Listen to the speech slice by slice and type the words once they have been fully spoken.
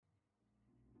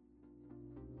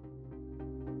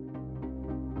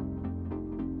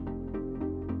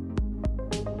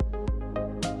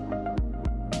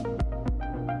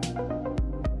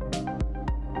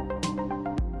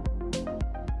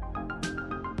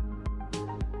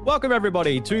Welcome,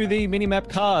 everybody, to the Minimap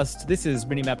Cast. This is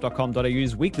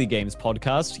minimap.com.au's weekly games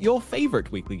podcast, your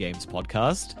favorite weekly games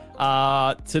podcast.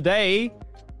 Today,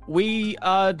 we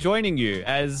are joining you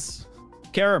as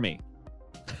Kerami.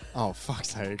 Oh,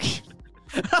 fuck's sake.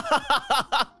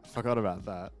 Forgot about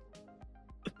that.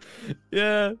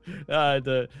 Yeah, I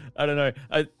don't know.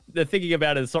 The thinking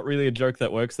about it, it's not really a joke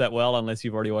that works that well unless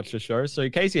you've already watched the show. So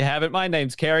in case you haven't, my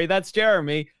name's Kerry, that's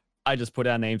Jeremy. I just put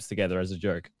our names together as a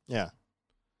joke. Yeah.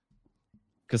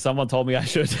 Because someone told me I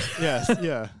should. Yes,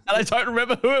 yeah. And I don't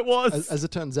remember who it was. As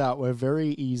it turns out, we're very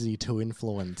easy to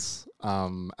influence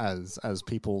as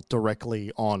people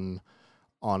directly on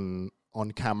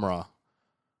camera.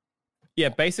 Yeah,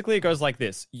 basically it goes like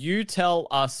this. You tell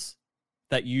us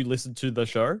that you listen to the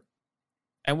show,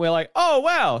 and we're like, oh,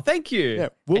 wow, thank you. Yeah,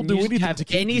 we'll and do you anything have to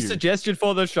keep any you. suggestion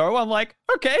for the show? I'm like,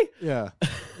 okay. Yeah,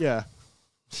 yeah,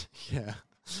 yeah.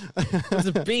 It was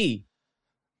a B.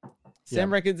 Sam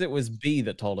Yeah. reckons it was B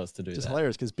that told us to do Just that.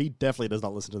 hilarious because B definitely does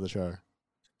not listen to the show.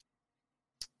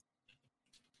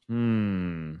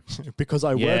 Because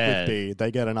I work with B,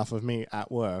 they get enough of me at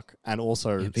work and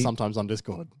also sometimes on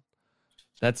Discord.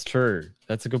 That's true.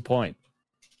 That's a good point.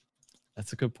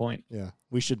 Yeah,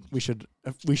 we should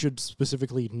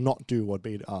specifically not do what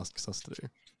B asks us to do.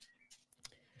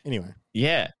 Anyway.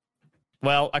 Yeah.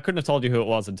 Well, I couldn't have told you who it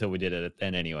was until we did it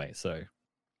then anyway, so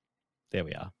there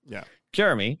we are. Yeah.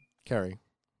 Jeremy, Kerry.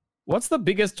 what's the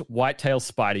biggest whitetail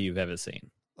spider you've ever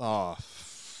seen? Oh,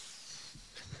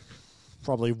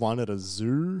 probably one at a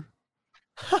zoo.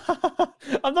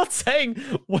 I'm not saying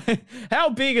how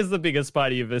big is the biggest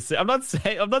spider you've ever seen. I'm not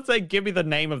saying give me the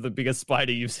name of the biggest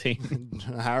spider you've seen.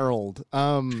 Harold.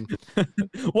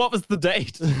 What was the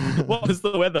date? What was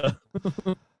the weather?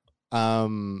 I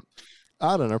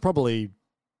don't know. Probably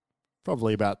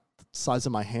about the size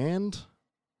of my hand.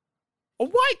 A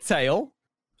whitetail?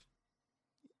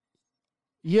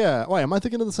 Yeah. Wait, am I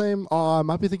thinking of the same? Oh, I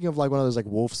might be thinking of like one of those like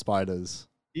wolf spiders.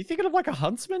 Are you thinking of like a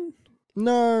huntsman?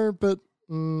 No, but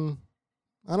I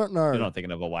don't know. You're not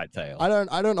thinking of a whitetail.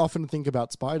 I don't often think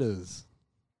about spiders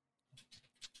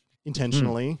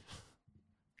intentionally.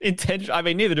 I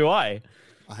mean, neither do I.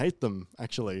 I hate them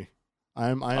actually. I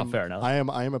am fair enough. I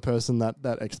am a person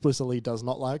that explicitly does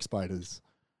not like spiders.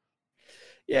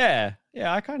 Yeah,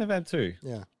 I kind of am too.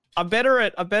 Yeah. I'm better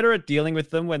at dealing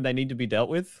with them when they need to be dealt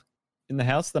with in the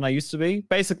house than I used to be.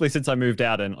 Basically, since I moved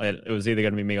out, and it was either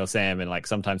going to be me or Sam, and like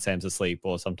sometimes Sam's asleep,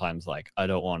 or sometimes like I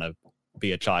don't want to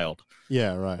be a child.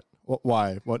 Yeah, right.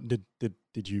 Why? What did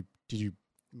you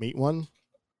meet one?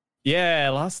 Yeah,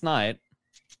 last night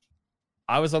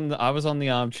I was on the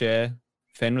armchair.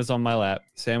 Fen was on my lap.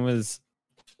 Sam was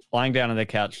lying down on the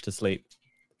couch to sleep,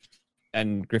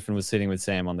 and Griffin was sitting with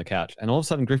Sam on the couch. And all of a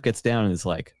sudden, Griff gets down and is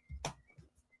like,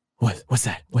 "What's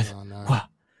that? What? Oh, no. What?"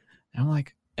 And I'm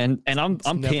like, and I'm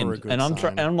never a pinned, good and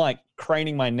sign. I'm like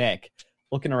craning my neck,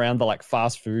 looking around the like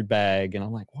fast food bag, and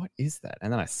I'm like, "What is that?"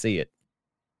 And then I see it.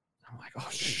 I'm like, "Oh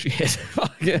shit!"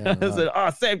 Yeah, I said, "Oh,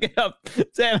 Sam, get up!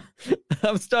 Sam,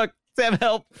 I'm stuck. Sam,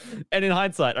 help!" And in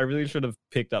hindsight, I really should have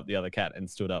picked up the other cat and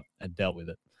stood up and dealt with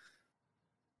it.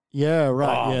 Yeah,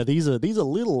 right. Oh. Yeah, these are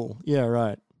little. Yeah,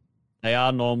 right. They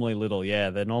are normally little. Yeah,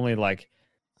 they're normally like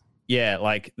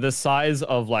the size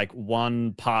of like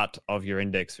one part of your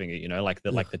index finger. You know, like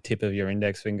the tip of your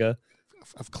index finger.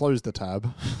 I've closed the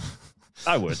tab.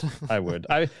 I would.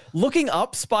 Looking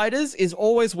up spiders is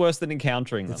always worse than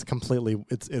encountering them. It's completely.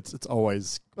 It's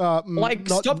always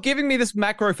Stop giving me this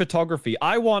macro photography.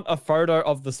 I want a photo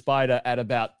of the spider at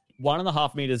about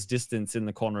 1.5 meters distance in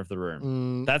the corner of the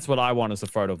room. That's what I want as a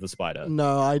photo of the spider.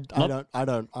 No, I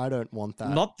don't want that.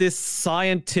 Not this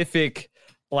scientific,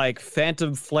 like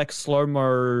phantom flex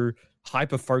slow-mo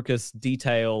hyper focus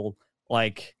detail,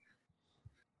 like.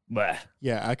 Bleh.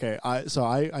 Yeah, okay.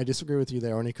 I disagree with you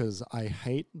there only because I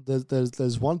hate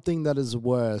there's one thing that is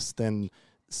worse than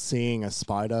seeing a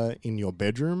spider in your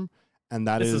bedroom, and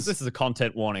this is a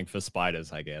content warning for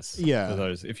spiders, I guess. Yeah. For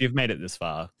those, if you've made it this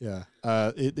far. Yeah.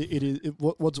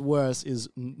 What's worse is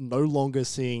no longer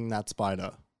seeing that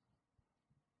spider.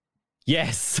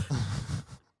 Yes.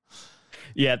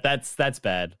 Yeah, that's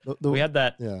bad. We had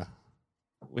that. Yeah.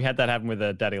 We had that happen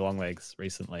with Daddy Longlegs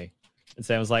recently. And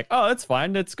Sam was like, "Oh, that's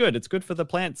fine. It's good. It's good for the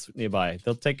plants nearby.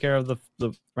 They'll take care of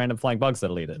the random flying bugs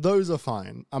that'll eat it." Those are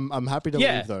fine. I'm happy to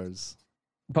leave those.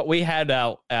 But we had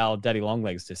our Daddy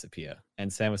Longlegs disappear,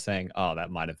 and Sam was saying, "Oh, that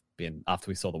might have been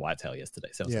after we saw the whitetail yesterday."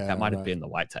 So I was like, that might have been the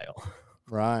whitetail.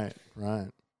 Right.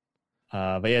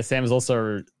 But yeah, Sam was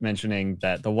also mentioning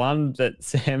that the one that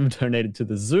Sam donated to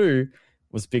the zoo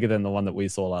was bigger than the one that we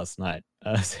saw last night.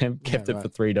 Sam kept it for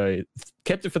 3 days.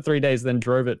 Kept it for 3 days, then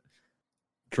drove it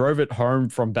drove it home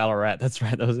from Ballarat. That's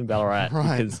right, that was in Ballarat.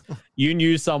 Right. Because you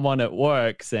knew someone at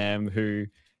work, Sam, who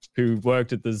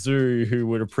worked at the zoo who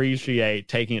would appreciate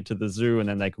taking it to the zoo and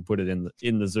then they could put it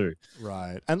in the zoo.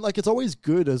 Right. And like it's always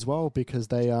good as well because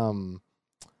they named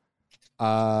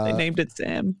it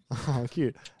Sam. Oh,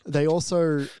 cute. They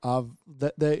also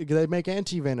they make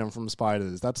anti-venom from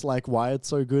spiders. That's like why it's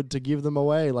so good to give them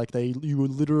away. Like you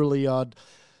literally are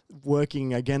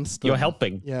working against them. You're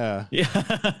helping. Yeah.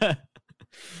 Yeah.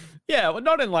 Yeah, well,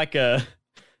 not in like a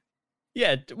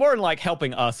more in like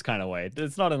helping us kind of way.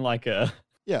 It's not in like a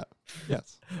Yeah.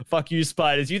 Yes. fuck you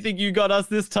spiders. You think you got us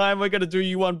this time? We're gonna do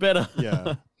you one better.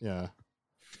 Yeah. Yeah.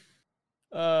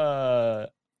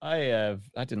 I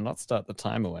did not start the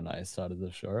timer when I started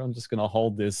the show. I'm just gonna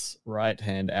hold this right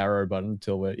hand arrow button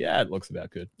until it looks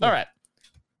about good. Yeah. All right.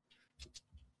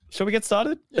 Shall we get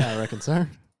started? Yeah, I reckon so.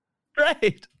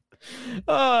 Great.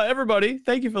 Everybody,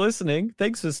 thank you for listening.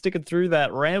 Thanks for sticking through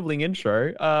that rambling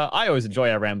intro. I always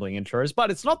enjoy our rambling intros,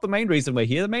 but it's not the main reason we're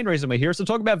here. The main reason we're here is to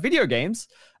talk about video games.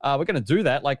 We're going to do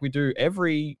that like we do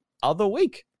every other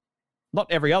week. Not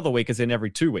every other week as in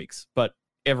every 2 weeks, but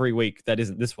every week that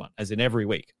isn't this one, as in every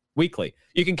week. Weekly.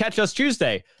 You can catch us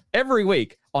Tuesday every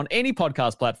week on any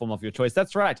podcast platform of your choice.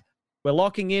 That's right. We're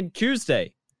locking in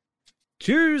Tuesday.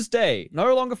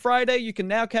 No longer Friday. You can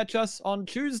now catch us on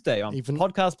Tuesday on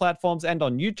podcast platforms and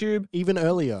on YouTube. Even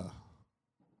earlier,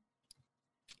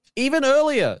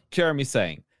 Jeremy's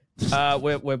saying.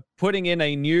 We're putting in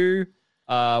a new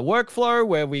workflow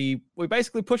where we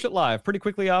basically push it live pretty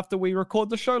quickly after we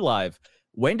record the show live.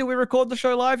 When do we record the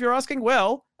show live, you're asking?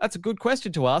 Well, that's a good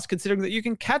question to ask, considering that you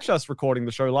can catch us recording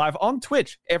the show live on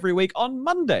Twitch every week on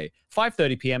Monday,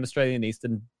 5:30 p.m. Australian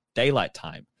Eastern Daylight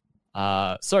Time.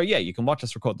 So yeah, you can watch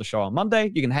us record the show on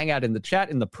Monday. You can hang out in the chat,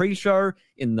 in the pre-show,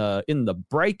 in the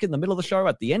break, in the middle of the show,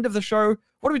 at the end of the show.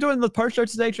 What are we doing in the post-show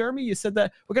today, Jeremy? You said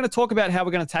that we're going to talk about how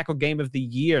we're going to tackle Game of the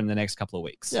Year in the next couple of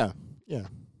weeks. Yeah.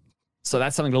 So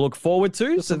that's something to look forward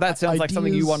to. So that sounds like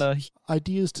something you want to...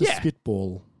 Ideas to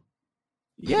spitball.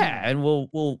 Yeah, and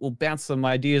we'll bounce some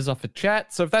ideas off a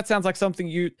chat. So if that sounds like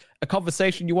something a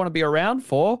conversation you want to be around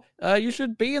for, you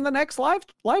should be in the next live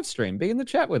stream. Be in the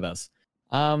chat with us.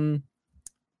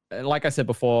 Like I said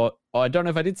before, I don't know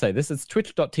if I did say this, it's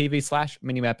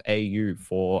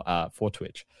twitch.tv/minimapau for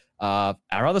Twitch. Our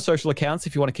other social accounts,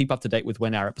 if you want to keep up to date with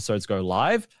when our episodes go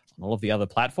live on all of the other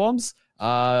platforms,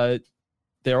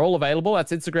 they're all available.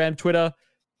 That's Instagram, Twitter,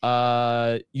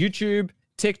 YouTube,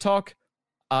 TikTok.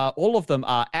 All of them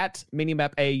are at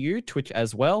minimapau, Twitch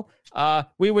as well.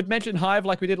 We would mention Hive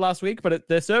like we did last week, but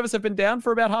their servers have been down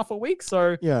for about half a week,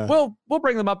 so yeah. we'll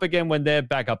bring them up again when they're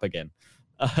back up again.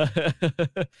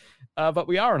 But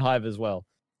we are on Hive as well.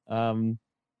 That's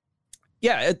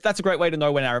a great way to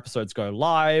know when our episodes go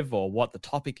live or what the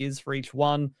topic is for each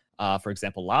one. For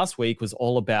example, last week was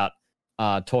all about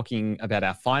talking about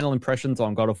our final impressions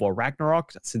on God of War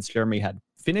Ragnarok, since Jeremy had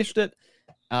finished it.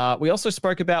 We also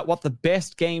spoke about what the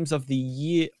best games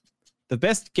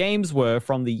were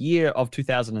from the year of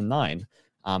 2009.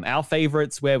 Our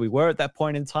favorites, where we were at that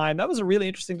point in time. That was a really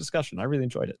interesting discussion. I really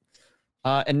enjoyed it.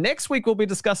 And next week, we'll be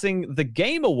discussing the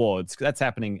Game Awards. That's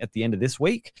happening at the end of this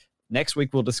week. Next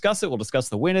week, we'll discuss it. We'll discuss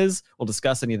the winners. We'll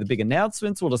discuss any of the big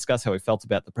announcements. We'll discuss how we felt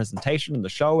about the presentation and the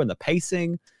show and the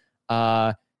pacing.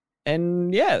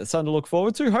 And yeah, it's something to look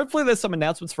forward to. Hopefully, there's some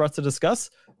announcements for us to discuss.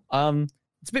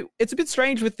 It's a bit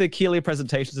strange with the Keighley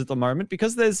presentations at the moment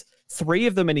because there's 3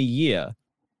 of them in a year.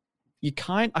 I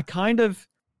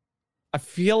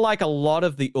feel like a lot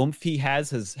of the oomph he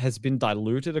has been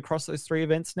diluted across those 3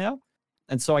 events now.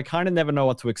 And so I kind of never know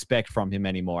what to expect from him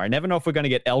anymore. I never know if we're going to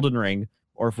get Elden Ring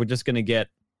or if we're just going to get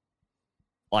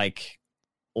like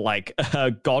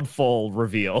a Godfall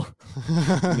reveal.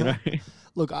 You know?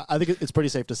 Look, I think it's pretty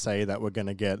safe to say that we're going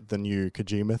to get the new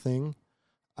Kojima thing.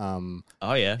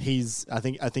 Oh yeah, I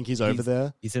think he's over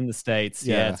there. He's in the States.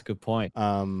 Yeah, that's a good point.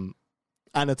 And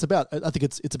I think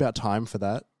it's about time for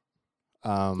that.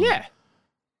 Yeah.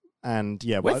 And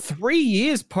yeah, we're 3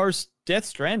 years post Death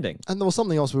Stranding, and there was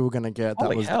something else we were going to get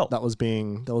that was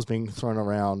being thrown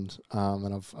around,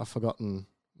 and I've forgotten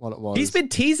what it was. He's been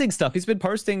teasing stuff. He's been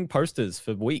posting posters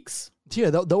for weeks. Yeah,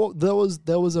 there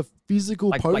was a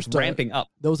physical poster, like ramping up.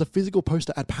 There was a physical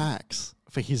poster at PAX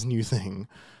for his new thing,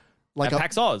 like at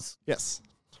PAX Oz. Yes.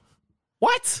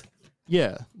 What?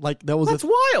 Yeah, like there was. That's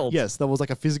wild. Yes, there was like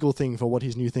a physical thing for what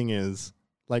his new thing is.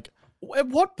 Like, at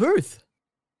what booth?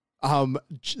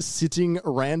 Sitting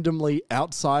randomly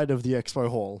outside of the expo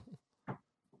hall.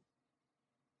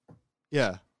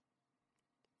 Yeah.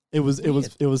 It was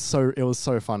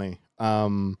so funny.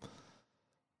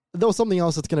 There was something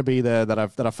else that's going to be there that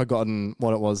I've forgotten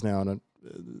what it was now,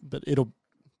 but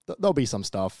there'll be some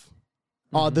stuff.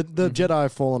 Oh, the Jedi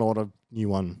Fallen Order new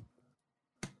one.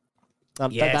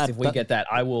 Yes, if we get that,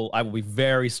 I will be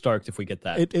very stoked if we get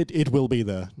that. It will be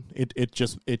there. It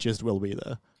just will be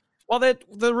there. Well,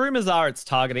 the rumors are it's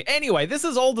targeting. Anyway, this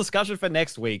is all discussion for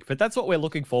next week, but that's what we're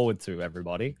looking forward to,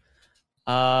 everybody.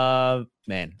 Man,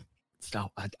 I'm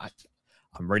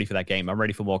ready for that game. I'm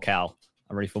ready for more Cal.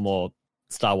 I'm ready for more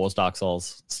Star Wars Dark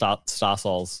Souls, Star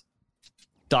Souls,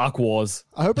 Dark Wars.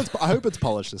 I hope it's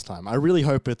polished this time. I really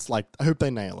hope I hope they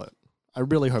nail it. I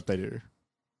really hope they do.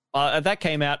 That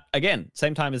came out again,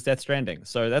 same time as Death Stranding.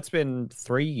 So that's been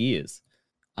 3 years.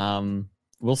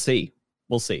 We'll see.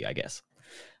 I guess.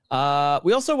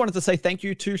 We also wanted to say thank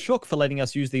you to Shook for letting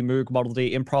us use the Moog Model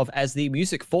D Improv as the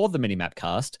music for the Minimap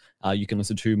cast. You can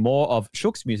listen to more of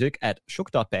Shook's music at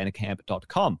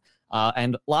shook.bandcamp.com.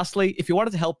 And lastly, if you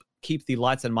wanted to help keep the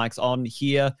lights and mics on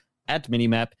here at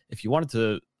Minimap, if you wanted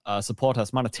to support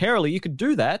us monetarily, you could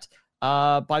do that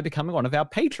by becoming one of our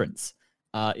patrons.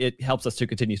 It helps us to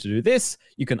continue to do this.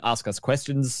 You can ask us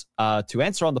questions to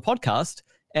answer on the podcast,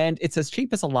 and it's as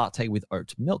cheap as a latte with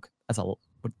oat milk.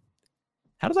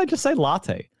 How did I just say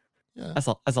latte? Yeah. As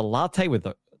a latte with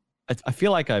the, I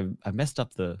feel like I messed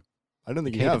up the. I don't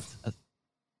think you have.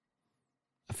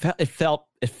 It felt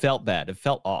bad. It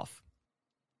felt off.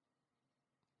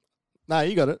 Nah,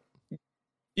 you got it.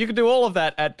 You can do all of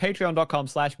that at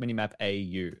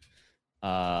patreon.com/minimapau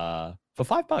for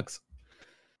 $5.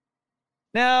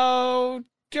 Now,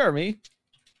 Jeremy.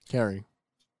 Carrie.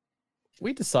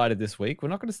 We decided this week we're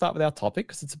not going to start with our topic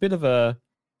because it's a bit of an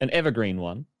evergreen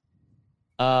one.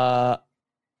 We're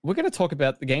going to talk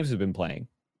about the games we've been playing.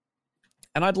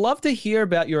 And I'd love to hear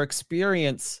about your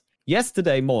experience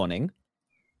yesterday morning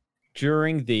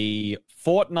during the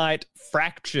Fortnite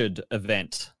Fractured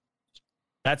event.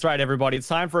 That's right, everybody. It's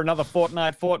time for another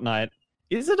Fortnite.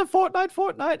 Is it a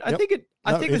Fortnite? Yep.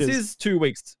 I think this is 2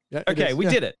 weeks. Yeah, okay, we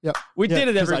did it. Yep. We did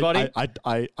it, everybody.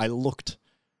 I looked.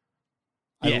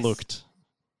 I looked.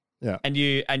 Yeah. And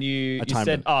you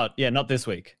said, "Oh, yeah, not this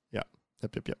week." Yeah.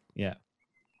 Yep. Yeah.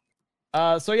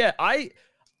 So yeah, I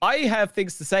have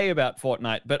things to say about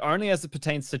Fortnite, but only as it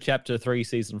pertains to Chapter 3,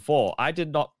 Season 4. I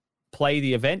did not play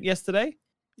the event yesterday.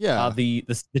 Yeah. The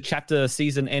chapter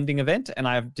season ending event, and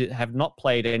I have not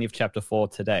played any of Chapter 4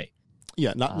 today.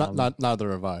 Yeah,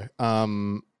 neither have I.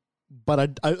 But I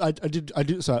did.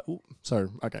 So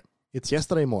okay. It's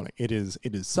yesterday morning. It is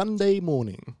Sunday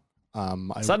morning.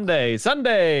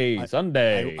 Sunday.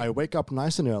 I wake up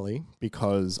nice and early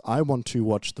because I want to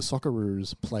watch the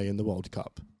Socceroos play in the World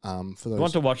Cup. You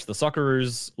want to watch the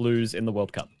Socceroos lose in the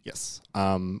World Cup? Yes.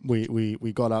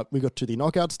 We got to the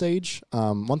knockout stage.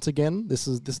 Once again, this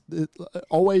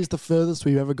always the furthest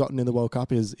we've ever gotten in the World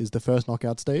Cup is the first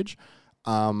knockout stage.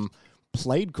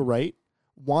 Played great.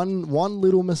 One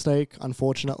little mistake,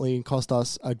 unfortunately, cost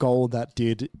us a goal that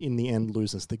did in the end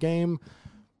lose us the game.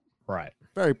 Right.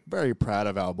 Very, very proud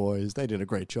of our boys. They did a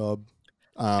great job.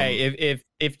 Hey,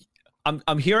 if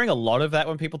I'm hearing a lot of that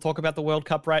when people talk about the World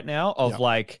Cup right now, of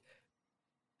like,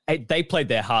 hey, they played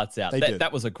their hearts out.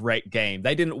 That was a great game.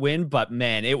 They didn't win, but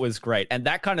man, it was great. And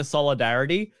that kind of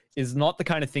solidarity is not the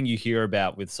kind of thing you hear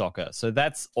about with soccer. So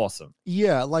that's awesome.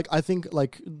 Yeah, like I think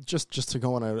like just to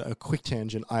go on a quick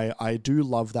tangent, I do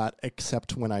love that,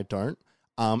 except when I don't.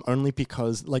 Only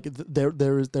because like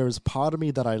there is part of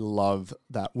me that I love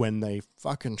that when they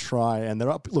fucking try and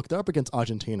they're up against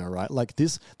Argentina, right? Like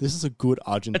this is a good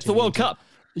Argentina. It's the World Cup.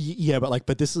 Yeah,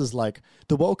 but this is like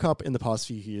the World Cup in the past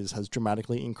few years has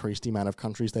dramatically increased the amount of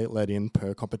countries they let in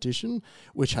per competition,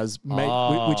 which has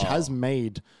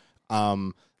made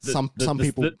some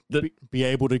people be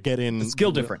able to get in. The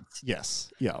skill difference.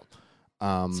 Yes. Yeah.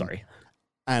 Sorry.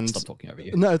 And stop talking over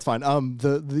you. No, it's fine.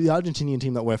 The Argentinian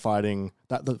team that we're fighting,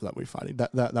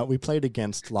 that we played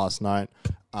against last night,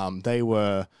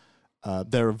 they're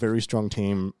a very strong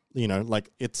team. You know, like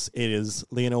it is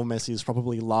Lionel Messi's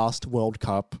probably last World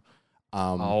Cup.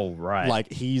 Right.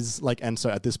 Like he's like, and so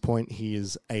at this point he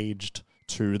is aged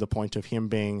to the point of him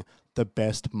being the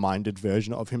best minded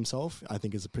version of himself. I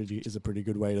think is a pretty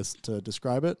good way to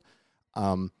describe it.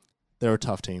 They're a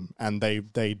tough team, and they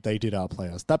did outplay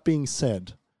us. That being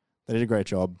said, they did a great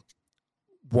job.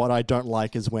 What I don't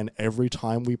like is when every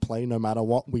time we play, no matter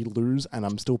what, we lose, and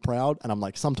I'm still proud, and I'm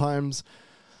like, sometimes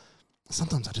I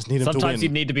just need him to win. Sometimes you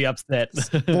need to be upset.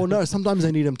 Well, no, sometimes I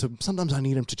need him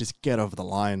to just get over the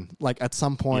line. Like at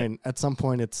some point,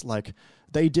 it's like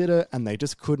they did it, and they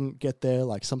just couldn't get there.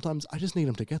 Like sometimes I just need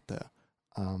him to get there.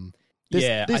 I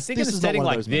think in a setting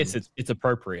like this, it's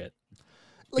appropriate.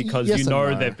 Because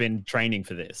they've been training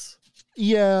for this.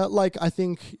 Yeah, like I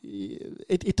think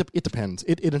it depends.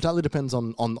 It entirely depends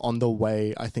on the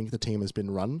way I think the team has been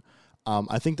run.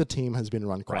 I think the team has been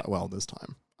run quite well this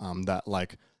time. That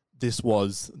like this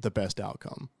was the best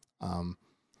outcome.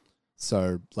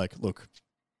 So like, look,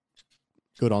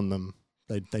 good on them.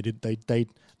 They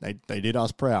did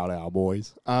us proud, our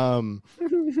boys.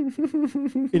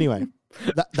 Anyway,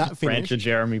 that finished. Rancher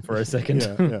Jeremy for a second.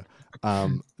 Yeah.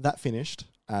 That finished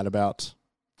at about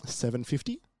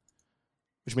 7:50,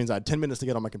 which means I had 10 minutes to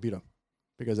get on my computer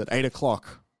because at 8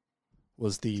 o'clock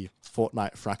was the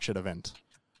Fortnite Fractured event,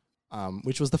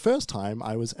 which was the first time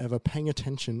I was ever paying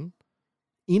attention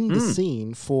in the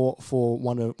scene for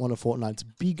one of Fortnite's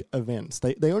big events.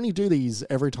 They only do these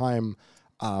every time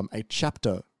a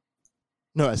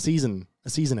season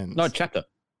ends. No, chapter.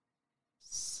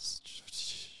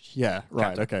 Yeah,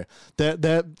 right, Chapter. okay.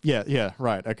 Yeah,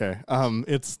 right, okay.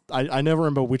 It's I never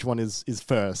remember which one is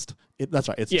first. That's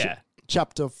right. It's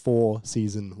chapter 4,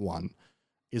 season 1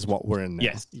 is what we're in now.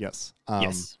 Yes. Yes.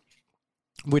 Yes.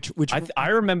 Which I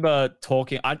remember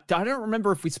talking. I don't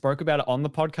remember if we spoke about it on the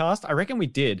podcast. I reckon we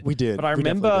did. We did. But I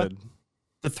remember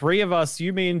the three of us,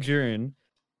 you, me, and June,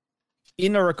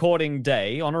 on a recording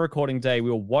day, we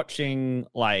were watching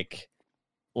like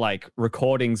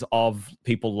recordings of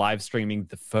people live streaming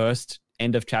the first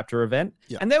end of chapter event.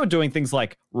 Yeah. And they were doing things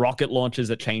like rocket launches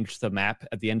that changed the map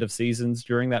at the end of seasons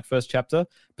during that first chapter.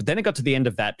 But then it got to the end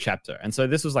of that chapter. And so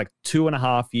this was like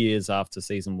 2.5 years after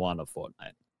season 1 of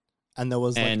Fortnite. And there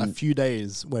was like a few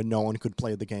days where no one could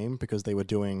play the game because they were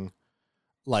doing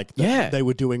they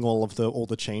were doing all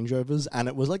the changeovers, and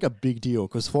it was like a big deal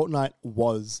because Fortnite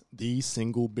was the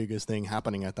single biggest thing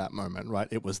happening at that moment, right?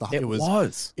 I think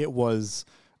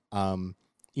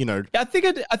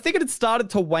it had started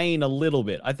to wane a little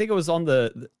bit. I think it was on a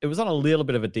little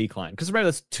bit of a decline because remember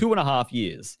that's 2.5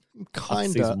 years.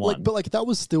 Kinda but that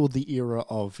was still the era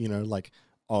of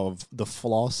of the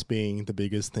floss being the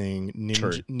biggest thing,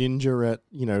 Ninja at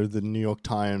the New York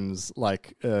Times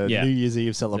New Year's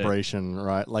Eve celebration,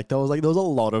 right? Like there was a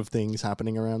lot of things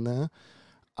happening around there.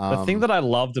 The thing that I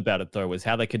loved about it though was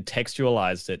how they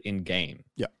contextualized it in game,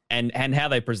 and how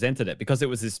they presented it, because it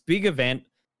was this big event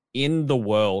in the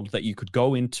world that you could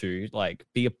go into,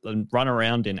 and run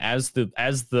around in as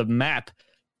the map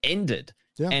ended,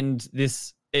 and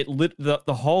the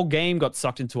whole game got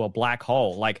sucked into a black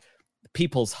hole, like.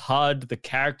 People's HUD, the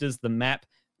characters, the map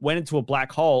went into a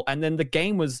black hole, and then the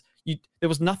game there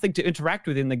was nothing to interact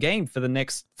with in the game for the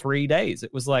next 3 days.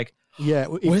 It was like,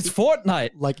 where's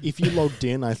Fortnite? Like if you logged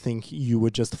in, I think you were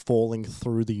just falling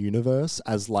through the universe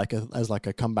as like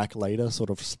a come back later sort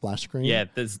of splash screen. Yeah,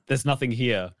 there's nothing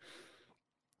here.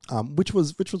 Which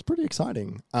was pretty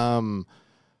exciting.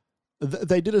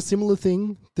 They did a similar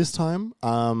thing this time,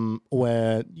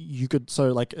 where you could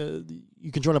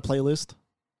you can join a playlist.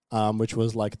 Which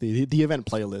was like the event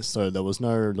playlist. So there was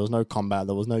no combat.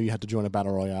 There was no you had to join a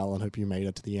battle royale and hope you made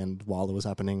it to the end while it was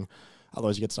happening.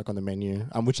 Otherwise, you get stuck on the menu.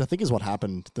 Which I think is what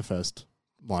happened the first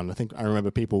one. I think I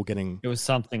remember people getting. It was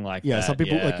something like that. Yeah, some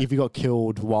people if you got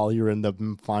killed while you're in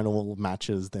the final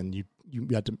matches, then you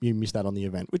missed out on the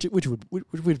event, which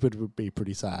would be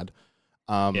pretty sad.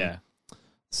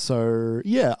 So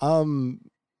yeah.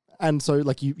 And so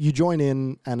you join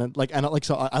in and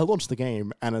so I launched the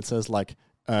game and it says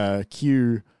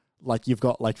queue, you've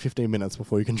got 15 minutes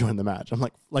before you can join the match. I'm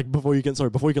before you can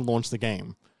launch the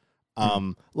game.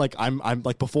 I'm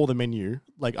before the menu,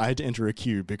 I had to enter a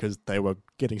queue because they were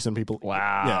getting some people.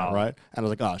 Wow. Yeah, right. And I was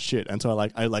like, oh shit. And so I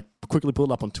quickly pulled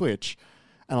it up on Twitch,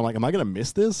 and I'm like, am I gonna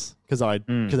miss this because I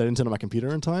didn't turn on my computer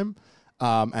in time?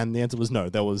 And the answer was no.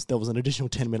 There was an additional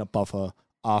 10-minute buffer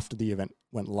after the event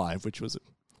went live, which was a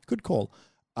good call.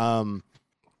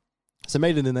 So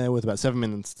made it in there with about 7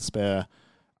 minutes to spare.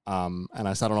 And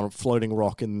I sat on a floating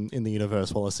rock in the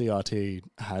universe while a CRT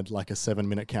had a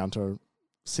 7-minute counter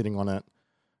sitting on it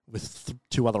with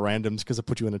 2 other randoms because it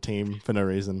put you in a team for no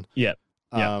reason. Yeah.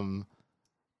 And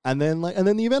then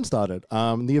the event started.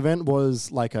 The event was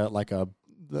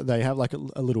they have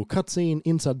a little cutscene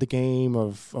inside the game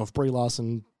of Brie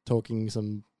Larson talking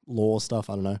some lore stuff.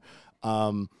 I don't know.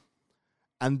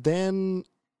 And then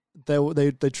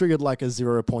they triggered a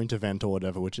 0-point event or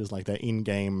whatever, which is their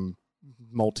in-game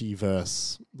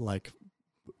multiverse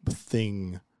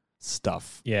thing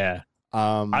stuff. Yeah.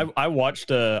 I watched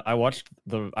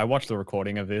the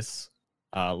recording of this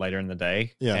later in the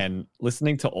day, and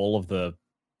listening to all of the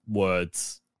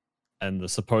words and the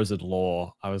supposed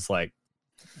lore, I was like,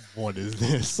 what is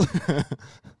this?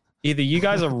 Either you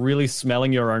guys are really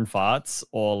smelling your own farts,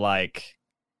 or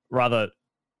rather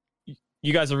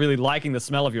you guys are really liking the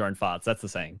smell of your own farts. That's the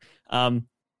saying.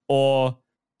 Or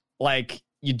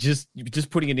you're just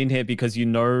putting it in here because you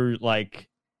know, like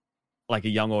a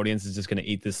young audience is just going to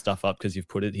eat this stuff up because you've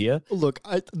put it here. Look,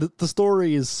 the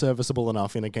story is serviceable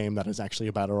enough in a game that is actually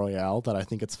a battle royale that I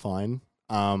think it's fine.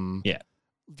 Yeah.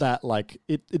 That like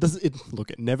it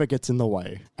never gets in the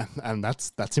way, and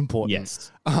that's important.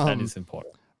 Yes, that is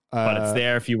important. But it's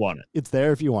there if you want it. It's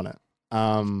there if you want it.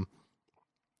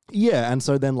 Yeah, and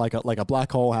so then like a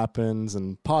black hole happens,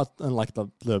 and like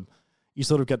the you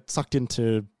sort of get sucked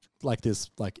into like this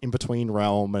like in between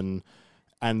realm,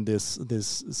 and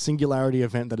this singularity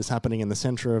event that is happening in the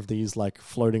center of these like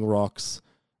floating rocks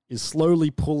is slowly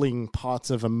pulling parts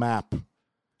of a map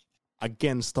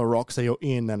against the rocks that you're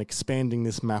in and expanding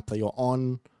this map that you're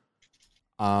on.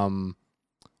 And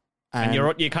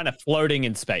you're kind of floating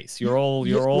in space. You're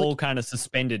all kind of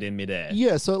suspended in midair.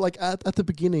 Yeah, so like at the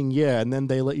beginning, yeah, and then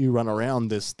they let you run around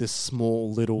this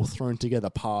small little thrown together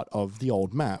part of the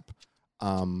old map,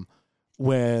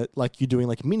 where like you're doing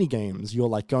like mini games. You're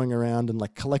like going around and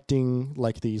like collecting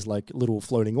like these like little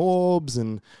floating orbs,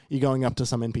 and you're going up to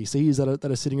some NPCs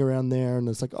that are sitting around there, and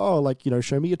it's like, oh, like, you know,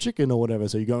 show me a chicken or whatever.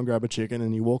 So you go and grab a chicken,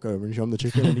 and you walk over and show them the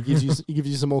chicken, and he gives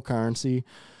you some more currency.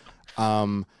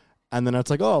 And then it's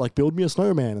like, oh, like, build me a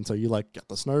snowman. And so you, like, get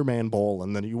the snowman ball,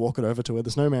 and then you walk it over to where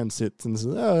the snowman sits, and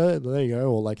says, oh, there you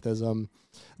go. Or, like, there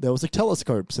was, like,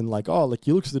 telescopes, and, like, oh, like,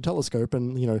 you look through the telescope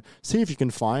and, you know, see if you can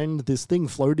find this thing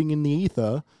floating in the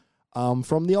ether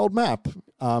from the old map.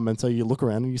 And so you look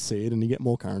around and you see it, and you get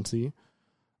more currency.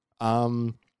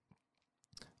 And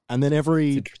then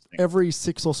every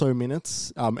 6 or so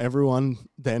minutes, everyone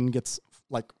then gets,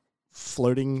 like,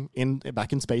 floating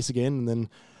back in space again, and then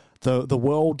the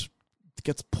world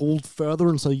gets pulled further,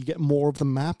 and so you get more of the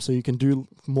map, so you can do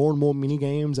more and more mini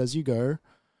games as you go.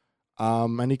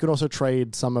 And you could also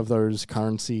trade some of those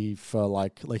currency for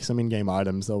like some in-game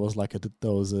items. There was an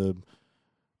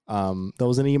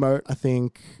emote, I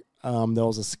think. There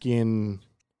was a skin,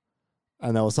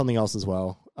 and there was something else as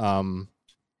well.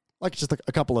 Like just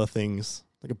a couple of things,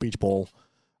 like a beach ball.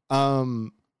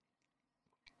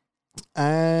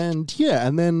 And yeah,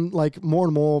 and then like more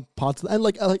and more parts, and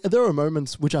like there are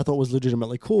moments which I thought was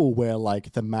legitimately cool where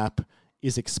like the map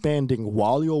is expanding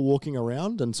while you're walking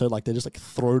around, and so like they just like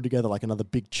throw together like another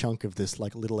big chunk of this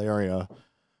like little area,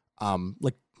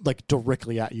 like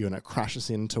directly at you, and it crashes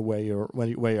into where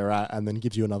you're at, and then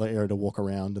gives you another area to walk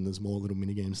around, and there's more little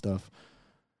minigame stuff.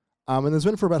 And this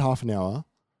went for about half an hour,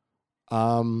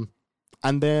 and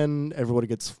then everybody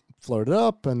gets floated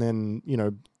up, and then you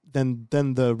know. Then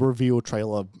the reveal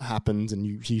trailer happens, and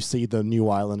you see the new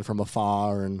island from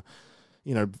afar, and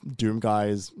you know Doom Guy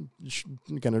is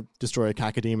going to destroy a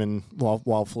cacodemon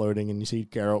while floating, and you see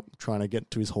Geralt trying to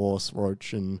get to his horse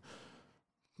Roach, and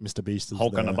Mr. Beast is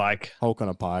Hulk on a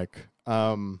bike.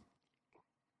 And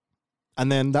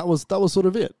then that was sort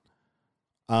of it.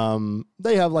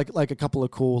 They have like a couple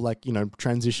of cool like, you know,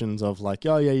 transitions of like,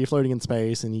 oh yeah, you're floating in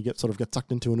space, and you get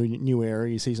sucked into a new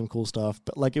area. You see some cool stuff,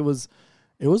 but like it was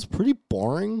pretty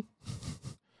boring.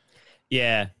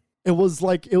 Yeah. It was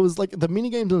like the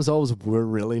minigames themselves were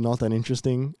really not that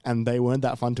interesting, and they weren't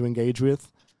that fun to engage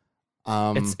with.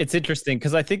 It's interesting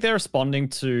because I think they're responding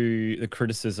to the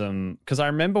criticism, because I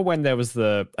remember when there was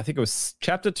I think it was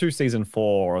chapter 2 season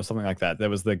 4 or something like that.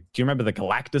 There was do you remember the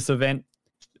Galactus event?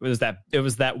 It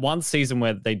was that one season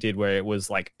where it was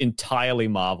like entirely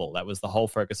Marvel. That was the whole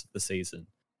focus of the season.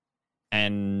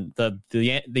 And the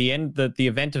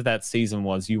event of that season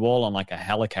was you all on like a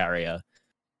helicarrier,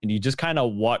 and you just kind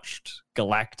of watched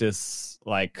Galactus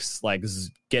like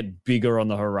get bigger on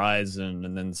the horizon,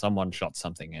 and then someone shot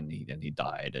something and he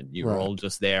died, and you were all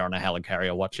just there on a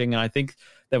helicarrier watching. And I think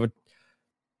I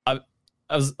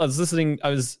was listening. I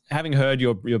was having heard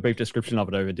your brief description of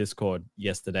it over Discord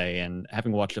yesterday, and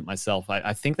having watched it myself,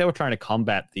 I think they were trying to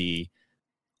combat the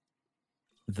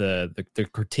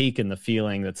critique and the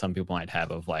feeling that some people might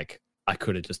have of like, I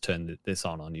could have just turned this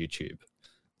on YouTube.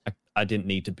 I didn't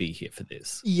need to be here for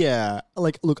this. Yeah,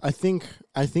 like look, I think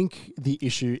the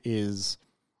issue is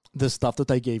the stuff that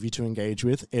they gave you to engage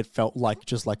with. It felt like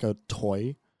just like a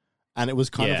toy, and it was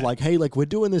kind of like, hey, like we're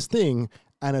doing this thing,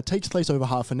 and it takes place over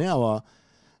half an hour,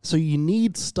 so you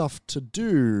need stuff to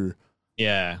do.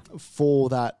 Yeah, for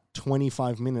that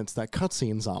 25 minutes that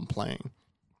cutscenes aren't playing.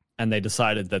 And they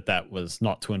decided that was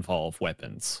not to involve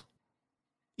weapons.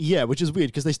 Yeah, which is weird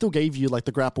because they still gave you like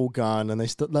the grapple gun, and they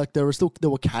still like there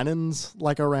were cannons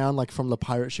like around like from the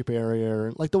pirate ship area,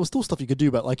 and like there was still stuff you could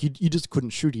do, but like you just couldn't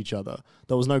shoot each other.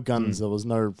 There was no guns, there was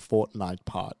no Fortnite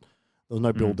part, there was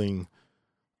no building.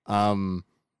 I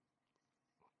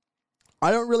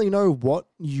don't really know what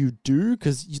you do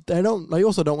because they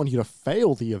also don't want you to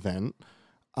fail the event.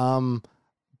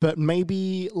 but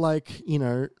maybe like,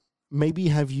 maybe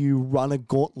have you run a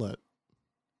gauntlet,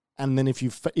 and then if you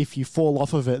fall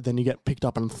off of it, then you get picked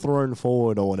up and thrown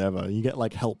forward or whatever. You get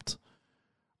like helped,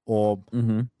 or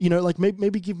like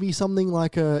maybe give me something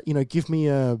like give me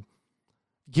a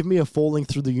falling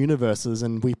through the universes,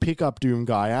 and we pick up Doom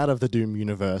Guy out of the Doom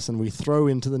universe, and we throw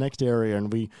into the next area,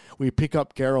 and we pick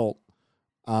up Geralt,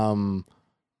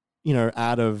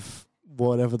 out of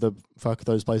whatever the fuck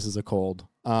those places are called.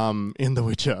 In The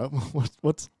Witcher,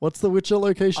 what's the Witcher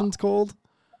locations called?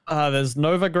 There's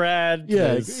Novigrad.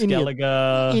 Yeah, there's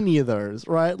Skellige. Any of those,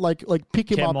 right? Like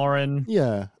pick him up. Camorin.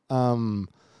 Yeah.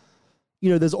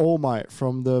 There's All Might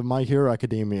from the My Hero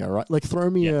Academia, right? Like throw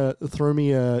me a,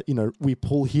 we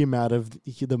pull him out of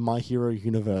the My Hero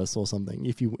universe or something.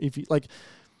 If you like,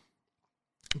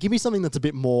 give me something that's a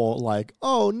bit more like,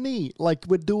 oh, neat, like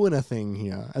we're doing a thing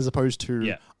here, as opposed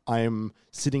to I'm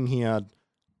sitting here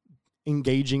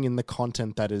engaging in the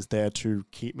content that is there to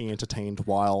keep me entertained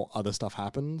while other stuff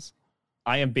happens.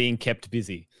 I am being kept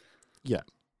busy. Yeah.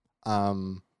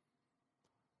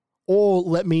 Or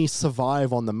let me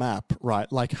survive on the map,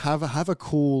 right? Like have a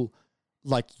cool,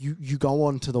 like you go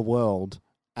onto the world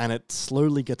and it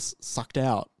slowly gets sucked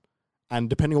out. And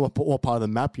depending on what part of the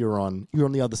map you're on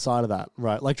the other side of that,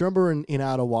 right? Like do you remember in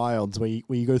Outer Wilds where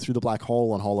you go through the black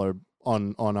hole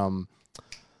on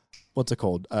what's it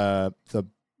called? The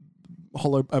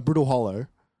hollow, Brutal Hollow,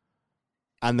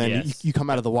 and then you come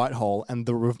out of the white hole, and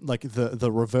the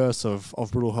reverse of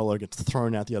Brutal Hollow gets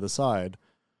thrown out the other side.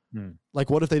 Like,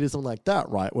 what if they did something like that,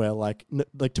 right? Where like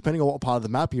depending on what part of the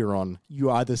map you're on, you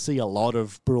either see a lot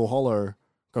of Brutal Hollow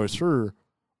go through,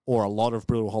 or a lot of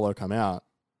Brutal Hollow come out.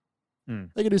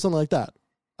 They could do something like that.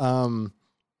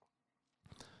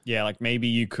 Yeah, like maybe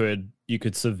you could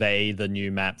survey the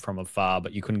new map from afar,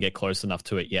 but you couldn't get close enough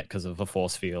to it yet because of the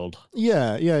force field.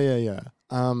 Yeah.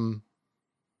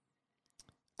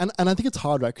 And I think it's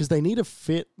hard, right? Because they need to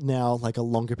fit now like a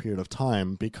longer period of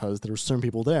time because there are certain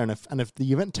people there, and if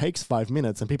the event takes 5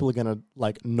 minutes, and people are gonna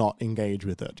like not engage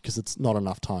with it because it's not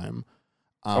enough time.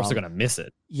 They're also gonna miss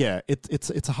it. Yeah,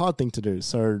 it's a hard thing to do.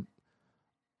 So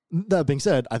that being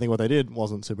said, I think what they did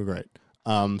wasn't super great.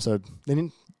 So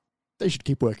they should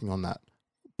keep working on that.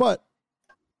 But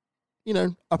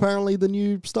apparently the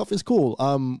new stuff is cool.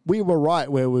 We were right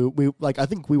where we like. I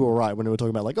think we were right when we were talking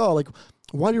about like, oh, like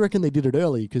why do you reckon they did it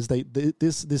early? Because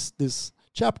this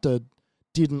chapter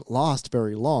didn't last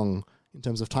very long in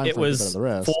terms of time. It was the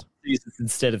rest. 4 seasons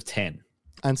instead of 10,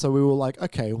 and so we were like,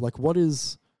 okay, like what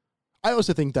is? I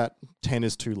also think that 10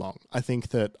 is too long. I think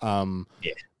that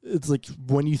it's like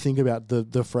when you think about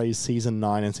the phrase season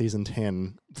 9 and season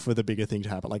 10 for the bigger thing to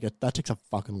happen, like that takes a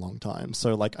fucking long time.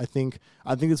 So like I think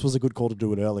this was a good call to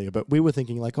do it earlier, but we were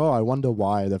thinking like, oh, I wonder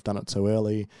why they've done it so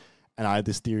early. And I had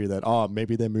this theory that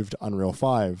maybe they moved to Unreal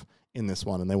 5 in this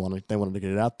one and they wanted to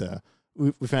get it out there.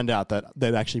 We found out that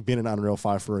they'd actually been in Unreal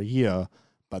 5 for a year,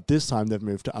 but this time they've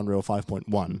moved to Unreal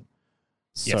 5.1.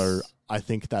 So I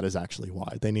think that is actually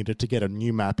why they needed to get a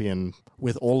new map in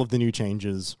with all of the new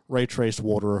changes, ray traced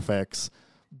water effects,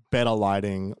 better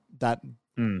lighting. That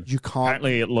you can't.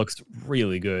 Apparently, it looks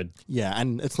really good. Yeah,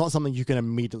 and it's not something you can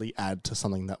immediately add to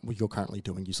something that you're currently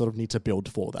doing. You sort of need to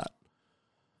build for that.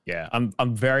 Yeah,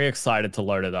 I'm very excited to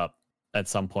load it up at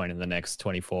some point in the next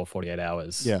 24, 48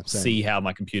 hours. Yeah, same. See how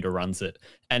my computer runs it,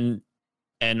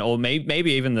 or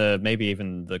maybe even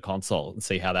the console, and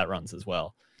see how that runs as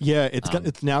well. Yeah,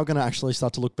 it's now going to actually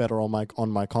start to look better on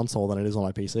my console than it is on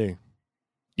my PC.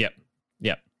 Yep,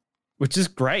 which is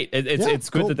great. It's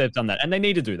good that they've done that, and they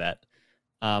need to do that.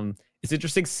 It's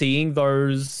interesting seeing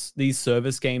these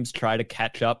service games try to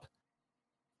catch up,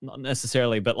 not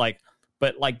necessarily, but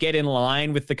get in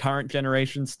line with the current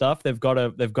generation stuff. They've got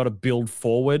to build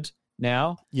forward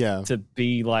now. Yeah, to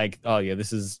be like, oh yeah,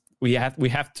 we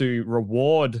have to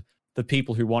reward the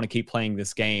people who want to keep playing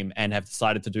this game and have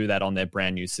decided to do that on their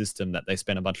brand new system that they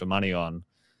spent a bunch of money on.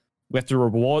 We have to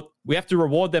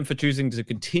reward them for choosing to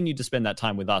continue to spend that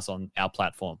time with us on our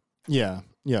platform. Yeah.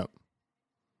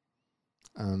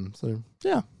 So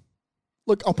yeah,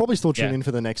 look, I'll probably still tune in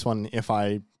for the next one if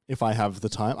I have the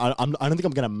time. I don't think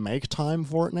I'm going to make time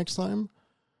for it next time.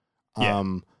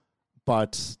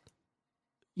 But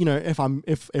if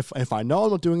I know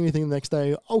I'm not doing anything the next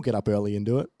day, I'll get up early and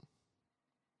do it.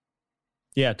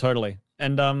 Yeah, totally.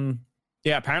 And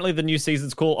apparently the new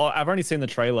season's cool. Oh, I've only seen the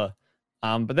trailer.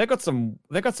 But they've got some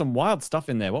wild stuff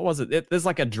in there. What was it? There's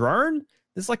like a drone.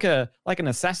 There's like an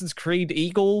Assassin's Creed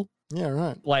Eagle. Yeah,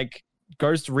 right. Like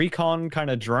Ghost Recon kind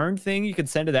of drone thing. You could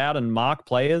send it out and mark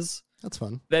players. That's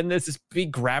fun. Then there's this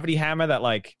big gravity hammer that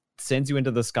like sends you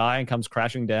into the sky and comes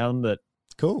crashing down. That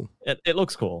cool. It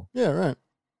looks cool. Yeah, right.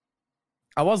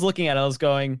 I was looking at it, I was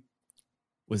going,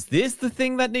 was this the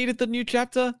thing that needed the new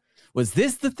chapter? Was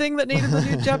this the thing that needed the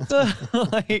new chapter?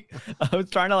 Like, I was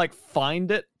trying to like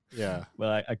find it, Yeah.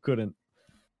 but I couldn't.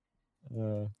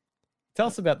 Tell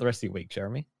us about the rest of your week,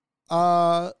 Jeremy.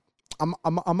 I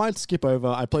might skip over.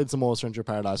 I played some more Stranger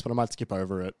Paradise, but I might skip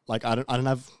over it. Like I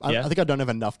think I don't have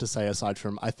enough to say aside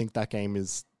from I think that game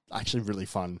is actually really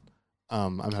fun.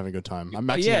 I'm having a good time. I'm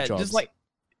maxing out jobs. Just like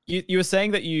you were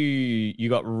saying that you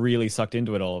got really sucked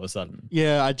into it all of a sudden.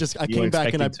 Yeah, I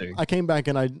came back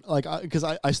and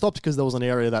I stopped because there was an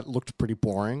area that looked pretty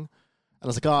boring. And I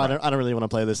was like, I don't really want to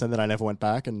play this, and then I never went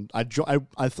back. And I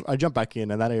jumped back in,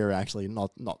 and that area actually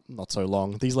not so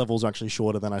long. These levels are actually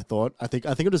shorter than I thought. I think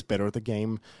it was better at the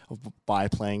game by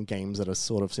playing games that are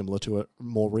sort of similar to it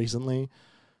more recently,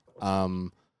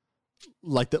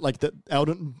 like the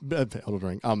Elden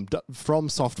Ring. From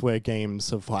Software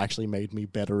games have actually made me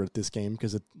better at this game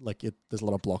because there's a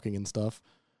lot of blocking and stuff.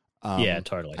 Yeah,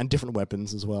 totally, and different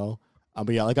weapons as well.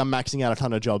 But yeah, like I'm maxing out a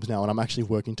ton of jobs now, and I'm actually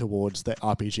working towards the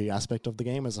RPG aspect of the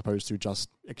game as opposed to just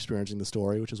experiencing the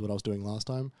story, which is what I was doing last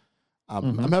time.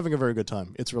 I'm having a very good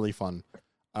time. It's really fun.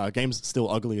 Game's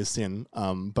still ugly as sin,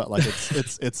 but like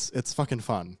it's fucking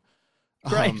fun.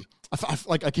 Great.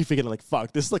 I keep thinking like,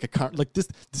 fuck, this is like a current, like this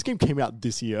game came out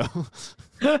this year.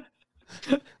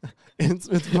 It's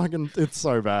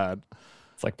so bad.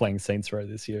 It's like playing Saints Row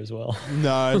this year as well.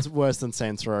 No, it's worse than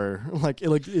Saints Row.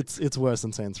 It's worse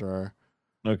than Saints Row.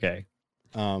 Okay.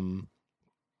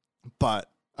 But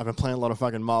I've been playing a lot of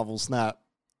fucking Marvel Snap.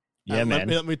 Yeah, man.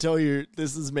 Let me tell you,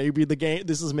 this is maybe the game.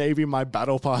 This is maybe my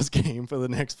Battle Pass game for the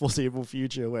next foreseeable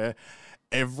future, where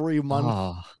every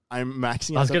month I'm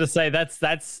maxing out. I was going to say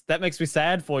that makes me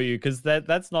sad for you because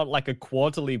that's not like a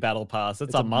quarterly Battle Pass.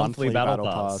 It's a monthly battle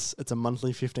pass. It's a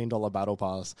monthly $15 Battle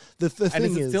Pass. The thing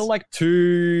is it still like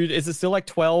Is it still like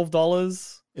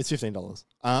 $12? It's $15.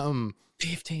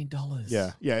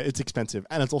 $15. Yeah, it's expensive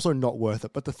and it's also not worth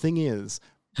it. But the thing is,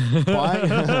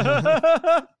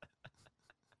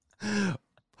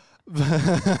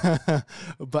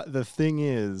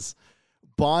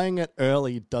 buying it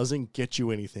early doesn't get you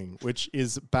anything, which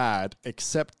is bad,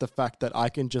 except the fact that I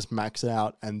can just max it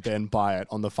out and then buy it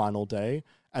on the final day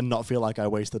and not feel like I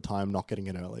wasted time not getting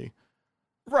it early.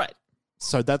 Right.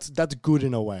 So that's good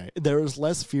in a way. There is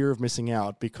less fear of missing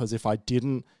out because if I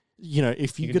didn't,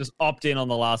 if you could could just opt in on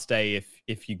the last day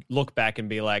if you look back and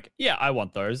be like, yeah, I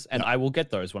want those and I will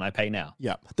get those when I pay now.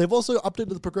 Yeah. They've also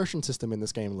updated the progression system in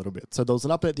this game a little bit. So there was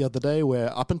an update the other day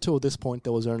where up until this point,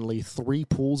 there was only 3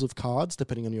 pools of cards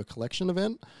depending on your collection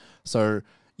event. So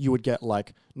you would get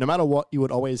no matter what, you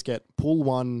would always get pool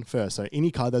 1 first. So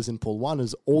any card that's in pool 1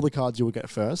 is all the cards you would get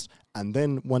first. And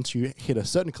then once you hit a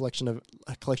certain collection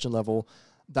level,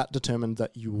 that determines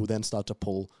that you will then start to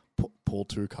pull pool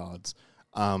 2 cards.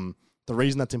 The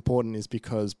reason that's important is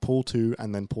because pool 2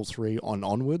 and then pool 3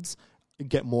 onwards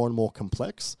get more and more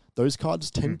complex. Those cards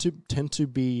tend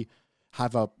to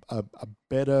have a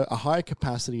higher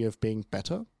capacity of being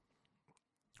better.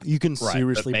 You can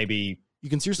seriously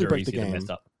break the game.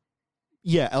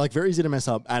 Yeah, like very easy to mess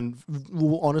up and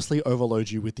will honestly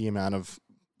overload you with the amount of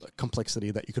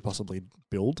complexity that you could possibly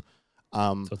build.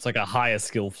 So it's like a higher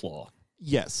skill floor.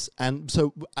 Yes, and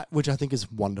so, which I think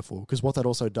is wonderful, because what that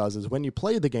also does is when you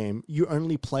play the game, you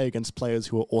only play against players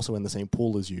who are also in the same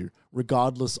pool as you,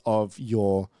 regardless of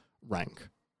your rank.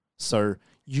 So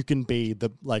you can be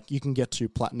you can get to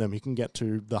platinum, you can get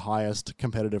to the highest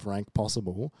competitive rank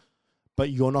possible,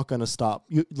 but you're not going to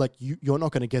you're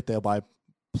not going to get there by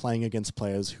playing against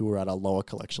players who are at a lower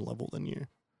collection level than you.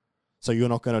 So you're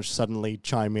not going to suddenly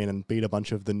chime in and beat a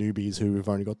bunch of the newbies who have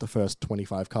only got the first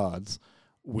 25 cards.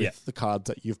 With the cards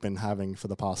that you've been having for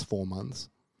the past 4 months.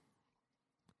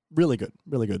 Really good,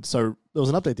 really good. So there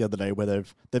was an update the other day where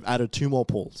they've added 2 more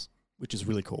pools, which is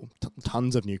really cool.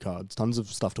 Tons of new cards, tons of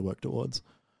stuff to work towards.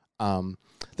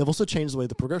 They've also changed the way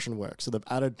the progression works. So they've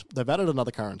added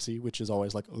another currency, which is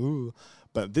always like, ooh,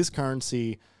 but this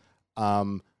currency,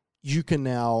 you can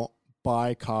now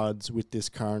buy cards with this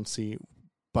currency,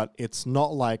 but it's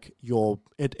not like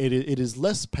it is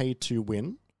less pay to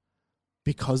win.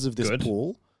 Because of this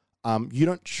pool, you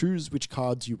don't choose which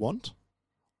cards you want.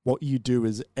 What you do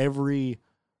is every,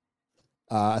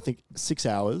 I think, 6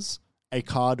 hours, a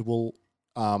card will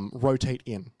rotate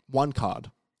in. 1 card.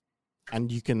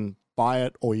 And you can buy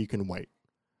it or you can wait.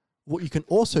 What you can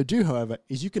also do, however,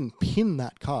 is you can pin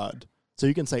that card. So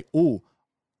you can say, oh,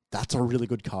 that's a really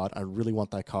good card. I really want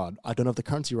that card. I don't have the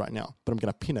currency right now, but I'm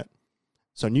going to pin it.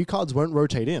 So new cards won't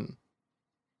rotate in.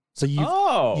 So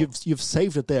you've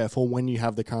saved it there for when you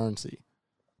have the currency.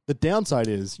 The downside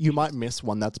is you might miss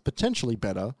one that's potentially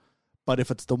better, but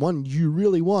if it's the one you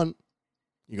really want,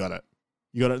 You got it.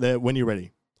 You got it there when you're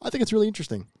ready. I think it's really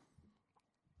interesting.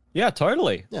 Yeah,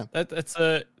 totally. Yeah. It's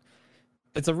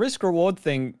a risk reward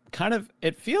thing. Kind of,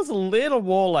 it feels a little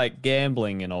more like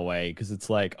gambling in a way, because it's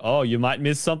like, oh, you might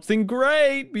miss something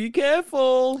great. Be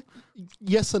careful.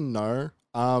 Yes and no.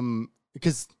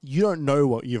 Because you don't know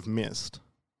what you've missed.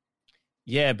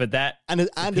 Yeah, but and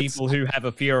people who have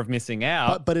a fear of missing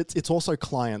out. But it's also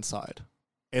client side.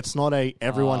 It's not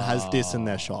everyone has this in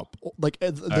their shop. Like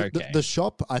the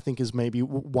shop, I think, is maybe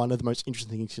one of the most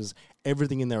interesting things, is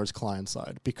everything in there is client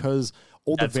side, because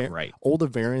all the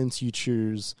variants you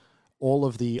choose, all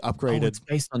of the upgraded. It's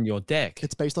based on your deck.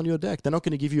 It's based on your deck. They're not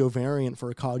going to give you a variant for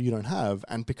a card you don't have,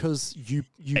 and because you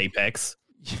Apex.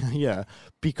 Yeah,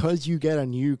 because you get a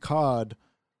new card.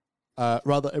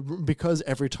 Because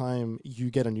every time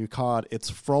you get a new card, it's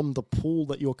from the pool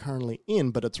that you're currently in,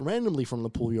 but it's randomly from the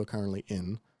pool you're currently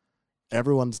in.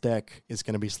 Everyone's deck is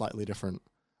going to be slightly different.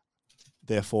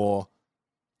 Therefore,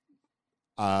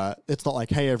 it's not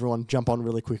like, hey, everyone, jump on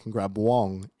really quick and grab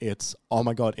Wong. It's, oh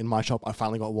my god, in my shop, I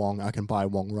finally got Wong. I can buy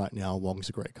Wong right now. Wong's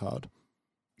a great card.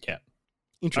 Yeah.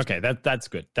 Interesting. Okay, that's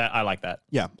good. I like that.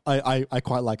 Yeah, I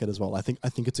quite like it as well. I think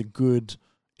it's a good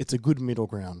middle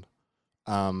ground.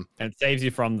 And it saves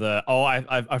you from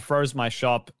I froze my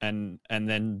shop, and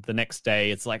then the next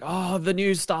day it's like, oh, the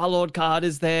new Star-Lord card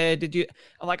is there.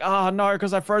 I'm like, oh no,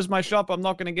 because I froze my shop, I'm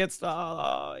not going to get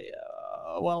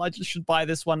well, I just should buy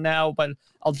this one now, but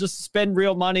I'll just spend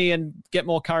real money and get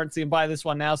more currency and buy this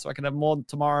one now so I can have more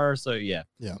tomorrow. So yeah.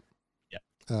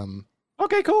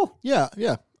 Okay, cool. Yeah.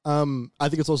 I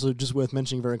think it's also just worth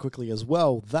mentioning very quickly as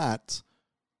well that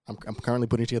I'm currently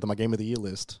putting together my Game of the Year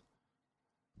list.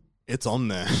 It's on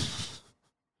there.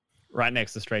 Right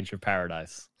next to Stranger of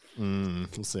Paradise.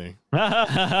 We'll see.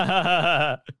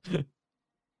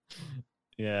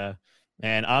 Yeah.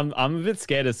 Man, I'm a bit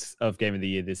scared of Game of the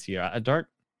Year this year. I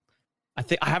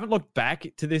think I haven't looked back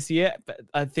to this year, but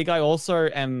I think I also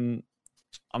I'm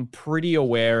pretty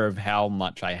aware of how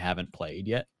much I haven't played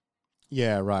yet.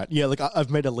 Yeah, right. Yeah, like I've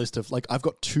made a list of, like, I've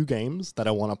got 2 games that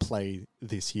I want to play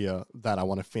this year that I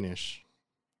want to finish.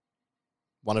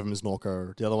 One of them is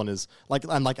Norco. The other one is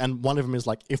and one of them is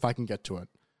like, if I can get to it,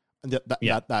 and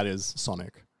that is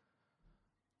Sonic.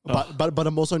 But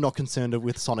I'm also not concerned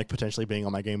with Sonic potentially being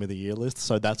on my Game of the Year list,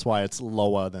 so that's why it's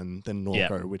lower than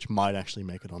Norco, which might actually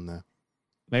make it on there.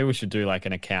 Maybe we should do like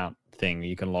an account thing.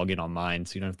 You can log in on mine,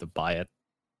 so you don't have to buy it.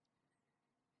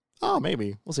 Oh,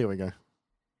 maybe we'll see how we go.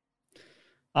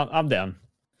 I'm down.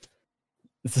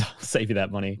 Save you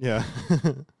that money. Yeah.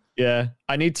 Yeah,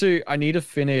 I need to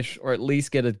finish, or at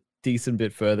least get a decent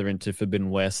bit further into Forbidden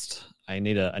West. I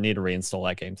need to reinstall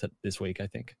that game this week, I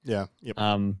think. Yeah. Yep.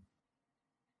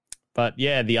 But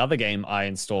yeah, the other game I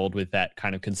installed with that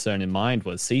kind of concern in mind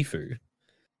was Sifu, which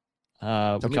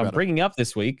I'm bringing up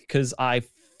this week because I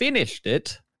finished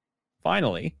it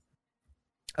finally.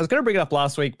 I was going to bring it up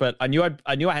last week, but I knew I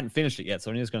hadn't finished it yet,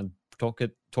 so I'm just going to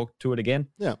talk to it again.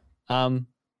 Yeah.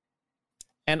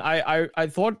 And I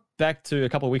thought back to a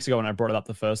couple of weeks ago when I brought it up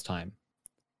the first time,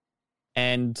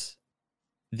 and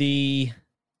I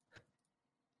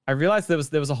realized there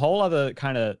was a whole other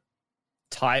kind of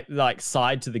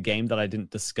side to the game that I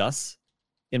didn't discuss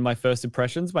in my first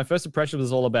impressions. My first impression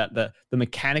was all about the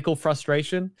mechanical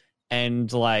frustration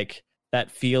and like that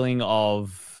feeling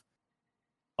of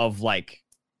like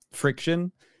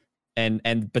friction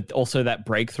and but also that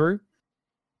breakthrough.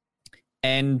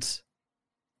 And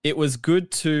it was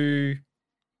good to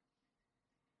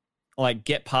like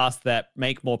get past that,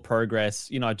 make more progress.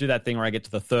 You know, I do that thing where I get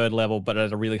to the 3rd level, but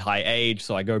at a really high age.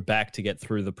 So I go back to get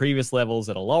through the previous levels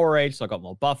at a lower age. So I got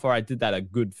more buffer. I did that a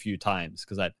good few times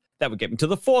because that would get me to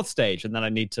the 4th stage. And then I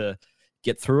need to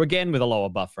get through again with a lower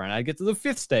buffer. And I get to the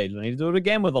 5th stage and I need to do it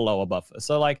again with a lower buffer.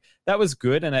 So like that was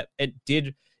good. And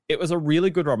it was a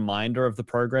really good reminder of the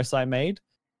progress I made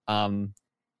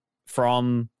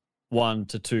from 1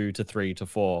 to 2 to 3 to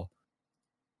 4.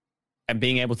 And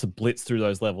being able to blitz through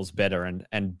those levels better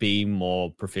and be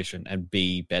more proficient and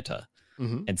be better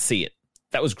and see it.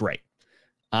 That was great.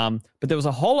 But there was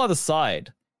a whole other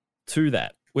side to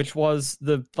that, which was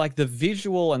the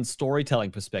visual and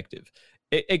storytelling perspective.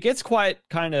 It gets quite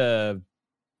kind of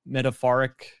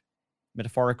metaphorical,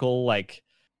 like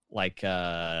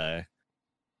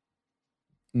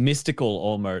mystical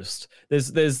almost.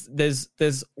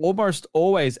 There's almost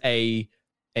always a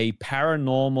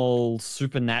paranormal,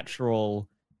 supernatural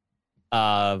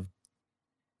side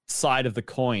of the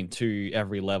coin to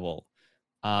every level.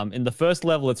 In the first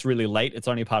level, it's really late. It's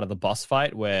only part of the boss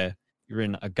fight where you're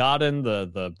in a garden.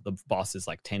 The boss is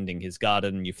like tending his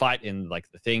garden. You fight in like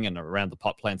the thing and around the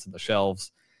pot plants and the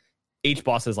shelves. Each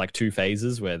boss has like 2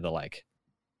 phases where they're like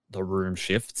the room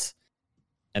shifts,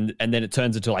 and then it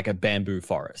turns into like a bamboo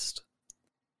forest.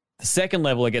 The second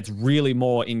level, it gets really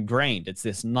more ingrained. It's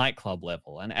this nightclub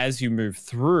level. And as you move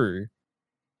through,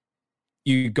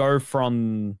 you go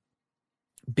from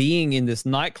being in this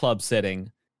nightclub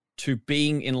setting to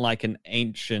being in like an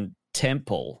ancient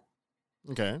temple.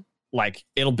 Okay. Like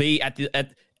it'll be at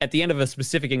the end of a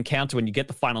specific encounter when you get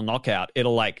the final knockout,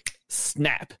 it'll like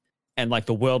snap and like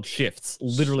the world shifts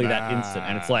literally that instant.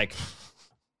 And it's like,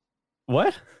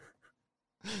 what?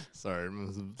 Sorry,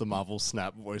 the Marvel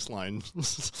Snap voice line.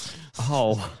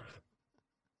 Oh.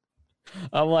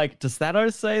 I'm like, does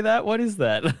Thanos say that? What is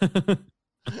that?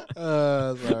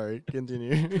 Sorry,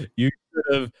 continue. You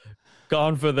should have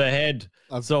gone for the head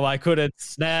so I couldn't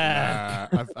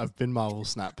snap. I've been Marvel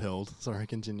Snap pilled. Sorry,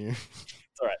 continue.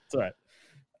 It's all right.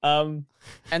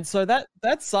 And so that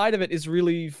side of it is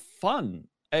really fun.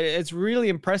 It's really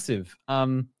impressive.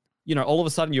 You know, all of a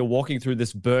sudden you're walking through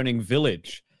this burning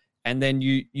village, and then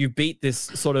you beat this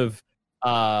sort of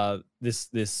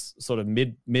this sort of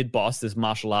mid boss, this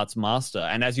martial arts master,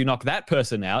 and as you knock that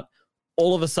person out,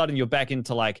 all of a sudden you're back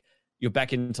into like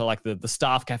the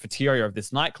staff cafeteria of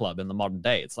this nightclub in the modern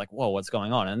day. It's like, whoa, what's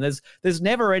going on? And there's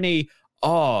never any,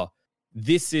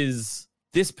 this is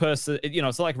this person. You know,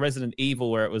 it's like Resident Evil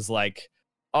where it was like,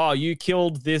 oh, you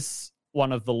killed this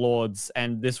one of the lords,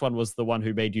 and this one was the one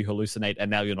who made you hallucinate,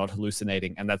 and now you're not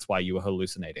hallucinating, and that's why you were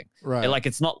hallucinating. Right. And like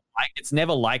it's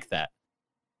never like that.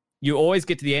 You always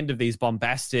get to the end of these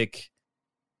bombastic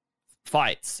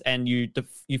fights, and you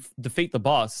defeat the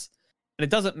boss. And it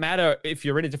doesn't matter if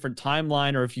you're in a different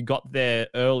timeline or if you got there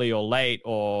early or late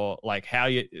or like how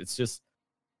you. It's just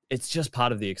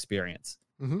part of the experience,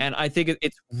 and I think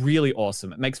it's really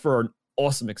awesome. It makes for an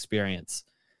awesome experience.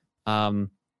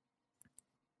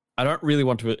 I don't really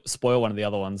want to spoil one of the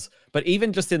other ones, but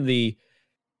even just in the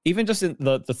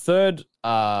third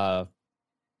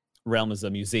realm is a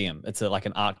museum. It's like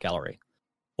an art gallery,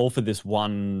 all for this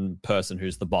one person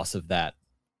who's the boss of that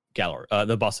gallery,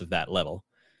 the boss of that level.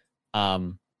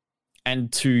 And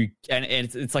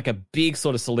it's like a big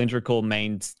sort of cylindrical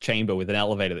main chamber with an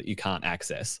elevator that you can't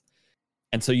access.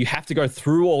 And so you have to go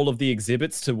through all of the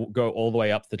exhibits to go all the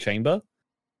way up the chamber.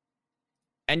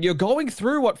 And you're going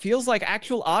through what feels like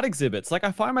actual art exhibits. Like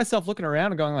I find myself looking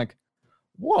around and going like,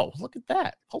 whoa, look at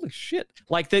that. Holy shit.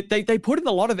 Like they put in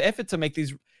a lot of effort to make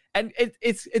these, and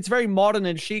it's very modern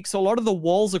and chic. So a lot of the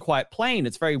walls are quite plain.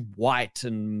 It's very white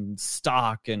and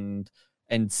stark and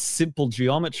simple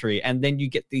geometry. And then you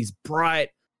get these bright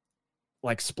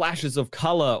like splashes of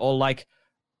color, or like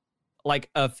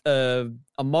a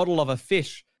model of a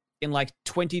fish in like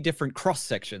 20 different cross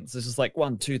sections. This is like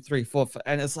 1, 2, 3, 4, 5,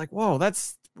 and it's like, whoa,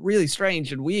 that's really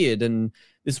strange and weird. And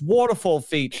this waterfall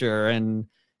feature and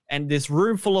this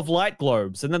room full of light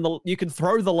globes, and then you can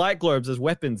throw the light globes as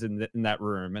weapons in that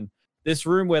room. And this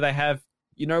room where they have,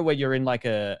 you know, where you're in like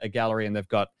a gallery and they've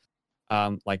got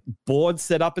like boards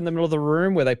set up in the middle of the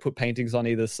room where they put paintings on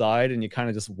either side, and you're kind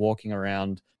of just walking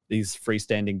around these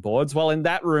freestanding boards. Well, in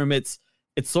that room, it's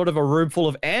sort of a room full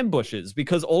of ambushes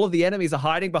because all of the enemies are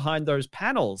hiding behind those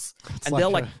panels, and they'll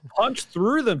like punch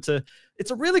through them it's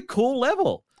a really cool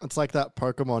level. It's like that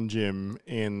Pokemon gym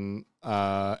in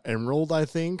Emerald, I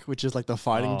think, which is like the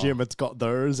fighting gym. It's got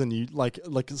those, and you like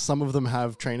some of them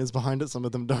have trainers behind it, some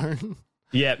of them don't.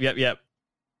 Yep.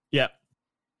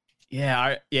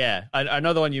 Yeah, I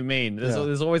know the one you mean.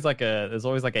 There's always like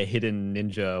a hidden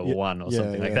ninja one or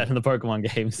something like that in the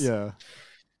Pokemon games. Yeah.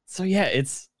 So yeah,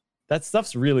 that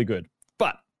stuff's really good.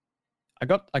 But I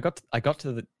got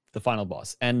to the final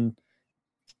boss, and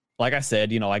like I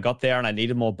said, you know, I got there and I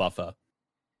needed more buffer.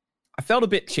 I felt a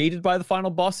bit cheated by the final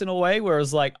boss in a way,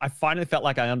 whereas like I finally felt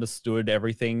like I understood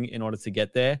everything in order to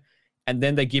get there, and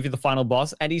then they give you the final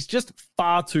boss, and he's just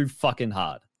far too fucking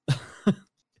hard.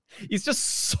 He's just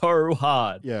so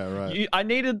hard. Yeah, right. I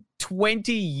needed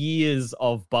 20 years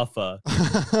of buffer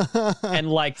and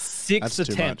like 6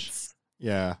 attempts.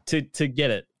 Yeah. To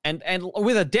get it. And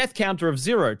with a death counter of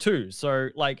 0 too. So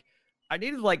like I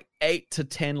needed like 8 to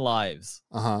 10 lives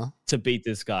to beat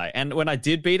this guy. And when I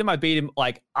did beat him, I beat him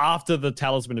like after the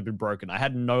talisman had been broken. I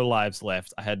had no lives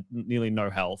left. I had nearly no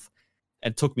health.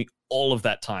 It took me all of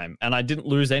that time. And I didn't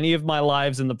lose any of my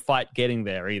lives in the fight getting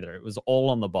there either. It was all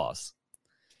on the boss.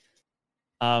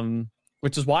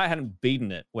 Which is why I hadn't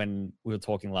beaten it when we were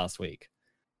talking last week.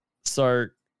 So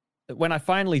when I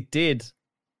finally did,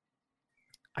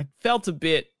 I felt a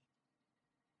bit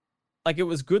like it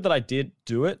was good that I did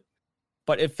do it,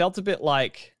 but it felt a bit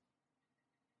like,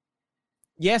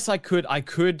 yes, I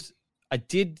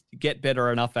did get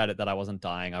better enough at it that I wasn't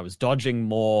dying. I was dodging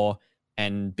more.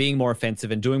 and being more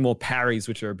offensive and doing more parries,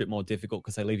 which are a bit more difficult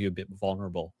because they leave you a bit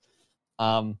vulnerable.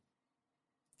 So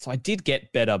I did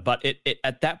get better, but it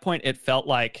at that point it felt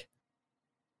like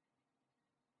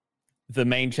the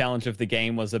main challenge of the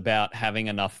game was about having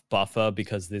enough buffer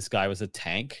because this guy was a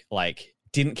tank. Like,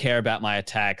 didn't care about my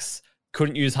attacks,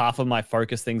 couldn't use half of my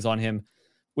focus things on him,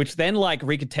 which then like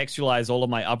recontextualized all of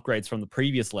my upgrades from the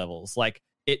previous levels. Like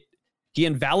he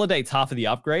invalidates half of the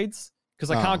upgrades because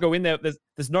I can't go in there.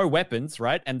 There's no weapons,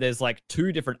 right? And there's like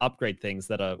 2 different upgrade things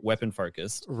that are weapon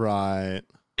focused. Right.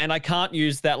 And I can't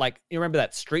use that, like, you remember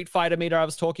that Street Fighter meter I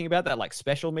was talking about, that like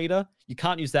special meter? You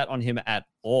can't use that on him at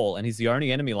all. And he's the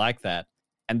only enemy like that.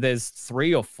 And there's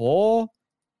 3 or 4.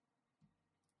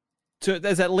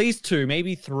 There's at least 2,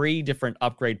 maybe 3 different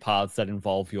upgrade paths that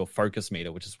involve your focus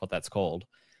meter, which is what that's called.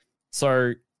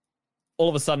 So all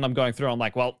of a sudden I'm going through, I'm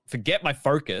like, well, forget my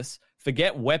focus,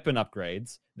 forget weapon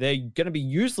upgrades. They're going to be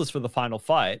useless for the final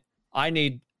fight.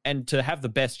 And to have the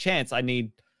best chance, I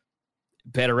need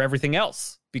better everything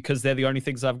else because they're the only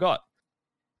things I've got.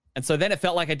 And so then it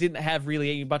felt like I didn't have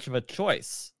really much of a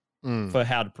choice for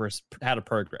how to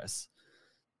progress.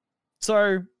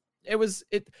 So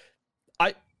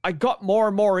I got more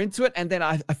and more into it, and then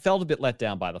I felt a bit let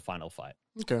down by the final fight.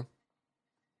 Okay.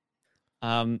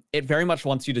 It very much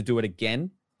wants you to do it again.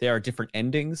 There are different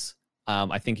endings.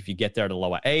 I think if you get there at a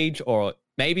lower age, or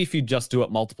maybe if you just do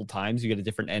it multiple times, you get a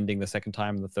different ending the second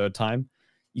time and the third time.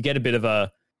 You get a bit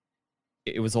of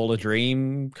it was all a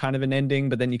dream kind of an ending,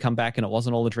 but then you come back and it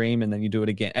wasn't all a dream, and then you do it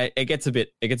again. It gets a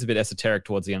bit esoteric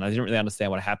towards the end. I didn't really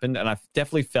understand what happened, and I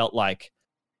definitely felt like,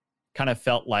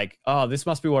 oh, this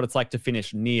must be what it's like to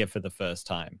finish Nier for the first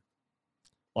time.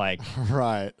 Like,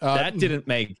 right. That didn't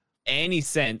make any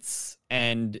sense,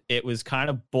 and it was kind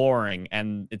of boring,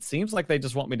 and it seems like they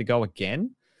just want me to go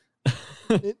again.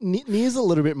 Nier's a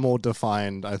little bit more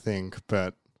defined, I think,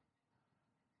 but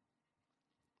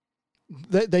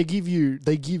they give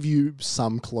you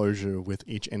some closure with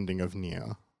each ending of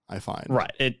Nier, I find.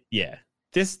 Right.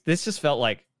 This just felt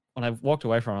like, when I walked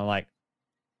away from it, I'm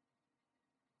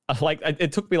like,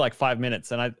 it took me like 5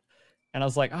 minutes, and I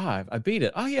was like, I beat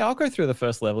it. Oh yeah, I'll go through the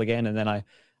first level again, and then I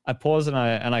pause and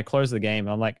I close the game,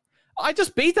 and I'm like, I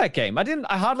just beat that game.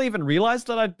 I hardly even realized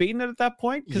that I'd beaten it at that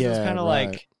point, because it's kind of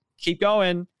like, keep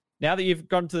going. Now that you've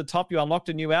gotten to the top, you unlocked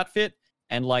a new outfit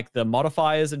and like the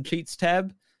modifiers and cheats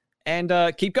tab, and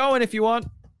keep going if you want.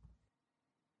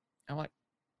 I'm like,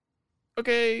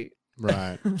 okay.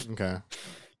 Right. Okay.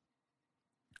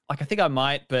 Like, I think I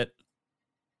might, but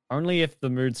only if the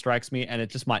mood strikes me, and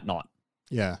it just might not.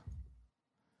 Yeah.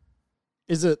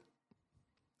 Is it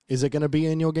going to be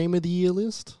in your game of the year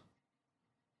list?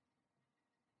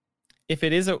 If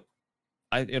it is,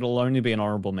 it'll only be an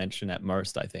honorable mention at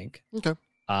most, I think. Okay.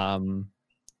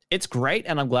 It's great,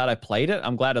 and I'm glad I played it.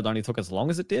 I'm glad it only took as long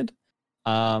as it did.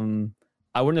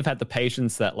 I wouldn't have had the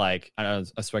patience that, like, I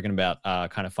was spoken about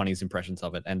kind of Funny's impressions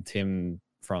of it, and Tim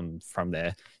from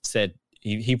there said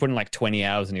he put in like 20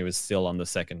 hours and he was still on the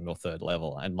second or third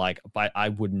level, and like I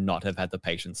would not have had the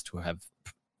patience to have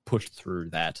pushed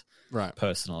through that. Right.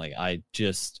 Personally, I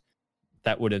just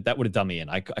that would have done me in.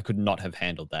 I could not have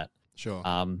handled that. Sure.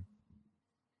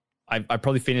 I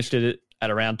probably finished it at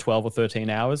around 12 or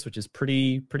 13 hours, which is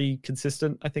pretty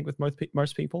consistent, I think, with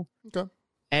most people. Okay.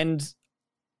 And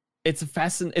it's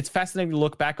fascinating to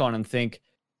look back on and think,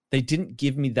 they didn't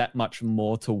give me that much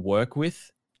more to work with.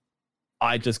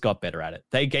 I just got better at it.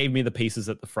 They gave me the pieces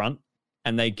at the front,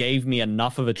 and they gave me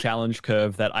enough of a challenge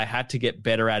curve that I had to get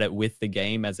better at it with the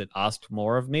game as it asked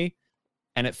more of me.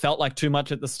 And it felt like too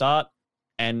much at the start,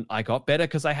 and I got better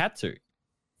because I had to.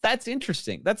 That's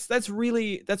interesting. That's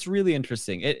really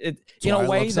interesting. It in a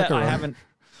way that I haven't.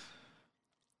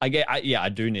 I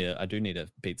do need to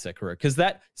beat Sekiro, because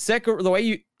that Sekiro,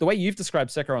 the way you've described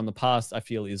Sekiro in the past, I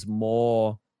feel is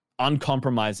more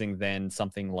uncompromising than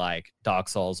something like Dark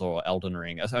Souls or Elden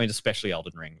Ring. I mean, especially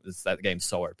Elden Ring. That game's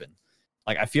so open.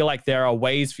 Like, I feel like there are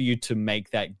ways for you to make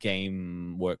that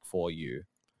game work for you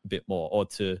a bit more, or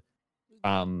to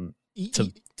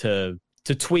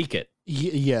tweak it.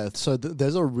 Yeah. So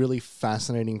there's a really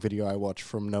fascinating video I watched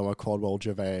from Noah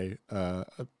Caldwell-Gervais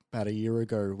about a year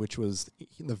ago, which was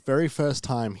the very first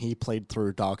time he played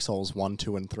through Dark Souls 1,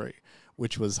 2, and 3,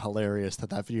 which was hilarious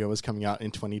that video was coming out in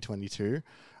 2022,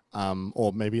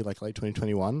 or maybe like late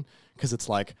 2021, because it's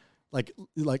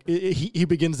he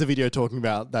begins the video talking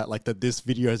about that this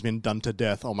video has been done to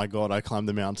death. Oh my God, I climbed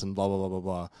the mountain, blah, blah, blah, blah,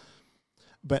 blah.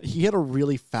 But he had a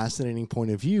really fascinating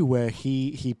point of view where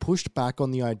he pushed back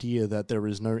on the idea that there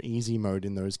is no easy mode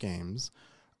in those games.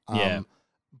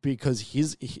 Because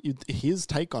his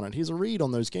take on it, his read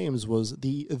on those games was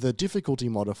the difficulty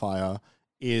modifier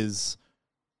is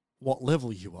what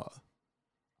level you are.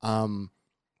 And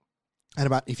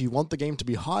about if you want the game to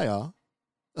be harder,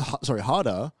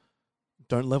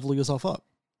 don't level yourself up.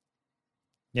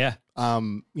 Yeah.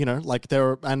 Like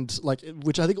there and like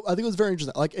which I think was very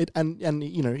interesting. Like it and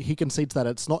he concedes that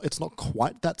it's not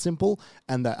quite that simple,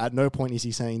 and that at no point is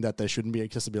he saying that there shouldn't be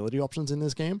accessibility options in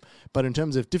this game. But in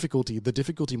terms of difficulty, the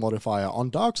difficulty modifier on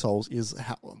Dark Souls is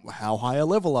how high a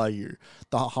level are you?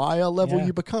 The higher level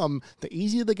you become, the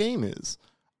easier the game is.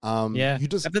 But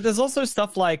there's also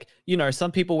stuff like,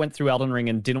 some people went through Elden Ring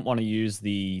and didn't want to use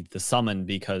the summon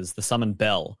because the summon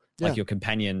bell, like your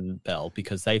companion bell,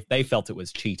 because they felt it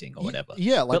was cheating or whatever.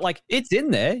 Yeah, but like it's in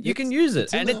there, you can use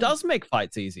it, and it does make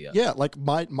fights easier. Yeah, like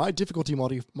my difficulty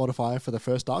modifier for the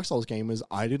first Dark Souls game was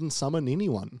I didn't summon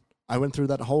anyone. I went through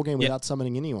that whole game without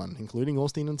summoning anyone, including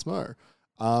Orstein and Smo.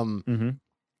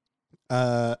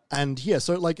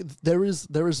 So like there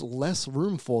is less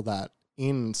room for that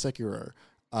in Sekiro.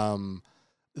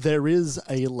 There is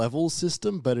a level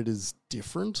system, but it is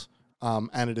different,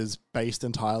 and it is based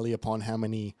entirely upon how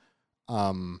many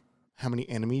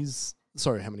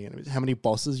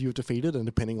bosses you've defeated, and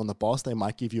depending on the boss, they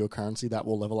might give you a currency that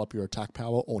will level up your attack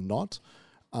power or not.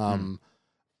 And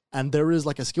there is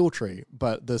like a skill tree,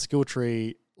 but the skill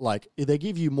tree, like they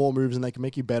give you more moves and they can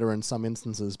make you better in some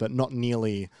instances, but not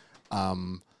nearly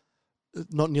to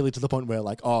the point where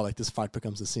like this fight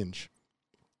becomes a cinch.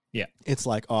 Yeah, it's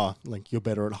like you're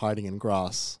better at hiding in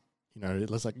grass.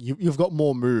 It's like you've got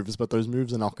more moves, but those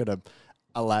moves are not going to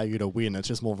allow you to win. It's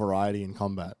just more variety in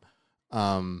combat.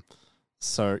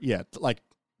 So yeah, like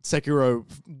Sekiro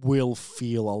will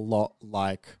feel a lot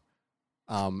like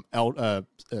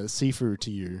Sifu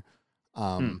to you,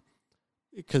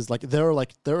 because like there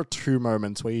are two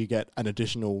moments where you get an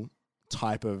additional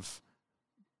type of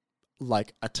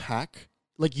like attack.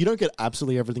 Like you don't get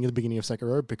absolutely everything at the beginning of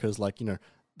Sekiro because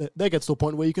there gets to a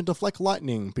point where you can deflect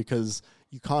lightning because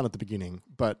you can't at the beginning,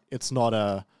 but it's not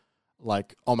a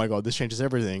like, oh my god, this changes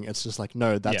everything. It's just like,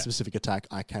 no, that specific attack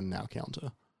I can now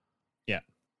counter. Yeah.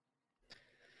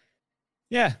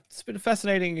 Yeah, it's been a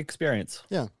fascinating experience.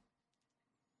 Yeah.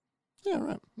 Yeah,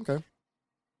 right. Okay.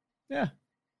 Yeah.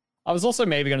 I was also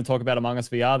maybe going to talk about Among Us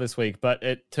VR this week, but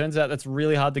it turns out that's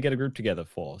really hard to get a group together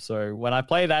for. So when I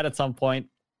play that at some point,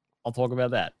 I'll talk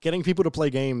about that. Getting people to play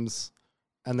games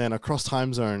and then across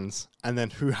time zones, and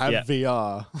then who have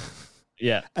VR.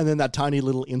 Yeah. And then that tiny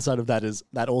little inside of that is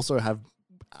that also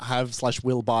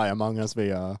have/will buy Among Us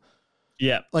VR.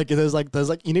 Yeah. Like there's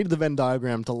you need the Venn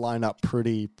diagram to line up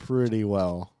pretty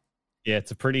well. Yeah,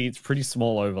 it's pretty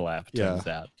small overlap, turns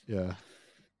out. Yeah.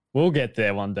 We'll get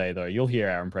there one day though. You'll hear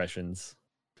our impressions.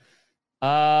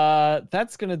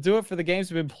 That's gonna do it for the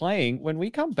games we've been playing. When we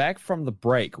come back from the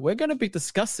break, we're gonna be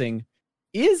discussing,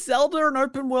 is Zelda an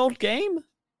open world game?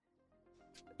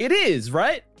 It is,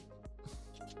 right?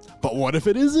 But what if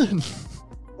it isn't?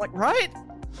 Like, right?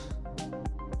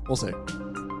 We'll see.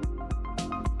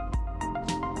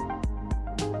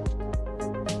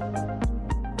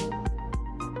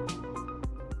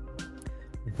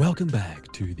 Welcome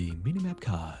back to the Minimap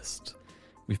Cast.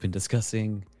 We've been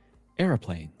discussing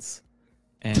aeroplanes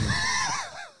and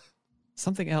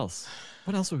something else.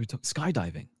 What else were we talking?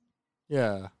 Skydiving.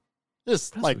 Yeah.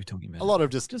 Just like we talking about? A lot of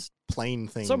just plain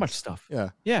things. So much stuff. Yeah.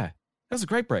 Yeah. That was a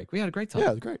great break. We had a great time. Yeah,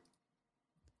 it was great.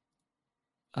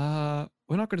 We're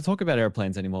not going to talk about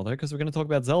airplanes anymore, though, because we're going to talk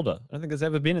about Zelda. I don't think there's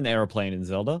ever been an airplane in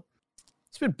Zelda.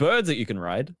 It's been birds that you can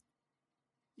ride.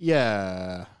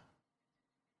 Yeah.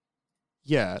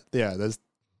 Yeah.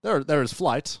 There is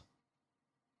flight.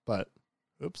 But,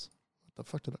 oops. What the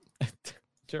fuck did I...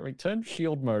 Jeremy, turn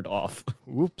shield mode off.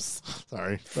 Oops.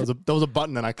 Sorry. That was a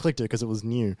button and I clicked it because it was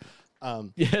new.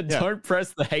 Don't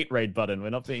press the hate raid button.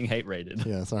 We're not being hate raided.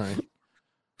 Yeah, sorry.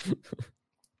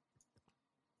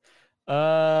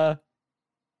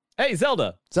 Hey,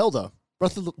 Zelda.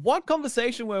 What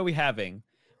conversation were we having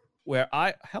where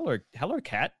hello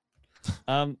cat.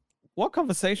 What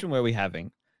conversation were we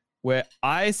having where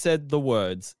I said the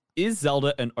words, is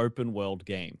Zelda an open world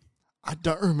game? I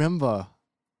don't remember.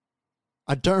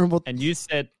 And you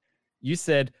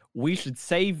said we should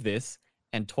save this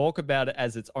and talk about it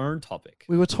as its own topic.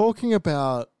 We were talking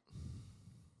about...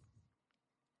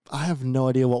 I have no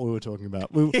idea what we were talking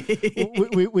about. We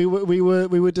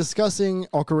were discussing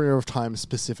Ocarina of Time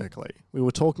specifically. We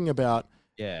were talking about,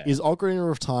 is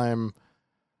Ocarina of Time...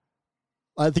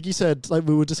 I think you said, like,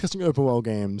 we were discussing open world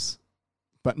games,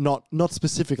 but not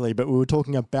specifically, but we were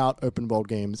talking about open world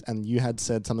games, and you had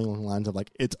said something along the lines of,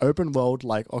 like, it's open world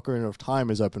like Ocarina of Time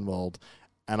is open world.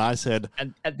 And I said...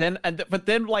 But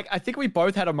then, like, I think we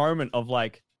both had a moment of,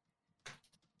 like,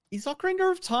 is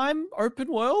Ocarina of Time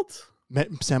open world?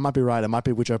 Sam might be right. It might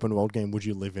be which open world game would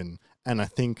you live in? And I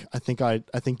think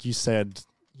you said,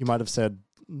 you might have said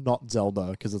not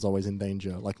Zelda because it's always in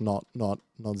danger. Like not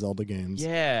Zelda games.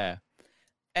 Yeah.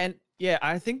 And yeah,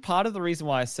 I think part of the reason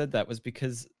why I said that was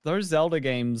because those Zelda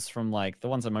games from like the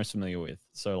ones I'm most familiar with,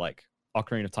 so like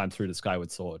Ocarina of Time through to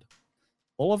Skyward Sword,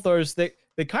 all of those, they're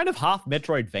kind of half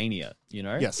Metroidvania, you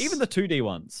know? Yes. Even the 2D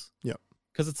ones. Yeah.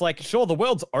 Because it's like, sure, the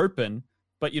world's open,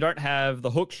 but you don't have the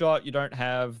hook shot, you don't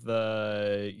have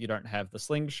the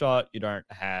slingshot, you don't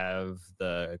have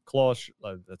the claw.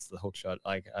 That's the hook shot.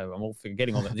 Like I'm all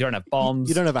forgetting all that. You don't have bombs.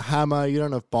 You don't have a hammer. You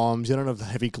don't have bombs. You don't have the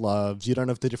heavy gloves. You don't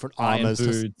have the different armors.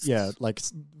 Boots. Like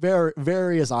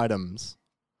various items.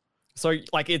 So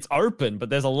like it's open, but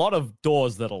there's a lot of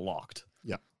doors that are locked.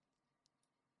 Yeah.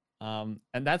 And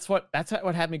that's what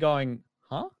had me going,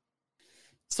 huh?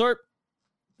 So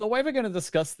the way we're going to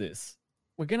discuss this,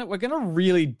 we're gonna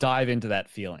really dive into that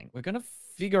feeling. We're gonna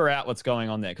figure out what's going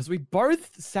on there because we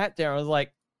both sat there and was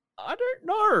like, I don't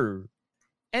know.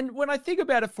 And when I think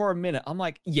about it for a minute, I'm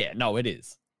like, yeah, no, it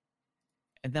is.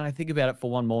 And then I think about it for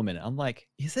one more minute. I'm like,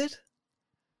 is it?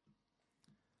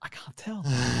 I can't tell.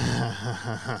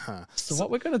 So what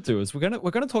we're gonna do is we're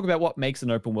gonna talk about what makes an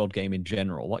open world game in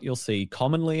general, what you'll see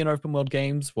commonly in open world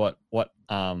games, what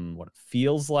it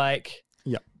feels like.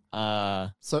 Yeah.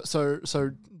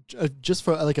 So just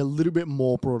for like a little bit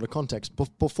more broader context,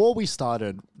 before we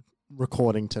started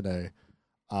recording today,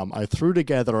 I threw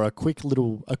together a quick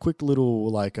little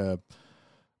like a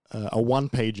one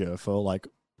pager for like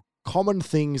common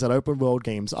things that open world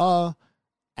games are,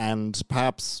 and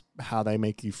perhaps how they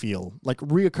make you feel, like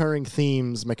reoccurring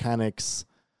themes, mechanics,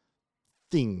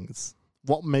 things.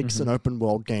 What makes an open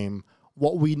world game?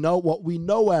 What we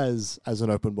know as an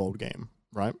open world game,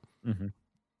 right? Mm-hmm.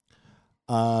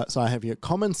 So I have here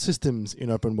common systems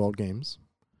in open world games.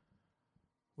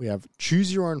 We have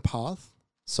choose your own path.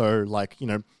 So like,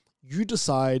 you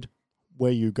decide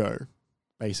where you go,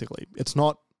 basically. It's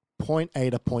not point A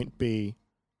to point B.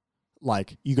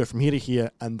 Like you go from here to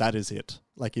here and that is it.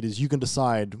 Like it is, you can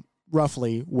decide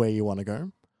roughly where you want to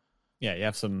go. Yeah, you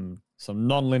have some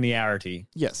non-linearity.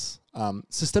 Yes.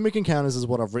 Systemic encounters is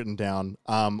what I've written down.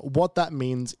 What that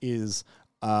means is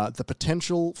the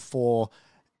potential for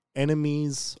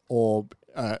enemies or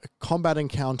combat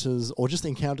encounters or just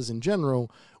encounters in general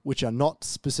which are not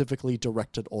specifically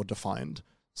directed or defined.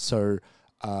 So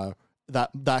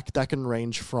that can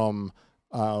range from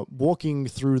walking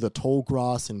through the tall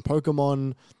grass in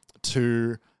Pokemon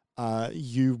to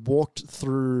you walked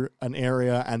through an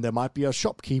area and there might be a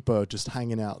shopkeeper just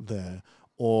hanging out there,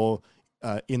 or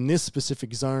in this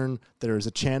specific zone there is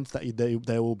a chance that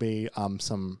there will be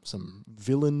some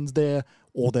villains there,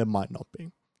 or there might not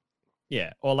be.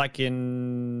 Yeah, or like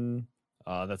in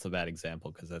that's a bad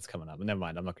example because that's coming up. But never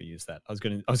mind, I'm not going to use that. I was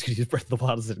going to use Breath of the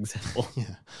Wild as an example.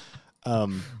 Yeah.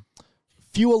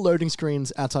 Fewer loading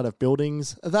screens outside of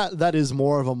buildings. That is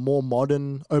more of a more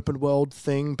modern open world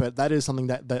thing, but that is something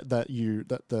that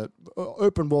the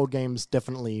open world games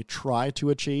definitely try to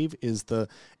achieve. Is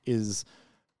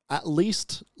at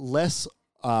least less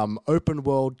open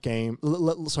world game.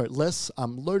 Less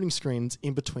loading screens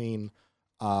in between.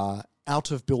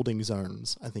 Out of building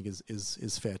zones, I think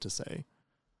is fair to say.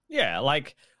 Yeah,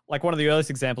 like one of the earliest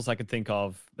examples I could think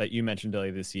of that you mentioned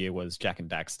earlier this year was Jak and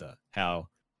Daxter. How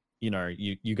you don't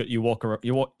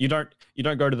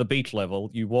go to the beach level.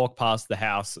 You walk past the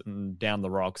house and down the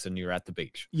rocks, and you're at the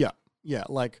beach. Yeah.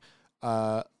 Like,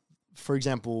 for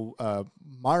example,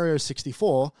 Mario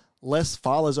 64 less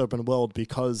far less open world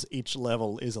because each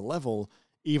level is a level,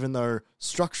 even though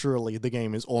structurally the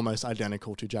game is almost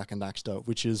identical to Jak and Daxter,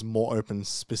 which is more open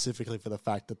specifically for the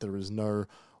fact that there is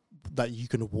that you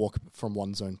can walk from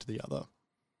one zone to the other.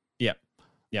 Yep.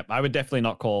 I would definitely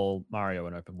not call Mario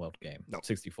an open world game. No.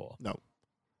 64. No.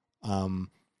 I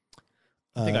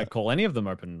think I'd call any of them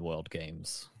open world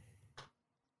games.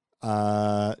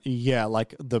 Yeah,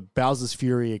 like the Bowser's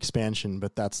Fury expansion,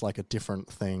 but that's like a different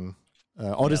thing.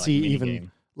 Odyssey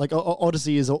even... Like,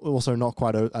 Odyssey is also not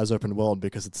quite as open world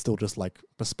because it's still just, like,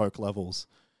 bespoke levels.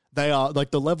 They are, like,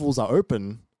 the levels are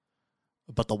open,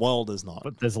 but the world is not.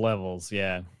 But there's levels,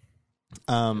 yeah.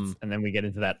 And then we get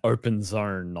into that open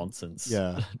zone nonsense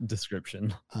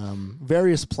description.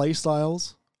 Various play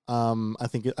styles, I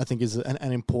think is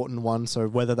an important one. So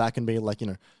whether that can be, like,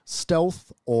 stealth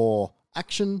or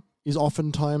action is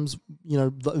oftentimes,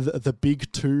 the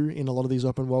big two in a lot of these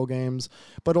open world games.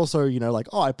 But also, like,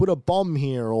 oh, I put a bomb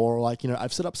here, or like,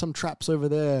 I've set up some traps over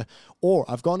there, or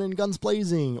I've gone in guns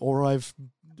blazing, or I've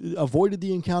avoided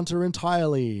the encounter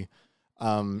entirely.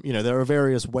 There are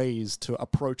various ways to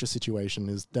approach a situation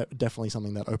is definitely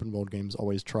something that open world games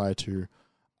always try to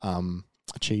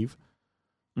achieve.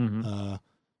 Mm-hmm.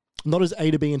 Not as A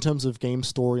to B in terms of game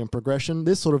story and progression.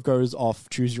 This sort of goes off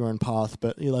choose your own path,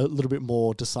 but a little bit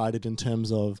more decided in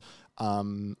terms of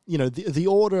the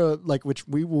order, like which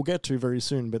we will get to very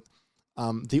soon. But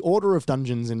the order of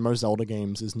dungeons in most Zelda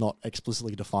games is not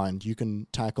explicitly defined. You can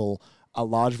tackle a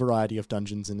large variety of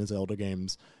dungeons in the Zelda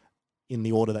games in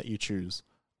the order that you choose.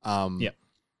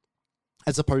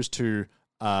 As opposed to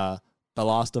The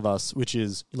Last of Us, which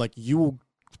is like you will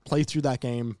play through that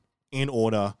game in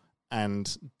order,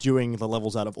 and doing the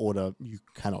levels out of order you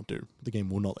cannot do. The game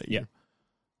will not let you.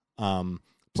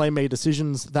 Play-made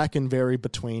decisions, that can vary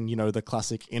between, the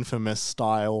classic Infamous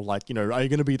style, like, are you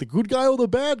going to be the good guy or the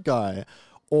bad guy?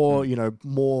 Or,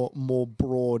 more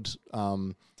broad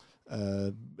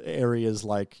areas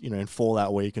like, in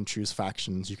Fallout where you can choose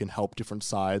factions, you can help different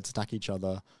sides attack each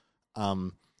other.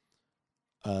 And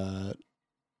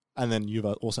then you've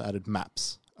also added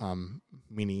maps,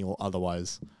 mini or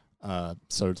otherwise.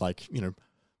 So like,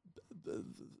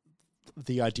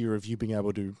 the idea of you being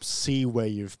able to see where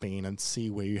you've been and see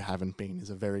where you haven't been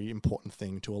is a very important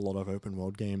thing to a lot of open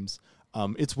world games.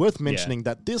 It's worth mentioning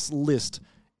that this list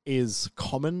is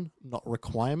common, not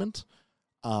requirement.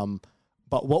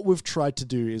 But what we've tried to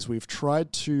do is we've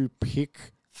tried to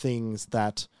pick things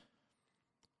that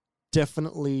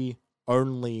definitely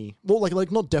only, well,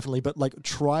 like not definitely, but like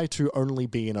try to only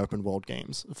be in open world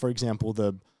games. For example,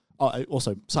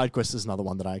 also side quests is another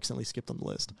one that I accidentally skipped on the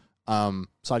list.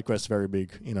 Side quests very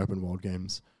big in open world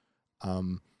games.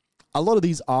 A lot of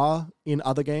these are in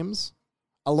other games.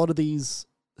 A lot of these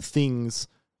things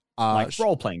are like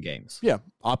role playing games. Yeah,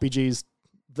 RPGs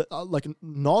that like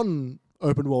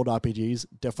non-open world RPGs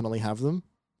definitely have them.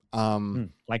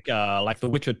 Like The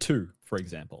Witcher 2, for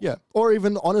example. Yeah, or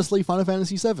even honestly Final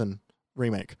Fantasy VII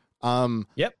remake.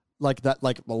 Yep. Like that.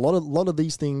 Like a lot of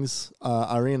these things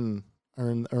are in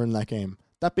that game.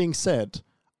 That being said,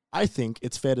 I think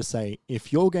it's fair to say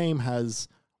if your game has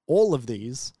all of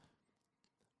these,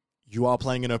 you are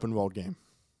playing an open world game.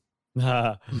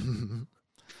 I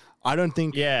don't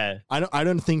think. Yeah. I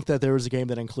don't think that there is a game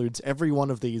that includes every one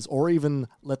of these, or even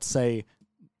let's say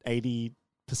 80%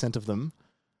 of them.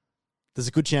 There's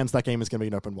a good chance that game is going to be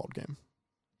an open world game.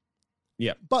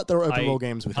 Yeah, but there are open world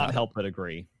games with. Can't help but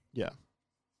agree. Yeah.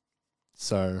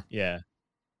 So. Yeah.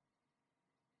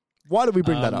 Why did we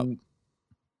bring that up?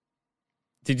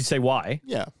 Did you say why?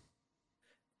 Yeah.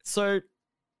 So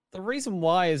the reason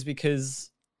why is because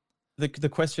the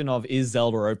question of is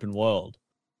Zelda open world,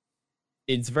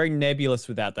 it's very nebulous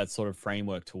without that sort of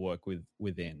framework to work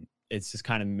within. It's just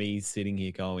kind of me sitting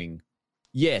here going,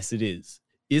 yes, it is.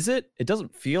 Is it? It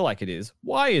doesn't feel like it is.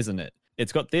 Why isn't it?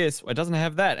 It's got this, it doesn't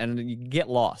have that. And you get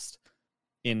lost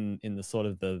in the sort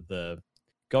of the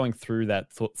going through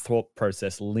that thought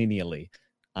process linearly.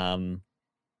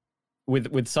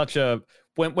 With such a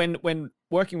when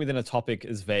working within a topic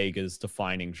as vague as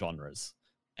defining genres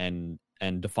and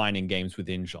defining games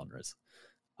within genres,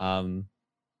 when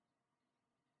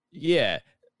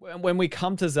we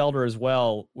come to Zelda as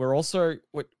well, we're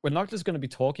not just going to be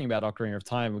talking about Ocarina of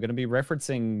Time. We're going to be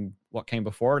referencing what came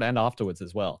before it and afterwards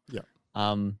as well. Yeah.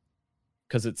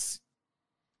 Because it's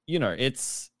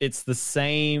the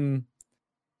same.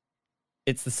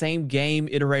 It's the same game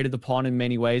iterated upon in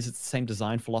many ways. It's the same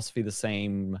design philosophy, the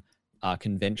same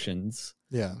conventions.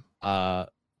 Yeah.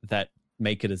 That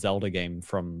make it a Zelda game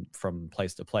from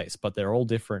place to place, but they're all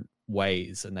different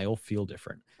ways and they all feel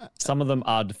different. Some of them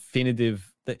are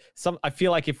definitive. I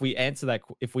feel like if we answer that,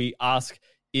 if we ask,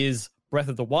 is Breath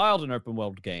of the Wild an open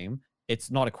world game?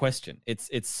 It's not a question. It's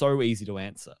so easy to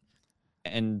answer.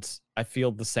 And I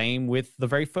feel the same with the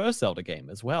very first Zelda game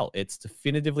as well. It's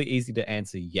definitively easy to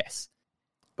answer yes.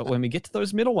 But when we get to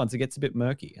those middle ones, it gets a bit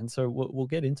murky, and so we'll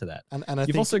get into that. And I You've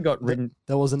think also got written.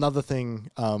 There was another thing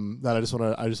that I just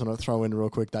want to throw in real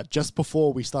quick. That just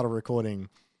before we started recording,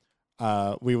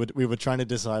 we were trying to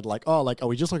decide are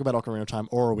we just talking about Ocarina of Time,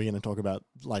 or are we going to talk about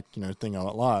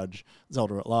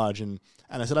Zelda at large? And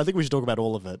I said I think we should talk about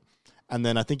all of it. And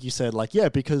then I think you said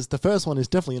because the first one is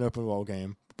definitely an open world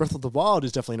game. Breath of the Wild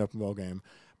is definitely an open world game.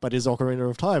 But is Ocarina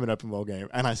of Time an open world game?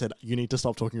 And I said, you need to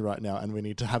stop talking right now, and we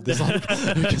need to have this on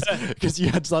because you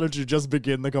had started to just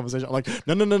begin the conversation. I'm like,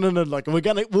 no. Like we'll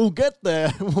get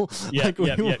there. We'll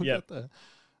get there.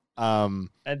 And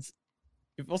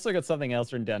you've also got something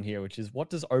else written down here, which is what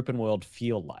does open world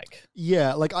feel like?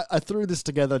 Yeah, I threw this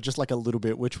together just a little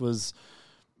bit, which was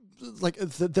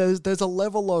there's a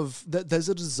level of there's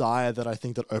a desire that I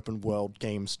think that open world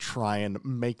games try and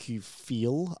make you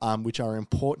feel, which are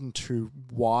important to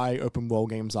why open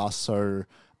world games are so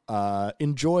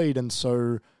enjoyed and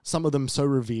so some of them so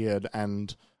revered,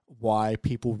 and why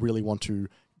people really want to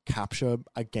capture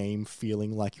a game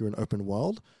feeling like you're an open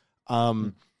world.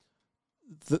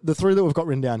 The three that we've got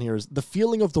written down here is the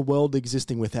feeling of the world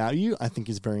existing without you, I think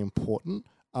is very important,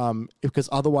 because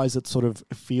otherwise it sort of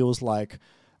feels like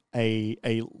a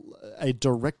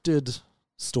directed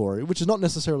story, which is not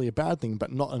necessarily a bad thing,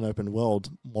 but not an open world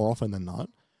more often than not.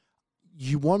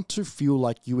 You want to feel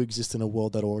like you exist in a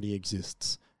world that already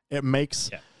exists. It makes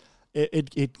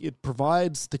it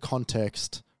provides the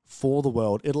context for the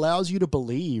world. It allows you to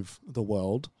believe the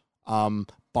world,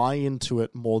 buy into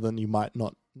it more than you might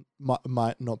not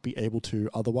be able to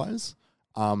otherwise.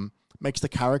 Makes the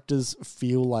characters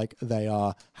feel like they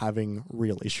are having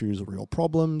real issues, real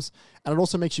problems, and it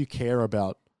also makes you care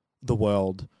about the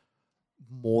world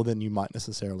more than you might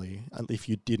necessarily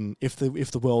if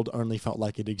the world only felt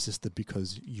like it existed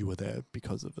because you were there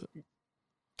because of it.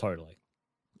 Totally.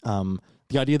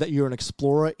 The idea that you're an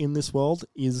explorer in this world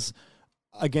is,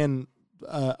 again,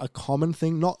 a common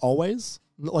thing. Not always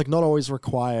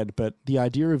required, but the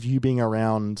idea of you being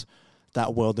around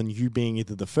that world and you being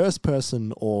either the first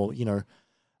person or,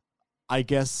 I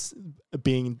guess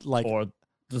being like, or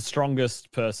the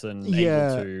strongest person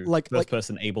able to, first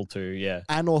person able to,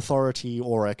 an authority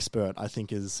or expert, I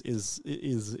think is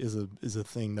a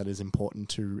thing that is important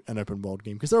to an open world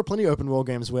game, because there are plenty of open world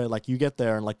games where like you get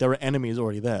there and like there are enemies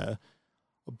already there,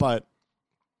 but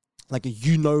like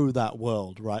that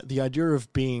world, right? The idea of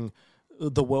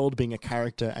the world being a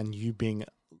character and you being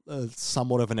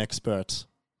somewhat of an expert,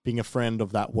 being a friend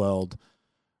of that world,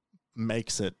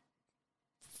 makes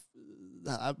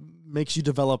you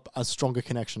develop a stronger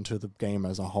connection to the game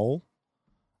as a whole.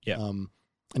 Yeah.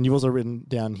 And you've also written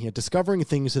down here, discovering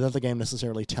things without the game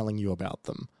necessarily telling you about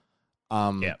them.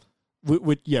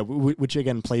 Which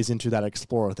again plays into that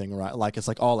explorer thing, right? Like it's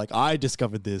like, oh, like I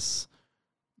discovered this,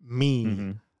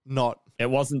 not. It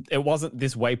wasn't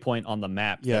this waypoint on the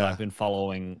map that I've been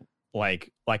following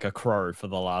like a crow for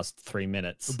the last 3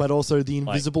 minutes. But also the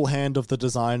invisible hand of the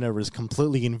designer is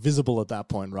completely invisible at that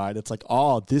point, right? It's like,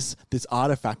 oh, this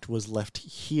artifact was left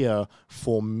here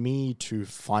for me to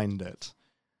find it.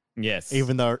 Yes.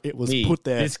 Even though it was put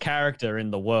there. This character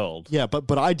in the world. Yeah,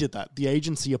 but I did that. The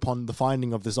agency upon the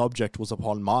finding of this object was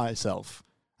upon myself,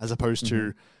 as opposed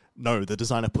to, no, the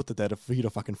designer put it there for you to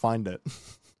fucking find it.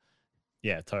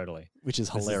 Yeah, totally. Which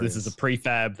is hilarious. This is a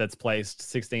prefab that's placed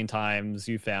 16 times.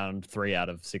 You found 3 out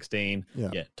of 16.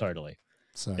 Yeah, totally.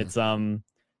 So it's and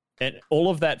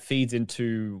all of that feeds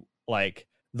into like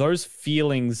those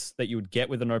feelings that you would get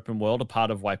with an open world are part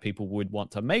of why people would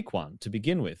want to make one to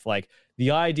begin with. Like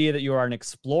the idea that you are an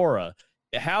explorer.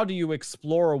 How do you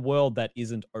explore a world that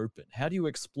isn't open? How do you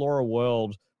explore a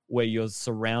world where you're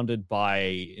surrounded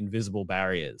by invisible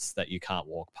barriers that you can't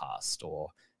walk past, or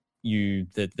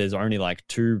there's only like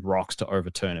 2 rocks to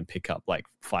overturn and pick up like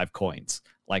 5 coins?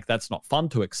 Like that's not fun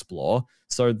to explore.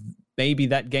 So maybe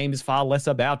that game is far less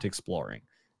about exploring,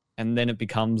 and then it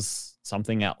becomes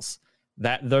something else.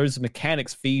 That those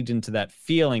mechanics feed into that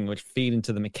feeling, which feed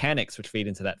into the mechanics, which feed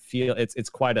into that feel. It's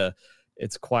quite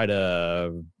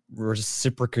a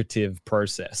reciprocative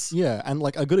process. Yeah, and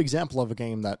like a good example of a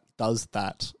game that does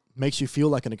that, makes you feel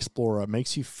like an explorer,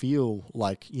 makes you feel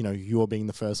like, you're being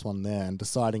the first one there and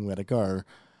deciding where to go,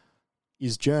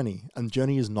 is Journey. And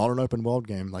Journey is not an open world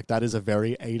game. Like that is a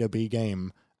very A to B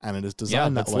game, and it is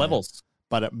designed that way. Levels.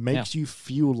 But it makes you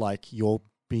feel like you're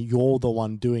the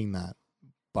one doing that.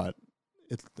 But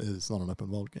it's not an open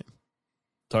world game.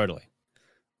 Totally.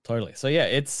 So yeah,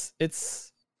 it's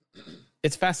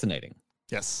fascinating.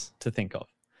 Yes. To think of.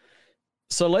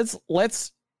 So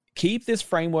let's keep this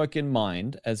framework in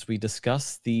mind as we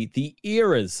discuss the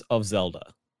eras of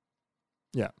Zelda.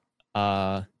 Yeah.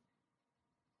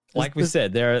 Like we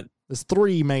said, there's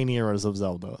 3 main eras of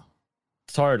Zelda.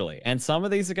 Totally. And some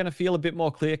of these are going to feel a bit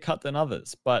more clear-cut than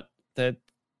others, but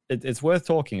it's worth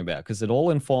talking about because it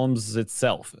all informs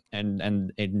itself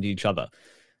and each other.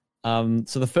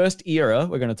 So the first era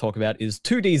we're going to talk about is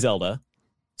 2D Zelda,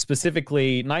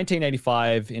 specifically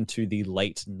 1985 into the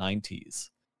late 90s.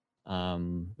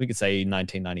 We could say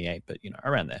 1998, but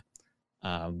around there,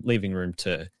 leaving room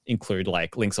to include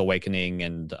like Link's Awakening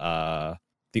and the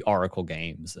Oracle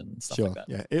games and stuff like that.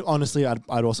 Yeah, honestly,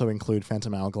 I'd also include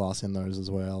Phantom Hourglass in those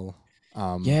as well.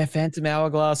 Phantom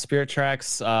Hourglass, Spirit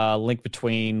Tracks, Link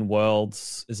Between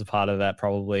Worlds is a part of that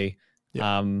probably.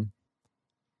 Yeah.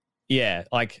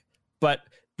 But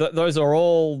those are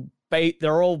all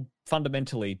they're all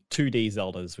fundamentally 2D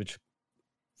Zeldas, which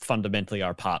fundamentally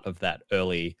are part of that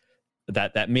early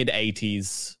that mid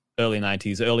 80s, early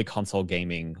 90s, early console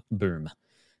gaming boom.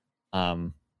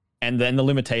 And then the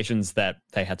limitations that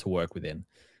they had to work within.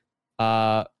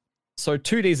 So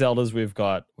 2D Zeldas, we've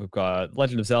got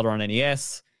Legend of Zelda on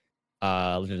NES,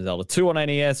 Legend of Zelda 2 on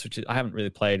NES, which I haven't really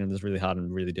played and is really hard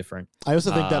and really different. I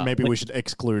also think that maybe we should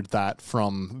exclude that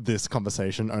from this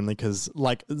conversation only because,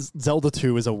 like, Zelda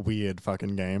 2 is a weird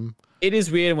fucking game. It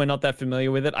is weird and we're not that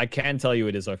familiar with it. I can tell you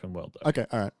it is open world, though. Okay,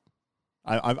 all right.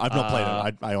 I've not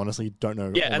played it. I honestly don't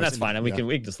know. Yeah, and that's fine. And we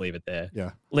can just leave it there.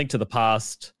 Yeah. Link to the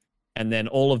Past, and then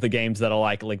all of the games that are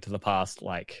like Link to the Past,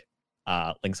 like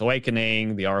Link's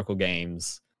Awakening, the Oracle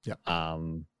games. Yeah.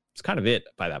 It's kind of it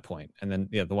by that point. And then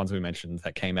the ones we mentioned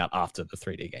that came out after the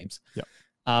 3D games. Yeah.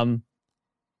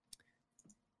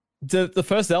 The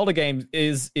first Zelda game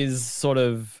is sort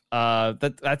of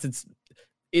that's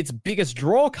its biggest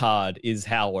draw card is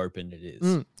how open it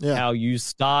is. How you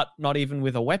start not even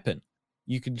with a weapon.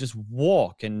 You can just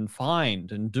walk and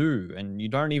find and do, and you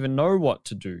don't even know what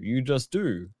to do. You just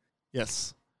do.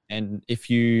 Yes. And if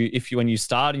you when you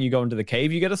start and you go into the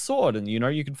cave, you get a sword, and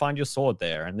you can find your sword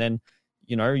there, and then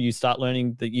you start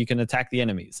learning that you can attack the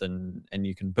enemies and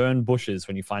you can burn bushes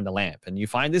when you find a lamp, and you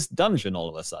find this dungeon all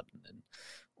of a sudden. And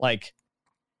like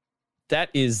that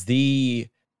is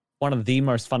one of the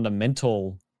most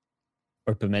fundamental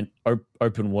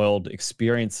open world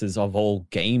experiences of all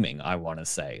gaming, I want to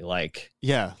say. It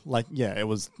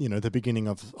was the beginning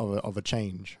of a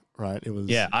change, right? It was.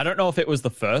 Yeah, I don't know if it was the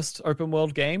first open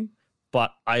world game,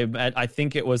 but I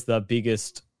think it was the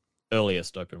biggest,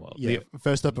 earliest open world. Yeah,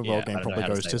 first open world game probably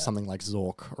goes to something like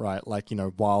Zork, right? Like,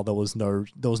 while there was no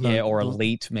or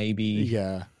Elite maybe.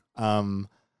 Yeah.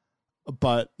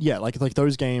 But yeah, like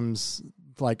those games,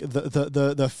 like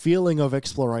the feeling of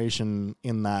exploration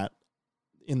in that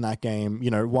game,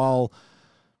 while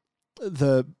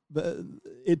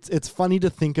it's funny to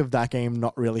think of that game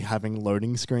not really having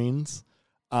loading screens,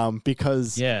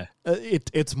 because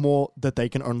it's more that they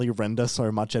can only render so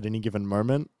much at any given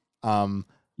moment.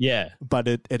 But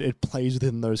it plays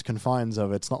within those confines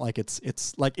of it's not like it's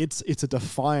a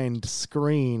defined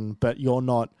screen, but you're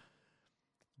not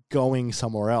going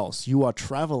somewhere else. You are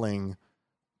traveling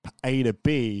A to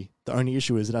B. The only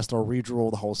issue is it has to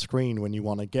redraw the whole screen when you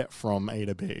want to get from A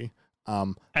to B.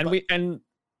 And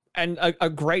a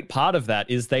great part of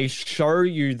that is they show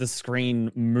you the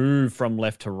screen move from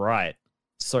left to right.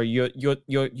 So you've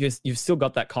still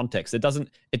got that context. It doesn't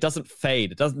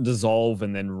fade. It doesn't dissolve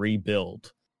and then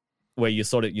rebuild, where you're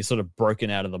sort of broken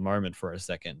out of the moment for a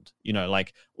second.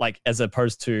 Like as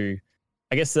opposed to,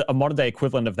 I guess a modern day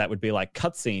equivalent of that would be like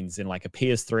cutscenes in like a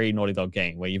PS3 Naughty Dog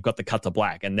game, where you've got the cut to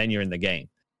black and then you're in the game,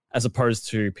 as opposed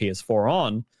to PS4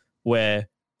 on, where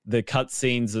the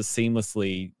cutscenes are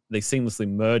seamlessly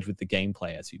merge with the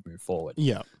gameplay as you move forward.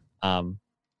 Yeah.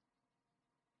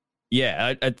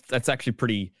 That's actually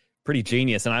pretty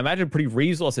genius, and I imagine pretty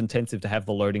resource intensive to have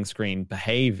the loading screen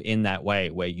behave in that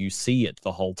way, where you see it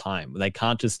the whole time. They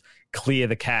can't just clear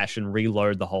the cache and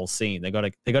reload the whole scene. They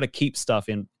got to keep stuff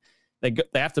in. They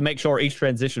have to make sure each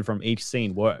transition from each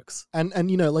scene works. And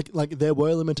like there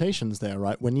were limitations there,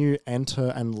 right? When you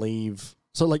enter and leave,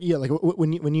 so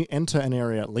when you enter an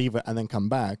area, leave it, and then come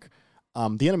back,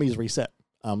 the enemies reset.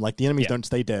 Like the enemies don't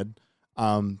stay dead.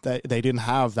 They didn't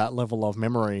have that level of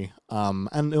memory,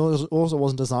 and it also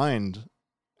wasn't designed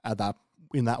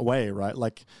in that way, right?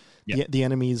 Like the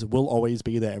enemies will always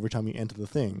be there every time you enter the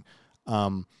thing,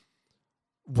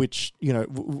 which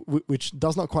which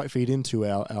does not quite feed into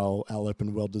our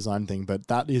open world design thing, but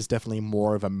that is definitely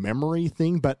more of a memory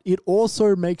thing. But it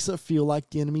also makes it feel like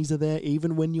the enemies are there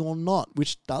even when you're not,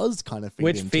 which does kind of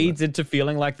feeds into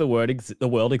feeling like the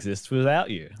world exists without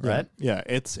you, right? Yeah,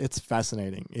 it's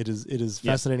fascinating. It is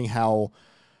fascinating how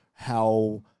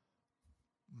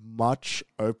much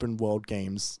open world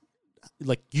games,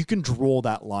 like, you can draw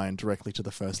that line directly to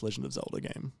the first Legend of Zelda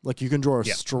game. Like, you can draw a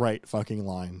straight fucking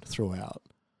line throughout.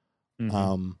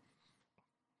 Mm-hmm.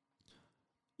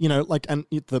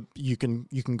 You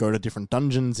can go to different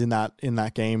dungeons in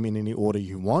that game in any order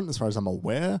you want, as far as I'm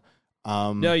aware.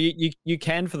 No, you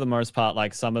can for the most part.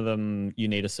 Like, some of them you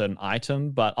need a certain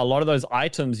item, but a lot of those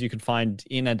items you can find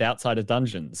in and outside of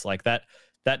dungeons. Like that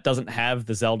doesn't have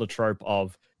the Zelda trope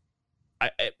of,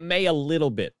 it may a little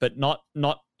bit, but not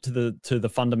to the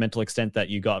fundamental extent that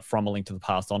you got from A Link to the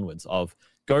Past onwards, of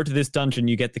go to this dungeon,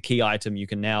 you get the key item, you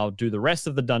can now do the rest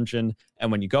of the dungeon,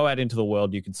 and when you go out into the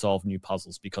world, you can solve new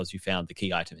puzzles because you found the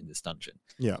key item in this dungeon.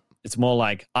 Yeah. It's more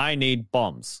like, I need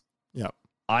bombs. Yeah.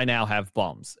 I now have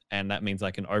bombs, and that means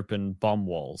I can open bomb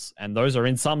walls, and those are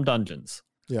in some dungeons.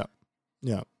 Yeah.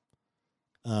 Yeah.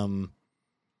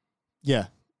 Yeah.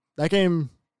 That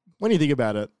game, when you think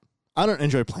about it, I don't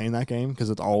enjoy playing that game because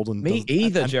it's old and me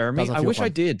either, Jeremy. I wish I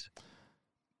did,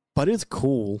 but it's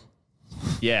cool.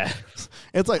 Yeah,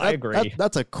 it's like I agree.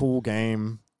 That's a cool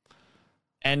game,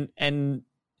 and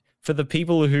for the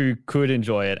people who could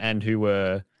enjoy it and who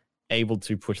were able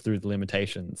to push through the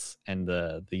limitations and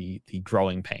the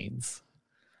growing pains.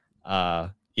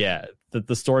 Yeah,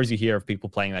 the stories you hear of people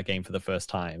playing that game for the first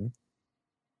time.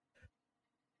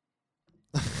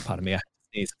 Pardon me, I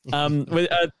sneeze. I'm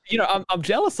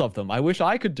jealous of them. I wish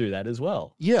I could do that as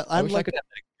well. Yeah, I wish I like, could have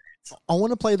that experience. I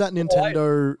want to play that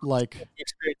Nintendo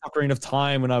Experience Ocarina of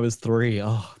Time when I was 3.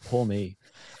 Oh, poor me.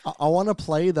 I want to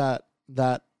play that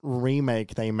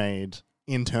remake they made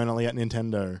internally at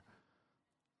Nintendo.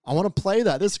 I want to play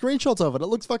that. There's screenshots of it. It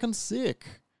looks fucking sick.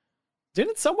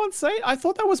 Didn't someone say? I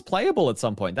thought that was playable at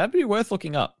some point. That'd be worth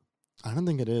looking up. I don't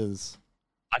think it is.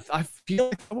 I feel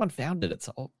like someone found it. It's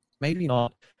maybe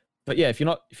not. But yeah, if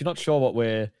you're not sure what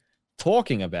we're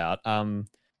talking about,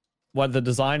 what the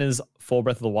designers for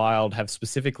Breath of the Wild have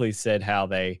specifically said how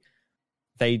they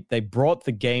brought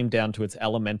the game down to its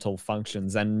elemental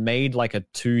functions and made like a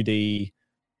 2D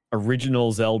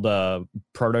original Zelda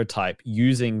prototype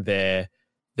using their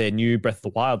new Breath of the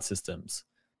Wild systems.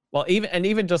 Well,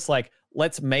 even just like,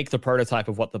 let's make the prototype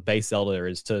of what the base Zelda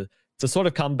is to sort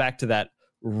of come back to that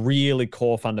really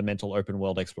core fundamental open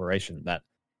world exploration, that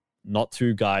not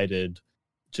too guided,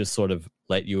 just sort of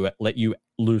let you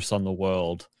loose on the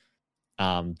world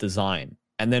design,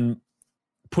 and then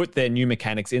put their new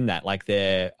mechanics in that, like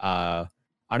their I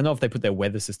don't know if they put their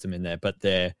weather system in there, but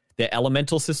their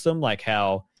elemental system, like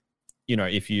how,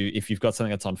 if you've got something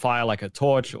that's on fire, like a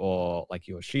torch or like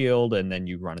your shield, and then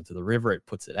you run into the river, it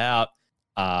puts it out.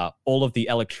 All of the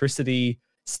electricity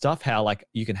stuff, how like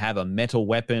you can have a metal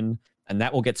weapon and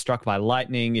that will get struck by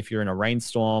lightning if you're in a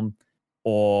rainstorm,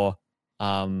 or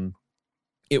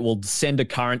it will send a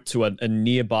current to a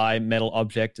nearby metal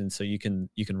object, and so you can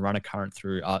run a current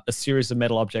through a series of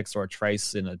metal objects or a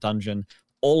trace in a dungeon.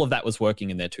 All of that was working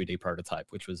in their 2D prototype,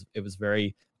 which was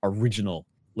very original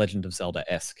Legend of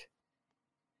Zelda-esque.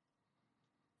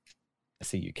 I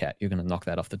see you, Kat. You're going to knock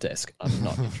that off the desk. I'm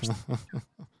not interested.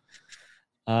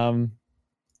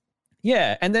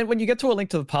 Yeah, and then when you get to A Link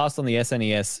to the Past on the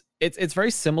SNES, it's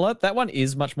very similar. That one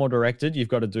is much more directed. You've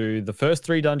got to do the first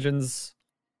 3 dungeons,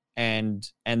 and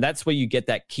that's where you get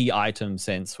that key item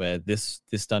sense, where this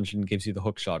dungeon gives you the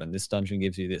hook shot, and this dungeon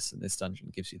gives you this, and this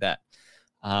dungeon gives you that.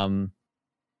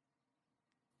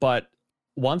 But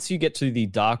once you get to the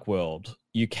Dark World,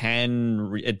 you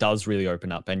it does really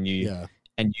open up, and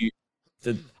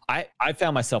I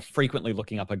found myself frequently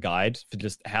looking up a guide for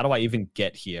just how do I even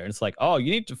get here? And it's like, oh, you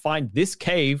need to find this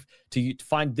cave to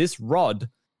find this rod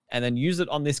and then use it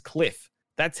on this cliff.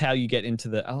 That's how you get into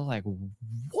the... I was like,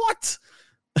 what?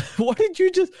 What did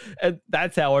you just... And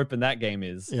that's how open that game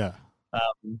is. Yeah.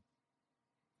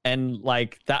 And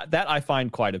like that I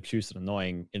find quite obtuse and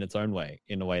annoying in its own way,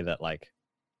 in a way that like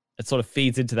it sort of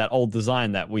feeds into that old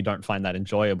design that we don't find that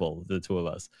enjoyable, the two of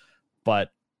us. But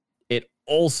it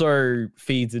also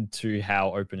feeds into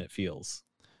how open it feels.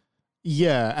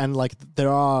 Yeah, and like there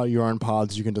are your own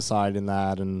paths you can decide in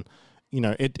that, and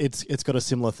it's got a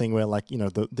similar thing where like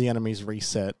the enemies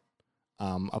reset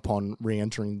upon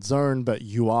re-entering the zone, but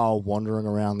you are wandering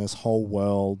around this whole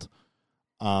world.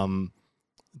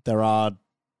 There are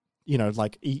there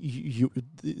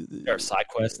are side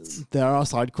quests. There are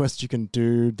side quests you can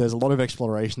do. There's a lot of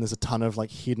exploration. There's a ton of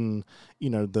like hidden,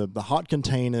 the heart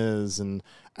containers and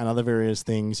other various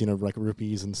things, like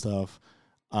rupees and stuff.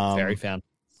 Very found.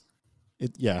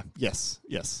 Yes.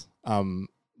 There's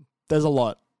a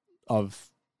lot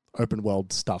of open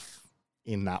world stuff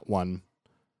in that one.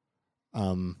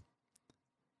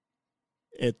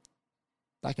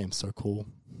 That game's so cool.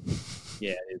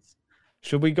 Yeah, it is.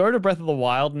 Should we go to Breath of the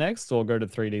Wild next, or go to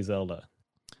 3D Zelda?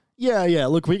 Yeah.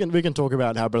 Look, we can talk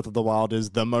about how Breath of the Wild is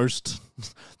the most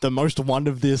one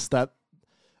of this that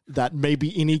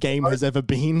maybe any game has ever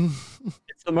been.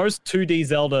 It's the most 2D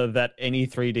Zelda that any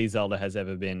 3D Zelda has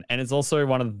ever been, and it's also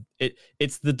one of it.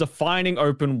 It's the defining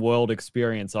open world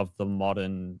experience of the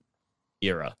modern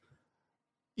era.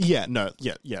 Yeah. No.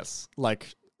 Yeah. Yes.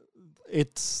 Like,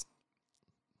 it's.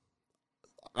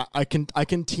 I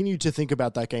continue to think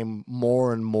about that game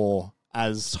more and more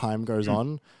as time goes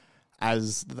on,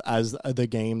 as the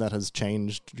game that has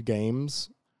changed games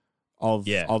of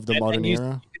the modern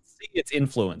era. You can see its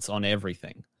influence on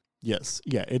everything. Yes,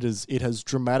 yeah, it is. It has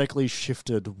dramatically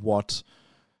shifted what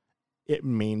it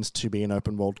means to be an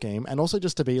open world game, and also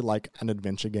just to be like an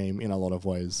adventure game in a lot of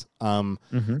ways.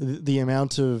 The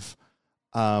amount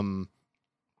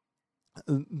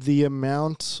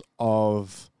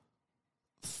of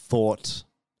thought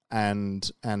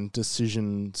and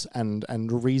decisions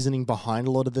and reasoning behind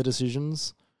a lot of the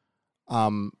decisions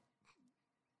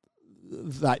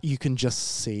that you can just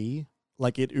see,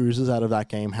 like, it oozes out of that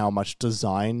game how much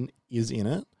design is in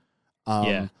it.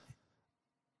 Yeah.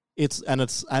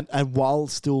 And while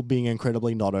still being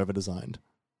incredibly not over designed.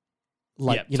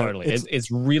 Like, yeah, totally.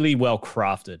 It's really well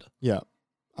crafted. Yeah.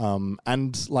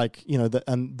 And like,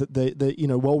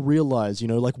 the well realized,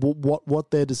 like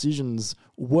what their decisions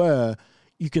were,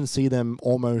 you can see them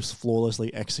almost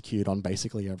flawlessly execute on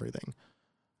basically everything.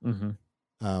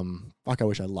 Like I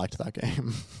wish I liked that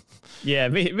game. Yeah,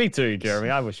 me too, Jeremy.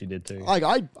 I wish you did too. Like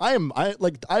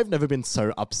I've never been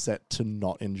so upset to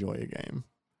not enjoy a game.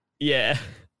 Yeah.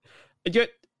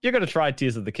 You're gonna try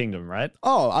Tears of the Kingdom, right?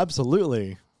 Oh,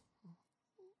 absolutely.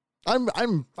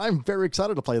 I'm very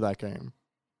excited to play that game.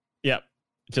 Yep.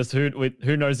 Just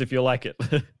who knows if you'll like it.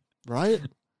 Right?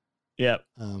 Yep.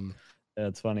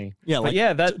 That's funny. Yeah, like,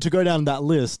 to go down that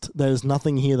list, there's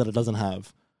nothing here that it doesn't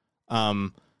have.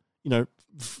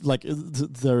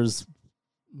 There's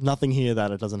nothing here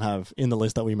that it doesn't have in the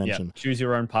list that we mentioned. Choose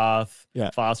your own path. Yeah.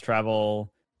 Fast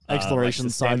travel. Exploration,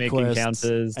 side quests,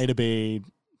 encounters. A to B,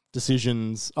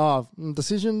 decisions.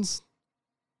 Decisions?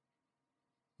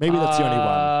 Maybe that's the only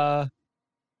one.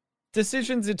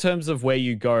 Decisions in terms of where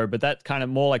you go, but that's kind of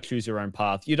more like choose your own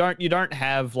path. You don't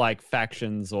have like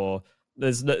factions or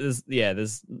there's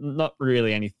not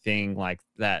really anything like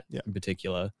that in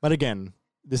particular. But again,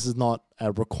 this is not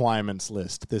a requirements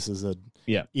list. This is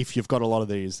if you've got a lot of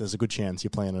these, there's a good chance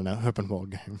you're playing an open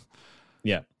world game.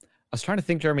 Yeah. I was trying to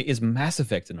think, Jeremy, is Mass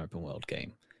Effect an open world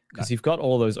game? Because you've got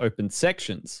all those open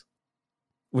sections,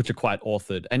 which are quite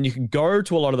authored. And you can go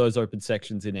to a lot of those open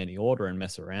sections in any order and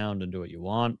mess around and do what you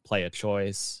want, play a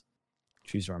choice,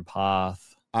 choose your own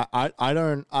path.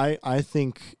 I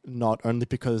think not, only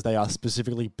because they are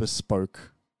specifically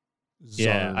bespoke zones.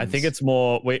 Yeah, I think it's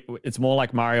more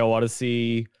like Mario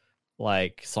Odyssey,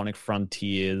 like Sonic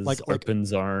Frontiers, like open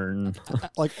zone.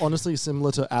 Like honestly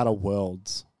similar to Outer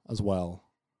Worlds as well.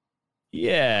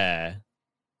 Yeah.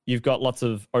 You've got lots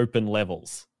of open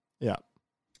levels. Yeah.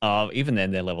 Even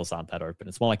then, their levels aren't that open.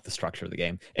 It's more like the structure of the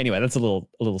game. Anyway, that's a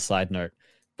little side note.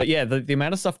 But yeah, the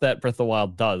amount of stuff that Breath of the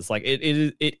Wild does, like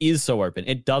it is so open.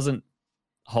 It doesn't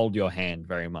hold your hand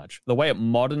very much. The way it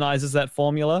modernizes that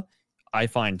formula, I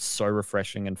find so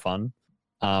refreshing and fun.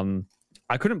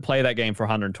 I couldn't play that game for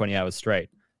 120 hours straight,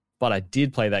 but I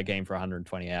did play that game for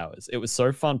 120 hours. It was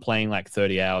so fun playing like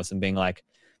 30 hours and being like,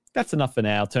 that's enough for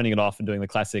now, turning it off and doing the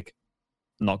classic,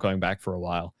 not going back for a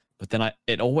while. But then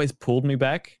it always pulled me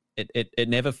back. It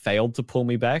never failed to pull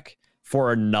me back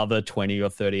for another 20 or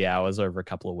 30 hours over a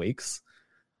couple of weeks,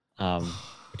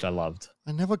 which I loved.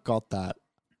 I never got that.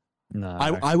 No.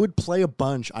 I would play a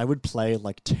bunch. I would play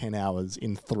like 10 hours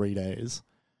in 3 days.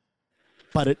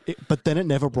 But then it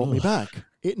never brought me back.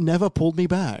 It never pulled me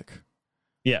back.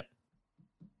 Yeah.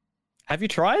 Have you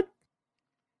tried?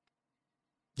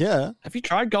 Yeah. Have you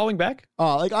tried going back?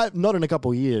 Oh, like not in a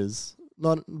couple of years.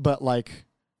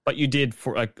 But you did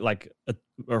for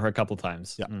or a couple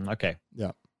times. Yeah. Okay.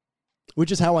 Yeah.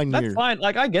 Which is how I knew. That's fine.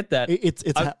 Like I get that. It's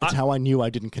how I knew I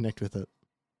didn't connect with it.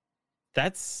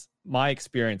 That's my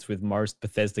experience with most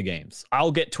Bethesda games.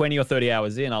 I'll get 20 or 30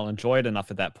 hours in. I'll enjoy it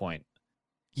enough at that point.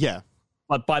 Yeah.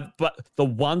 But the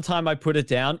one time I put it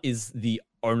down is the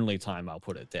only time I'll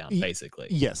put it down, basically.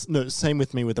 Yes. No, same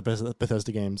with me with the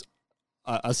Bethesda games,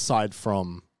 aside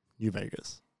from New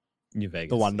Vegas. The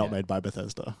one not made by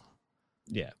Bethesda.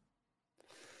 Yeah.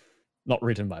 Not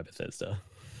written by Bethesda.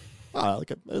 That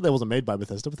wasn't made by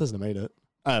Bethesda. Bethesda made it.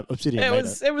 Obsidian made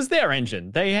it. It was their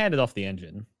engine. They handed off the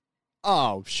engine.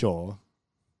 Oh, sure.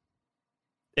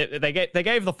 They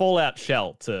gave the Fallout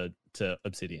shell to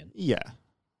Obsidian. Yeah.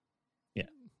 Yeah.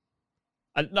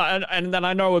 And then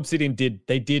I know Obsidian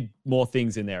did more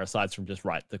things in there aside from just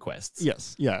write the quests.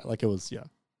 Yes. Yeah. Like it was. Yeah.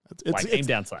 It's game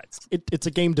downsides. It's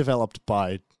a game developed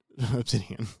by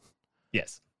Obsidian.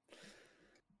 Yes.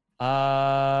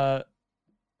 The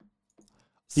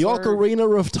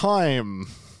Ocarina of Time.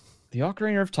 The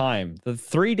Ocarina of Time. The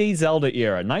 3D Zelda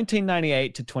era,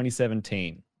 1998 to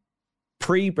 2017.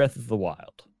 Pre-Breath of the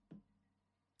Wild.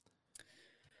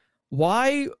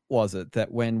 Why was it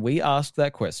that when we asked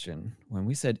that question, when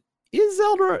we said, is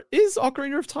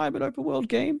Ocarina of Time an open world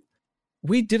game?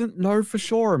 We didn't know for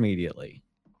sure immediately.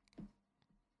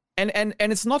 And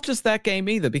it's not just that game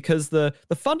either, because the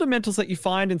fundamentals that you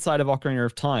find inside of Ocarina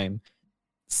of Time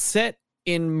set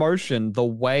in motion the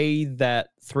way that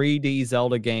 3D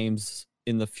Zelda games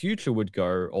in the future would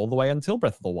go all the way until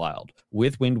Breath of the Wild,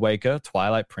 with Wind Waker,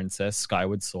 Twilight Princess,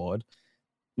 Skyward Sword,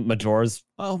 Majora's.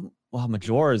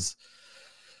 Majora's.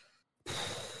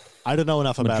 I don't know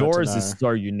enough about it. Majora's is so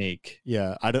unique.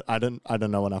 Yeah, I don't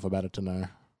know enough about it to know.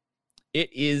 It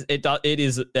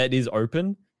is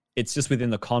open. It's just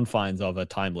within the confines of a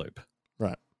time loop.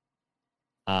 Right.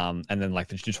 And then like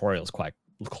the tutorial is quite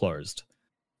closed.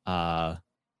 That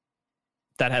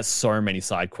has so many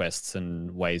side quests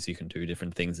and ways you can do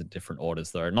different things in different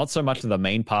orders, though. Not so much of the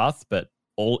main path, but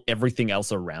everything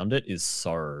else around it is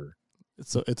so.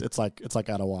 It's like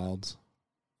Outer Wilds.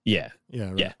 Yeah,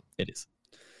 right. Yeah, it is.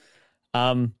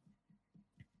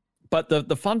 But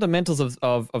the fundamentals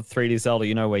of 3D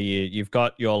Zelda, where you've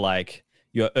got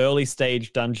your early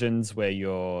stage dungeons where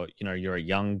you're a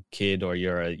young kid or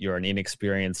you're an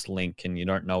inexperienced Link and you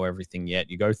don't know everything yet.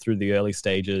 You go through the early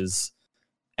stages,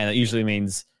 and it usually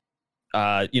means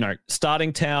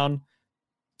starting town,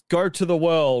 go to the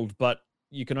world, but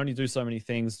you can only do so many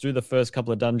things. Do the first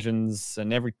couple of dungeons,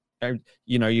 and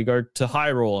you go to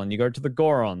Hyrule and you go to the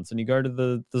Gorons and you go to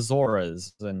the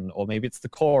Zoras, or maybe it's the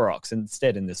Koroks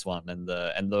instead in this one, and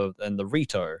the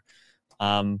Rito.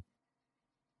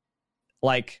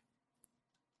 Like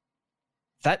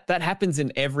that happens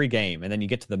in every game, and then you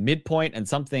get to the midpoint and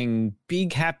something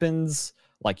big happens.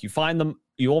 Like you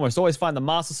almost always find the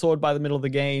Master Sword by the middle of the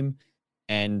game,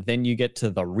 and then you get to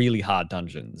the really hard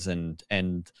dungeons,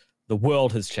 and the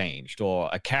world has changed, or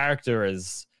a character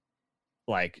has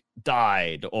like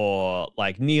died, or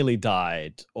like nearly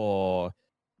died, or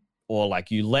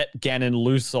like you let Ganon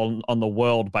loose on the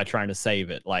world by trying to save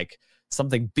it. Like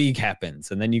something big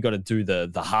happens, and then you got to do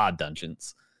the hard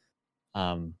dungeons.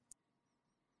 All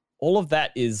of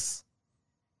that is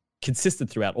consistent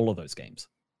throughout all of those games.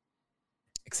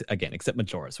 Except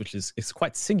Majora's, which is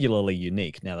quite singularly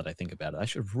unique. Now that I think about it, I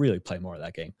should really play more of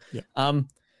that game. Yeah.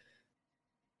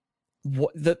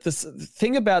 The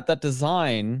thing about that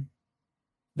design,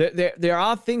 there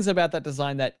are things about that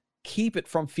design that keep it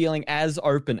from feeling as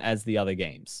open as the other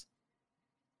games.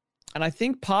 And I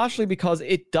think partially because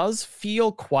it does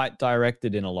feel quite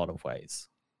directed in a lot of ways.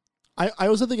 I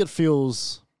also think it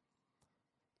feels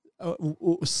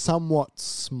somewhat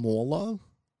smaller.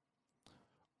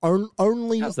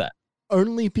 How's that?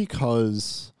 Only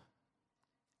because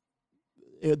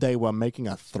they were making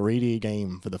a 3D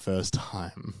game for the first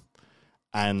time,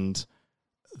 and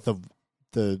the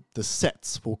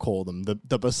sets, we'll call them,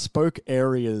 the bespoke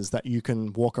areas that you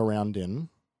can walk around in,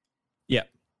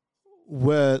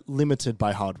 were limited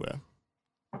by hardware.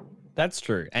 That's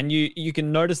true, and you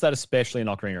can notice that especially in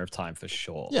Ocarina of Time for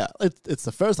sure. Yeah, it's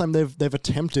the first time they've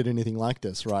attempted anything like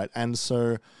this, right? And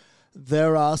so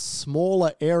there are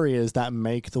smaller areas that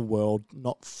make the world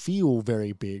not feel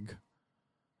very big.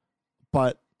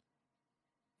 But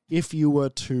if you were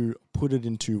to put it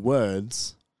into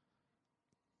words,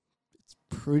 it's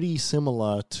pretty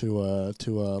similar to a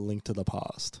Link to the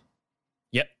Past.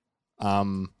 Yep.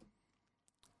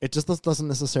 It just doesn't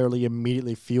necessarily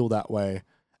immediately feel that way,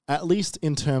 at least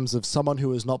in terms of someone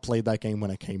who has not played that game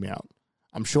when it came out.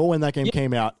 I'm sure when that game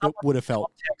came out, it would have felt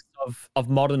of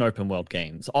modern open world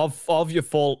games, of all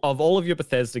of your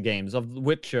Bethesda games, of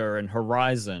Witcher and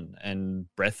Horizon and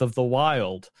Breath of the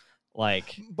Wild,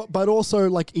 but also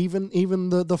like even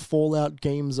the Fallout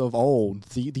games of old,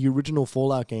 the original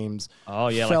Fallout games. Oh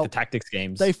yeah, like the tactics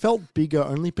games. They felt bigger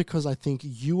only because I think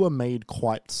you were made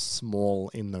quite small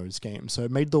in those games, so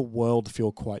it made the world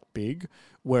feel quite big.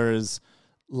 Whereas,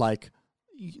 like,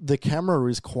 the camera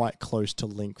is quite close to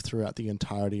Link throughout the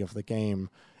entirety of the game.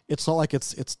 It's not like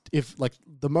it's if like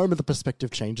the moment the perspective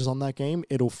changes on that game,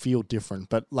 it'll feel different.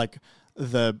 But like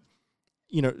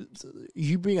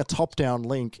you being a top-down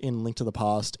Link in Link to the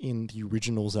Past in the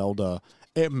original Zelda,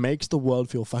 it makes the world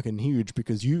feel fucking huge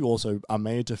because you also are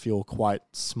made to feel quite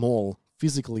small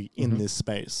physically in this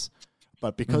space.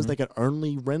 But because they can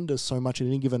only render so much at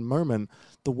any given moment,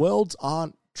 the worlds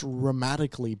aren't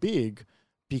dramatically big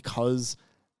because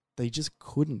they just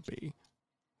couldn't be.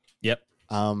 Yep.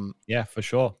 Yeah, for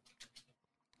sure.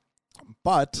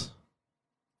 But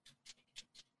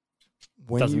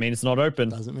doesn't mean it's not open.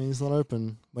 Doesn't mean it's not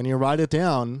open. When you write it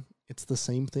down, it's the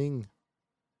same thing.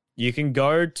 You can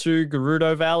go to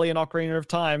Gerudo Valley in Ocarina of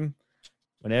Time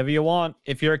whenever you want.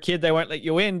 If you're a kid, they won't let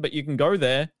you in, but you can go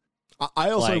there.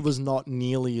 I also was not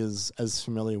nearly as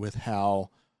familiar with how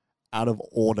out of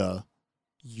order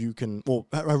you can, or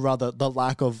rather the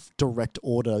lack of direct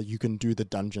order you can do the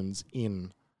dungeons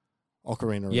in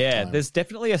Ocarina of Time. Yeah, there's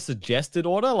definitely a suggested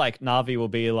order. Like Navi will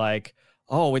be like,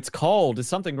 oh, it's cold. Is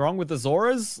something wrong with the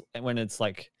Zoras? And when it's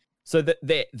like, so that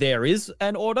there is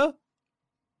an order,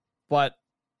 but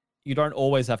you don't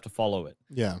always have to follow it.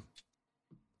 Yeah.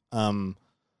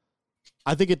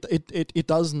 I think it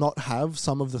does not have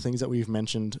some of the things that we've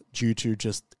mentioned due to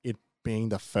just it being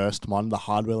the first one, the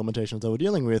hardware limitations that we're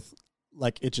dealing with.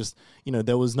 Like it just,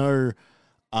 there was no...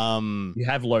 you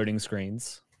have loading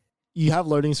screens. You have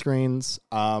loading screens.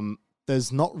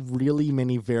 there's not really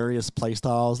many various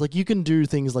playstyles. Like you can do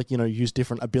things like, use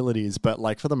different abilities, but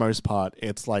like for the most part,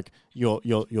 it's like you're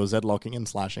Z-locking and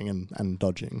slashing and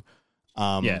dodging.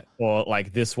 Or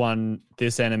like this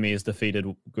enemy is defeated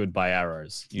good by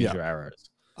arrows. Use your arrows.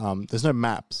 There's no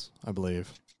maps, I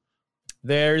believe.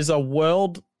 There's a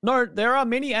world. No, there are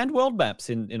mini and world maps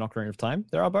in Ocarina of Time.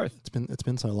 There are both. It's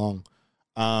been so long.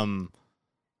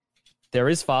 There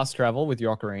is fast travel with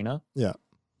your Ocarina. Yeah.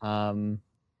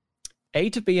 A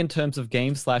to B in terms of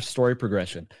game/story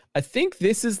progression. I think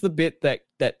this is the bit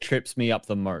that trips me up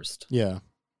the most. Yeah.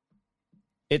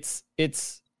 It's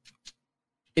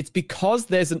because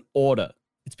there's an order.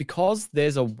 It's because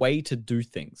there's a way to do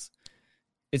things.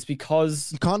 It's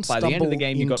because you can't by the end of the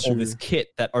game, you got all this kit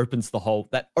that opens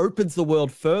the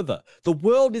world further. The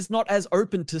world is not as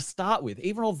open to start with.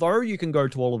 Even although you can go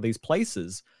to all of these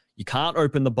places, you can't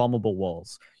open the bombable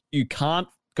walls. You can't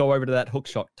go over to that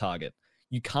hookshot target.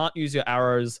 You can't use your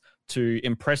arrows to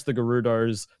impress the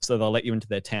Gerudos so they'll let you into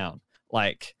their town.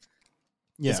 Like,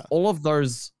 there's all of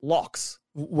those locks.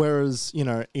 Whereas,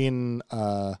 in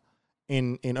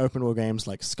open world games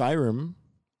like Skyrim,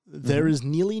 there is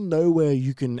nearly nowhere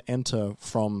you can enter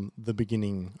from the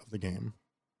beginning of the game.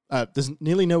 There's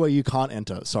nearly nowhere you can't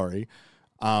enter. Sorry.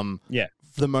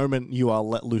 The moment you are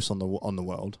let loose on the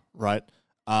world, right?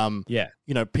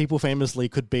 People famously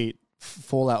could beat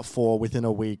Fallout 4 within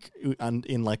a week and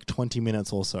in like 20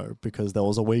 minutes or so, because there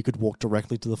was a way you could walk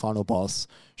directly to the final boss,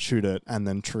 shoot it, and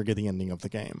then trigger the ending of the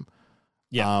game.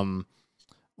 Yeah.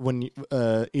 When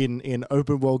in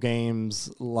open world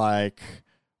games like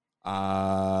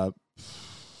Far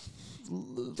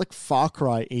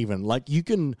Cry, even like you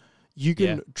can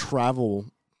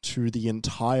travel to the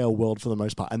entire world for the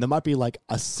most part, and there might be like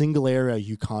a single area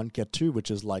you can't get to,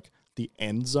 which is like the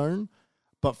end zone,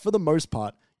 but for the most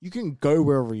part you can go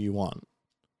wherever you want.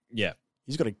 Yeah,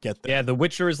 you just got to get there. Yeah, The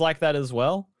Witcher is like that as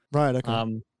well. Right.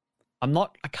 Okay.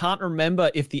 I can't remember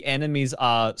if the enemies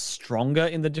are stronger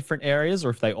in the different areas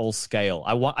or if they all scale.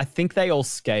 I think they all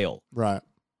scale. Right.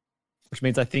 Which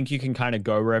means I think you can kind of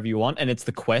go wherever you want, and it's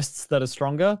the quests that are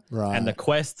stronger. Right. And the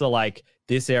quests are like,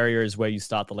 this area is where you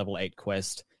start the level 8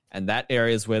 quest, and that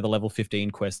area is where the level 15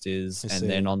 quest is, and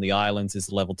then on the islands is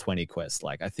the level 20 quest.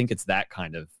 Like, I think it's that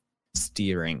kind of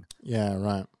steering. Yeah,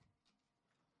 right.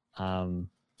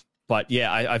 But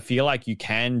yeah, I feel like you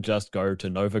can just go to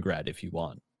Novigrad if you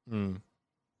want.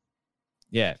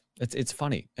 Yeah, it's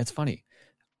funny. It's funny.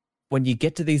 When you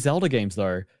get to these Zelda games,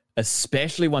 though,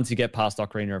 especially once you get past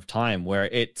Ocarina of Time, where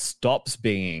it stops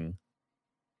being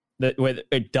where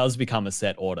it does become a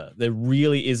set order. There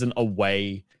really isn't a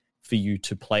way for you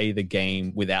to play the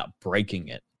game without breaking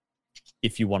it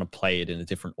if you want to play it in a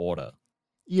different order.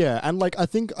 Yeah, and like I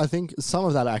think some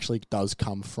of that actually does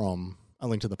come from A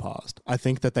Link to the Past. I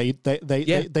think that they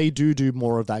do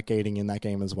more of that gating in that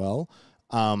game as well.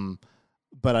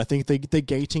 But I think the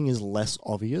gating is less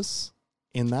obvious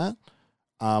in that,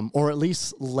 or at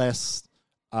least less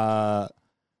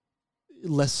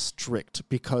strict,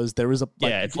 because there is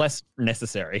it's less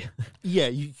necessary. Yeah,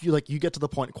 you get to the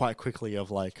point quite quickly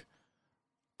of like,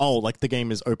 oh, like the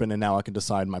game is open and now I can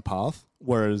decide my path.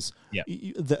 Whereas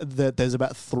there's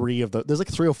about there's like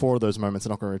 3 or 4 of those moments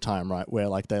in Ocarina of Time, right, where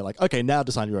like they're like, okay, now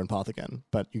design your own path again,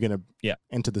 but you're gonna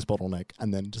enter this bottleneck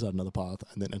and then decide another path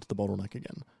and then enter the bottleneck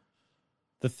again.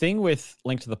 The thing with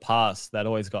Link to the Past that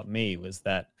always got me was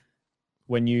that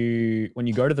when you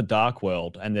go to the Dark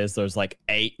World and there's those like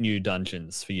 8 new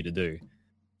dungeons for you to do,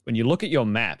 when you look at your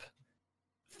map,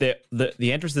 the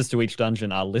entrances to each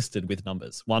dungeon are listed with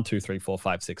numbers 1, 2, 3, 4,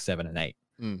 5, 6, 7, and 8,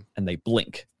 and they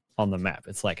blink on the map.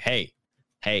 It's like, hey,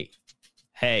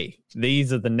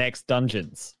 these are the next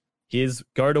dungeons.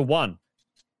 Go to 1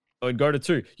 or go to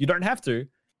 2. You don't have to,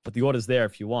 but the order's there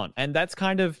if you want. And that's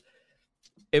kind of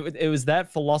it was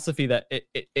that philosophy that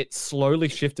it slowly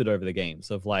shifted over the games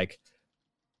of like,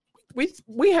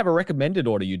 we have a recommended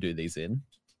order you do these in,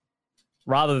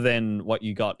 rather than what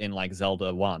you got in like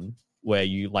Zelda 1, where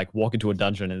you like walk into a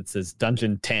dungeon and it says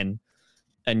dungeon 10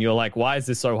 and you're like, why is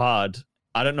this so hard?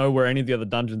 I don't know where any of the other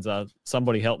dungeons are.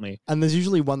 Somebody help me. And there's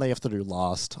usually one they have to do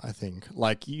last, I think.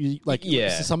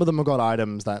 Some of them have got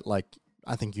items that like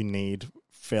I think you need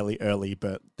fairly early,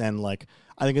 but then like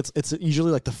I think it's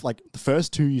usually like the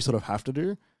first 2 you sort of have to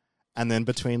do, and then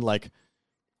between like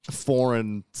 4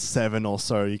 and 7 or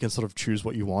so you can sort of choose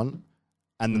what you want,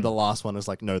 and then the last one is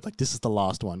like, no, like this is the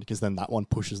last one, because then that one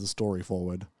pushes the story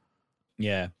forward.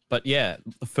 Yeah, but yeah,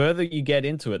 the further you get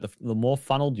into it, the more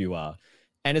funneled you are.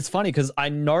 And it's funny because I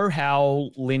know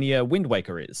how linear Wind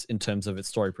Waker is in terms of its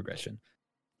story progression,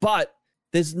 but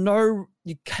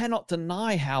you cannot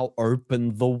deny how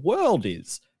open the world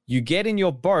is. You get in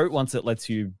your boat once it lets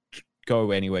you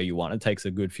go anywhere you want. It takes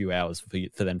a good few hours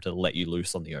for them to let you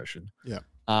loose on the ocean. Yeah.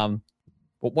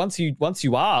 But once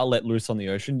you are let loose on the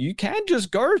ocean, you can just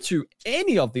go to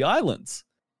any of the islands.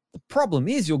 The problem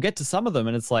is you'll get to some of them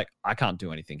and it's like, I can't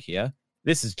do anything here.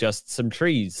 This is just some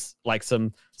trees, like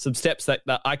some steps that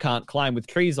I can't climb with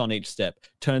trees on each step.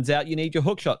 Turns out you need your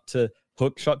hook shot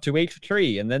to each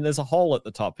tree, and then there's a hole at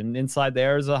the top, and inside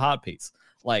there is a heart piece.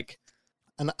 Like,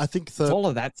 and I think it's all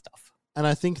of that stuff. And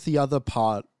I think the other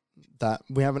part that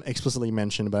we haven't explicitly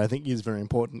mentioned, but I think is very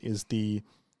important, is the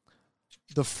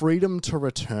freedom to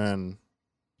return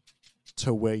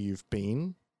to where you've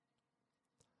been.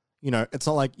 You know, it's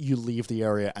not like you leave the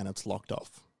area and it's locked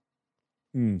off.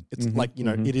 It's like, you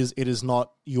know, it is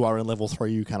not, you are in level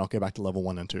 3, you cannot go back to level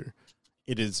 1 and 2.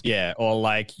 It is. Yeah, or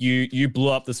like you blew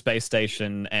up the space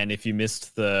station, and if you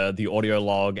missed the audio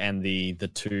log and the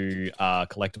 2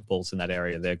 collectibles in that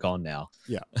area, they're gone now.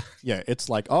 Yeah. Yeah, it's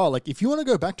like, oh, like if you want to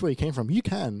go back to where you came from, you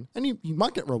can. And you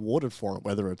might get rewarded for it,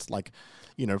 whether it's like,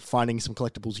 you know, finding some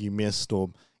collectibles you missed,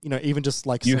 or, you know, even just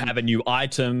like you have a new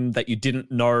item that you didn't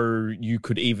know you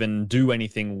could even do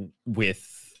anything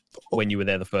with when you were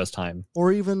there the first time.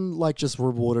 Or even like just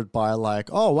rewarded by like,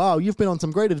 oh, wow, you've been on some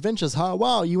great adventures, huh?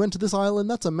 Wow, you went to this island.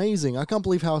 That's amazing. I can't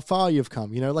believe how far you've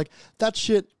come. You know, like that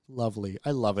shit, lovely.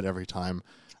 I love it every time.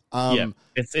 Yeah,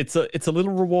 it's a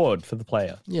little reward for the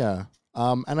player. Yeah.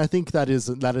 And I think that is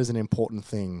an important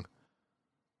thing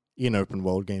in open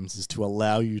world games, is to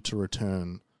allow you to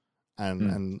return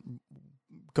and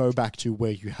go back to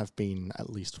where you have been at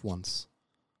least once.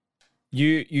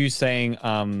 You saying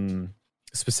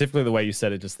specifically the way you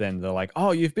said it just then, they're like,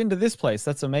 oh, you've been to this place,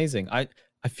 that's amazing. I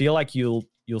feel like you'll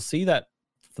see that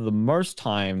for the most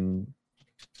time.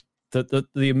 The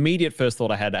immediate first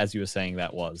thought I had as you were saying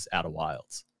that was Outer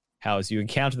Wilds. How as you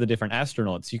encounter the different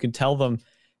astronauts, you can tell them,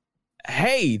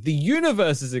 hey, the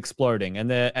universe is exploding,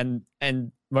 and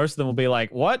most of them will be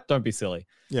like, what? Don't be silly.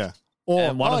 Yeah. Or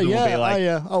and one of them will be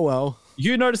like, oh well.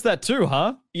 You noticed that too,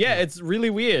 huh? Yeah, it's really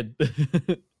weird.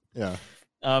 Yeah.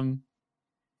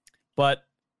 But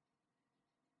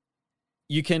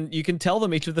you can tell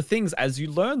them each of the things as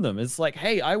you learn them. It's like,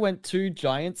 hey, I went to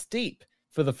Giants Deep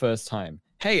for the first time.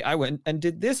 Hey, I went and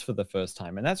did this for the first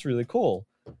time, and that's really cool.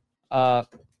 But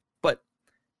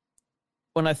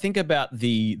when I think about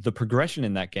the progression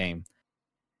in that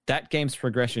game's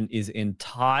progression is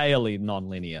entirely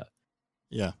non-linear.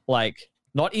 Yeah. Like,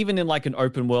 not even in like an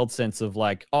open world sense of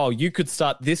like, oh, you could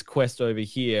start this quest over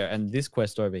here and this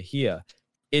quest over here.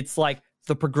 It's like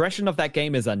the progression of that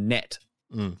game is a net.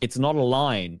 It's not a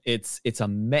line. It's a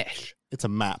mesh. It's a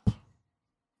map.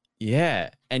 Yeah,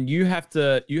 and you have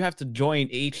to join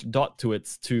each dot to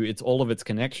its all of its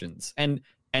connections. And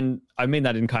I mean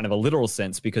that in kind of a literal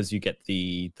sense, because you get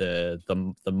the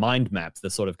mind map, the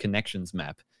sort of connections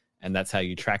map, and that's how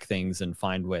you track things and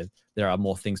find where there are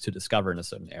more things to discover in a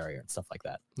certain area and stuff like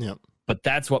that. Yeah. But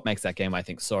that's what makes that game, I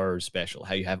think, so special.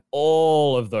 How you have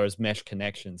all of those mesh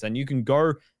connections, and you can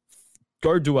go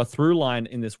do a through line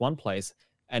in this one place,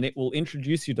 and it will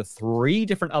introduce you to 3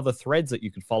 different other threads that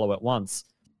you can follow at once.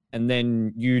 And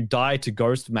then you die to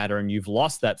ghost matter and you've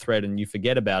lost that thread and you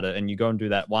forget about it and you go and do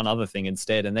that one other thing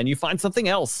instead. And then you find something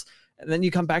else. And then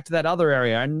you come back to that other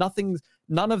area, and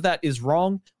none of that is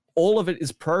wrong. All of it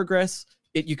is progress.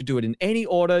 You could do it in any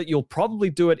order. You'll probably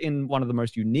do it in one of the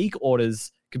most unique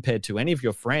orders compared to any of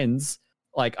your friends.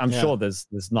 Like, I'm sure there's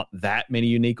not that many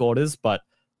unique orders, but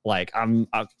like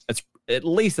it's at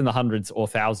least in the hundreds or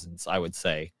thousands, I would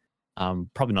say.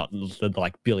 Probably not the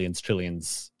like billions,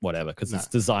 trillions, whatever, because it's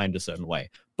designed a certain way.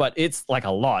 But it's like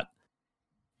a lot.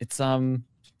 It's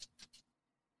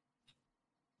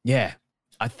yeah.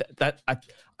 I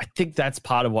think that's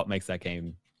part of what makes that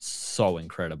game so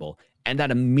incredible, and that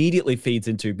immediately feeds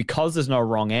into, because there's no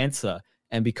wrong answer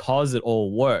and because it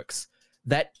all works,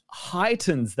 that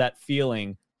heightens that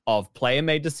feeling of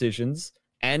player-made decisions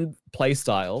and play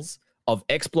styles, of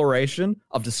exploration,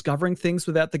 of discovering things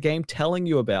without the game telling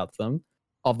you about them,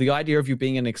 of the idea of you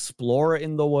being an explorer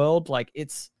in the world. Like,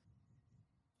 it's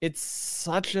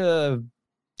such a...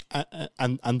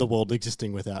 And the world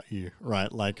existing without you, right?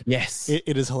 Like, yes,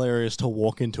 it is hilarious to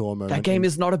walk into a moment. That game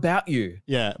is not about you.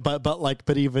 Yeah,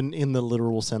 but even in the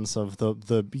literal sense of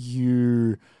the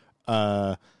you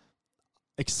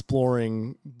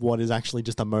exploring what is actually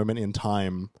just a moment in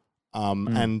time.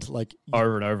 And like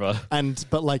over and over,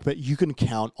 but you can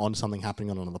count on something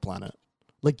happening on another planet,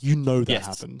 like, you know, that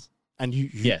happens, and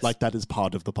you like, that is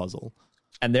part of the puzzle.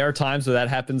 And there are times where that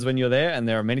happens when you're there, and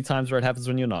there are many times where it happens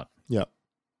when you're not.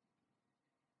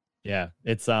 Yeah,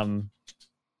 it's God,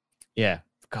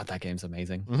 that game's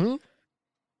amazing.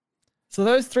 So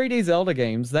those 3D Zelda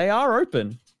games, they are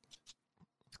open.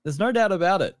 There's no doubt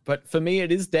about it. But for me,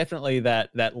 it is definitely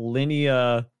that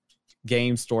linear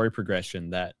game story progression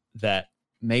that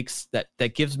makes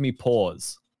that gives me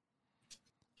pause.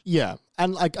 Yeah,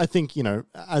 and like I think, you know,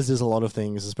 as is a lot of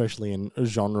things, especially in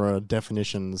genre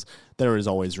definitions, there is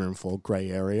always room for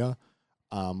gray area,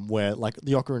 where like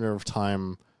the Ocarina of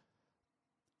Time,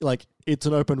 like it's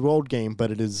an open world game,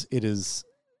 but it is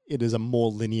a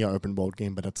more linear open world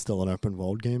game, but it's still an open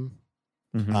world game.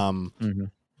 Mm-hmm.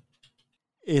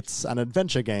 It's an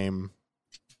adventure game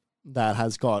that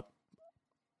has got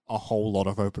a whole lot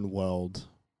of open world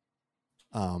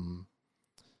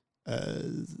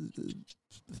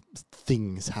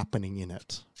things happening in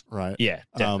it, right? Yeah,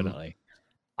 definitely.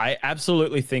 I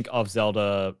absolutely think of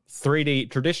Zelda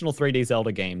traditional 3D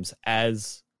Zelda games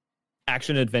as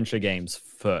action adventure games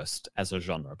first as a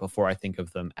genre before I think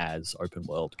of them as open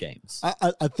world games.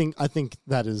 I think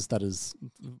that is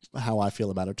how I feel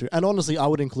about it too. And honestly, I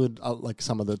would include like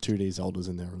some of the 2D Zeldas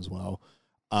in there as well.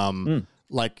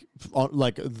 Like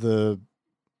the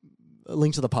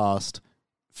Link to the Past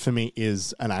for me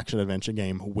is an action adventure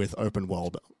game with open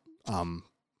world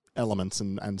elements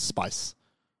and spice.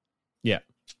 Yeah.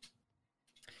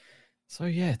 So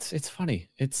yeah, it's funny.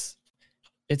 It's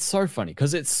so funny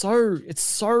because it's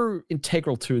so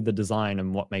integral to the design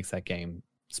and what makes that game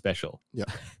special. Yeah.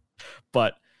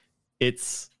 But I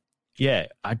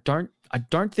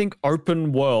don't think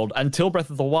open world until Breath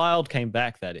of the Wild came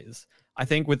back, that is. I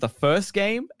think with the first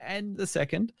game and the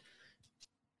second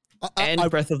and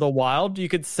Breath of the Wild, you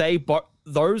could say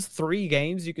those 3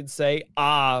 games you could say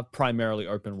are primarily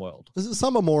open world.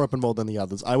 Some are more open world than the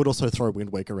others. I would also throw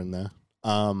Wind Waker in there.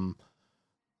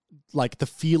 Like the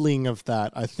feeling of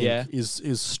that, I think,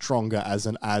 is stronger as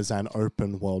an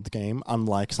open world game,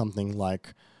 unlike something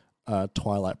like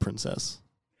Twilight Princess.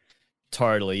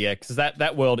 Totally, yeah, because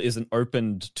that world isn't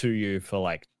opened to you for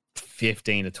like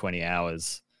 15 to 20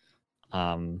 hours.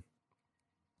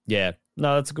 Yeah,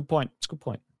 no, that's a good point. It's a good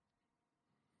point.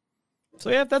 So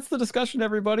yeah, that's the discussion,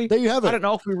 everybody. There you have it. I don't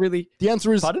know if we really... The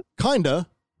answer is Pardon? Kinda.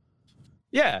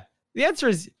 Yeah, the answer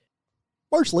is...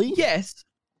 Mostly. Yes,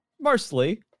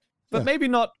 mostly. But Yeah. maybe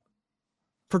not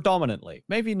predominantly.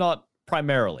 Maybe not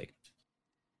primarily.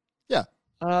 Yeah.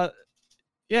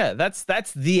 Yeah,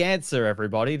 that's the answer,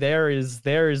 everybody. There is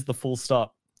the full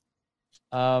stop.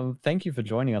 Thank you for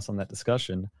joining us on that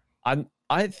discussion.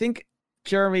 I think,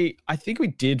 Jeremy, we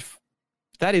did...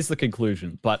 That is the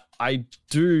conclusion, but I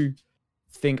do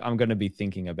think I'm going to be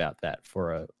thinking about that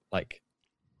for a, like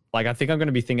I think I'm going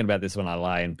to be thinking about this when I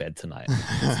lie in bed tonight.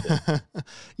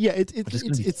 Yeah,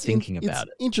 it's thinking about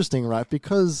it. Interesting, right?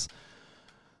 Because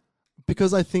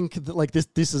I think that, like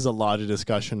this is a larger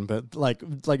discussion, but like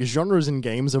genres in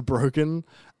games are broken,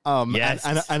 Yes.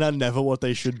 and are never what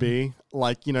they should be.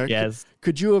 Like, you know, Yes.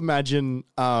 could you imagine,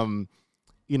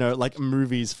 you know, like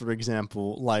movies, for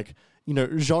example, like, you know,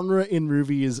 genre in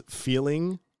movies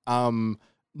feeling,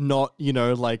 not, you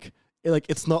know, like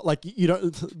it's not like, you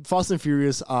know, Fast and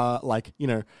Furious are like, you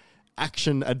know,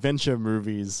 action adventure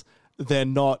movies. They're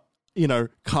not, you know,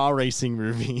 car racing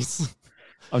movies.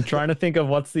 I'm trying to think of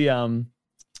what's the I'm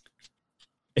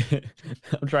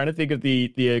trying to think of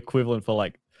the equivalent for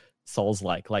like Souls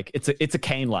like it's a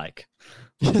Kane like.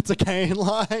 It's a Kane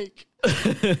like.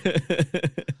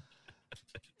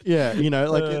 Yeah, you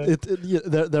know, like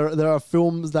there are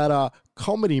films that are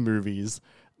comedy movies.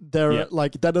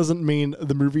 Like that doesn't mean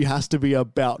the movie has to be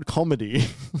about comedy.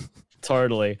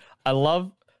 Totally.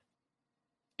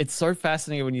 It's so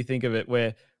fascinating when you think of it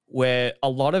where a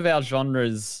lot of our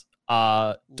genres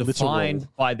are defined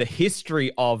by the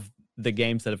history of the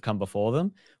games that have come before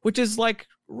them, which is like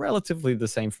relatively the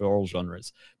same for all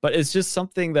genres. But it's just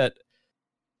something that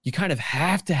you kind of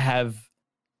have to have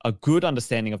a good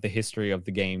understanding of the history of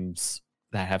the games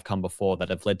that have come before that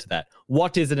have led to that.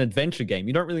 What is an adventure game?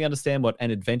 You don't really understand what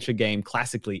an adventure game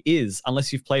classically is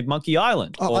unless you've played Monkey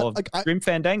Island or Grim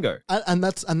Fandango. And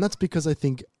that's because I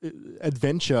think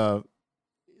adventure,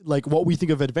 like what we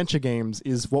think of adventure games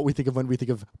is what we think of when we think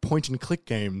of point and click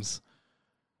games.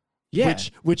 Yeah.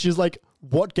 Which is like,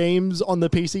 what games on the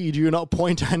PC do you not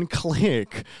point and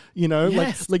click? You know,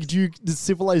 Yes. like is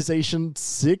Civilization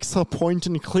 6 a point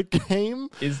and click game?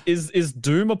 Is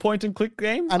Doom a point and click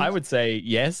game? And I would say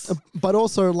yes. But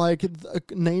also, like,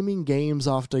 naming games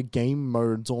after game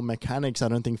modes or mechanics, I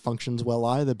don't think functions well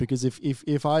either. Because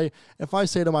if I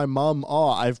say to my mum, "Oh,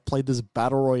 I've played this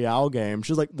battle royale game,"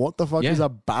 she's like, "What the fuck is a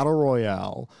battle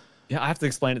royale?" Yeah, I have to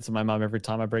explain it to my mum every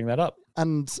time I bring that up.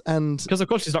 And Because of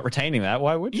course she's not retaining that.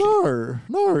 Why would she?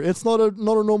 no, it's not a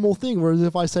normal thing. Whereas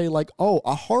if I say like, oh,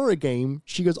 a horror game,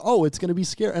 she goes, oh, it's going to be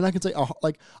scary, and I could say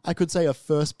I could say a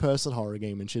first person horror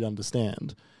game, and she'd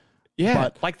understand. Yeah,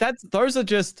 But- like those are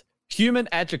just human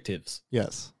adjectives.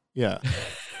 Yes, yeah.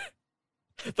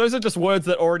 Those are just words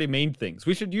that already mean things.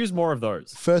 We should use more of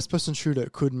those. First person shooter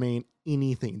could mean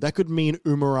anything. That could mean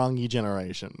Umurangi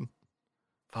generation.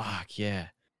 Fuck yeah.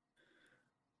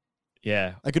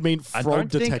 Yeah. That could mean Frog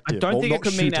Detective. I don't Well, think it not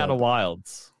could mean shooter. Outer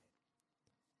Wilds.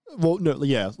 Well, no,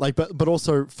 yeah, like, but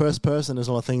also first person is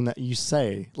not a thing that you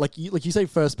say. Like you say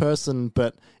first person,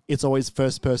 but it's always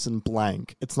first person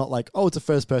blank. It's not like, oh, it's a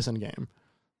first person game.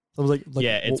 So I was like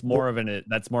yeah, it's more of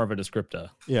that's more of a descriptor.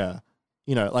 Yeah,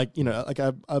 like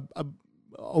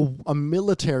a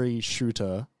military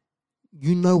shooter.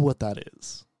 You know what that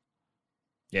is.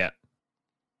 Yeah.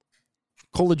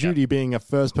 Call of Duty being a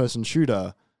first person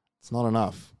shooter, it's not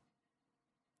enough.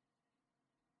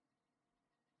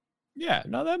 Yeah,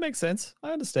 no, that makes sense.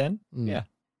 I understand. Mm. Yeah.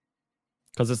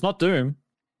 Because it's not Doom.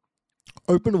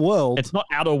 Open world. It's not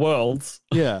Outer Worlds.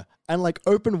 Yeah. And like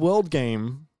open world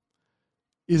game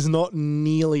is not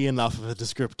nearly enough of a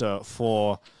descriptor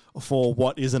for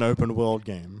what is an open world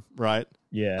game, right?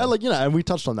 Yeah. And like, and we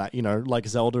touched on that, like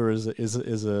Zelda is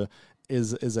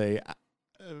a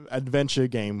adventure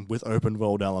game with open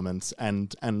world elements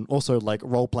and also like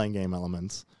role playing game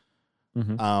elements.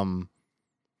 Mm-hmm.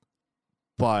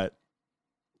 But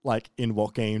like, in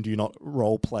what game do you not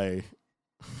role play?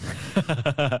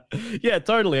 Yeah,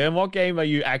 totally. And what game are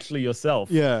you actually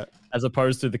yourself? Yeah. As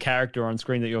opposed to the character on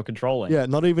screen that you're controlling. Yeah,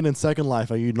 not even in Second Life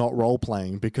are you not role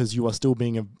playing, because you are still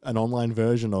being an online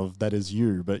version of that is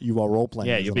you, but you are role playing.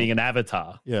 Yeah, you're being an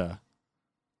avatar. Yeah.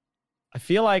 I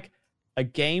feel like a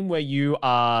game where you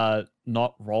are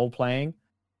not role playing,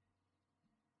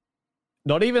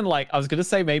 not even like, I was going to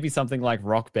say maybe something like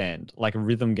Rock Band, like a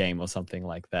rhythm game or something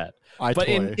like that. But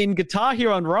in Guitar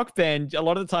Hero and Rock Band, a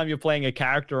lot of the time you're playing a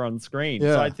character on screen.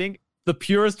 Yeah. So I think the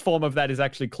purest form of that is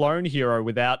actually Clone Hero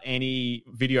without any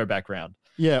video background.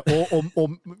 Yeah, or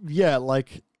yeah,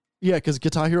 like, yeah, because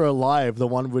Guitar Hero Live, the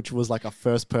one which was like a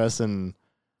first person.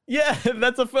 Yeah,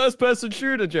 that's a first person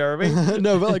shooter, Jeremy.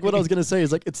 No, but like what I was going to say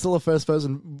is like, it's still a first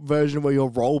person version where you're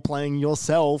role playing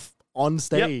yourself on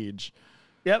stage.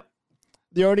 Yep.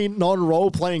 The only non-role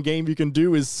playing game you can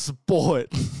do is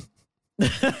Sport.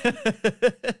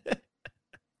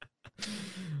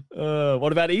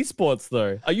 What about esports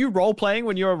though? Are you role playing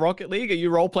when you're a Rocket League? Are you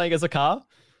role playing as a car?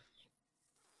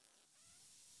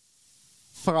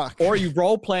 Fuck. Or are you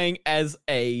role playing as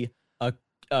a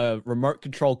remote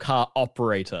control car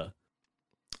operator?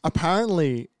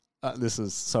 Apparently, this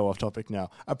is so off topic now.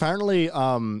 Apparently,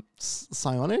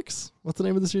 Psyonix, what's the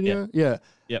name of the studio? Yeah.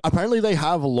 Yep. Apparently, they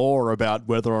have law about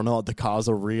whether or not the cars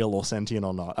are real or sentient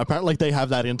or not. Apparently, they have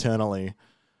that internally.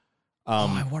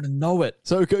 I want to know it.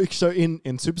 So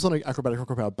in Supersonic Acrobatic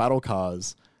Rocket Power Battle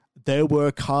Cars, there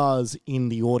were cars in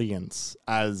the audience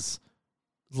as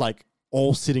like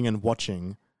all sitting and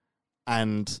watching,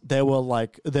 and there were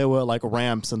like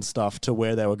ramps and stuff to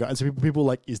where they were going. So people were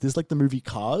like, is this like the movie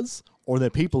Cars, or are there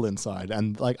people inside?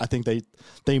 And like, I think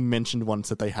they mentioned once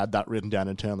that they had that written down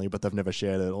internally, but they've never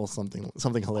shared it, or something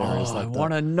hilarious like that. I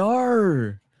want to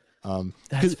know.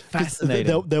 That's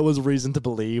fascinating. There was reason to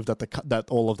believe that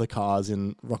that all of the cars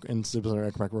in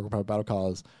Supersonic Rocket Power Battle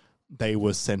Cars, they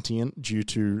were sentient due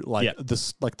to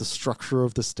the structure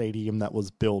of the stadium that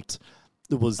was built.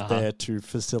 It was there to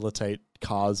facilitate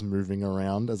cars moving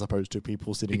around as opposed to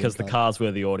people sitting. Because the cars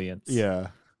were the audience. Yeah.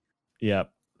 Yeah.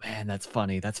 Man, that's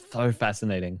funny. That's so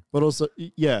fascinating. But also,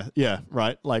 yeah,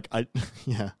 right. Like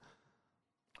yeah.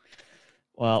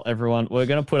 Well, everyone, we're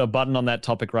going to put a button on that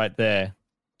topic right there.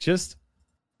 Just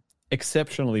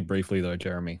exceptionally briefly, though,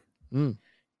 Jeremy. Mm.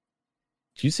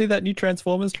 Did you see that new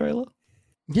Transformers trailer?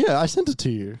 Yeah, I sent it to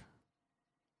you.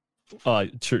 Oh,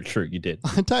 true, you did.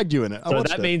 I tagged you in it. So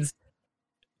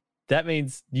that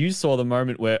means you saw the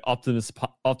moment where Optimus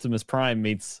Prime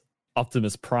meets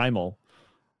Optimus Primal.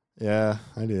 Yeah,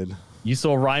 I did. You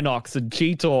saw Rhinox and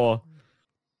Cheetor.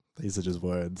 These are just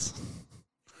words.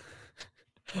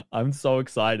 I'm so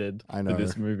excited for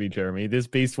this movie, Jeremy. This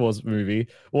Beast Wars movie.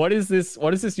 What is this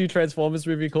new Transformers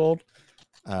movie called?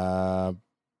 Rise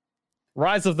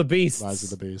of the Beasts. Rise of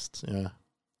the Beasts, yeah.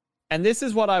 And this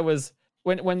is what I was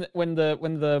when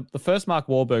the first Mark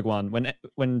Wahlberg one,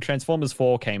 when Transformers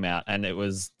 4 came out and it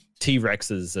was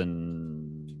T-Rexes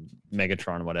and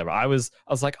Megatron and whatever. I was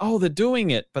like, oh, they're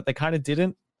doing it, but they kind of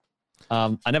didn't.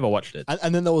 I never watched it.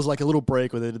 And then there was like a little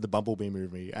break where they did the Bumblebee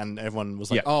movie, and everyone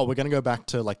was like, oh, we're going to go back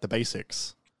to like the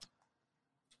basics.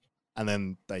 And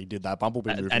then they did that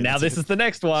Bumblebee movie. And now this is the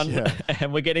next one. Yeah.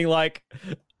 And we're getting like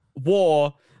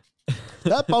war.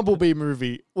 That Bumblebee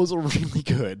movie was really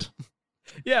good.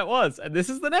 Yeah, it was. And this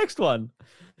is the next one.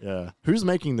 Yeah. Who's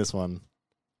making this one?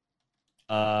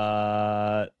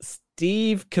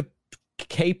 Steve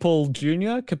Capel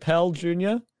Jr.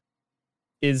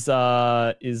 is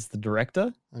the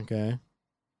director. Okay.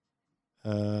 He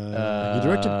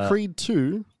directed Creed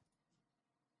 2.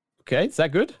 Okay, is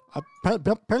that good?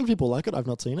 Apparently people like it. I've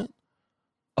not seen it.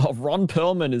 Oh, Ron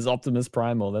Perlman is Optimus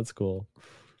Primal. That's cool.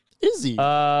 Is he?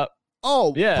 Yeah.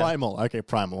 Primal. Okay,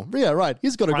 Primal. Yeah, right.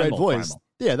 He's got a great voice. Primal.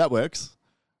 Yeah, that works.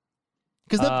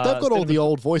 Because they've got all the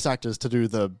old voice actors to do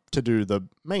the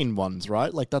main ones,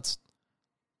 right? Like that's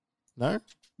no.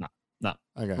 No.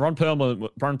 Okay. Ron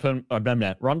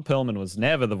Perlman was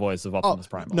never the voice of Optimus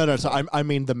Primal. No. So I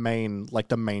mean the main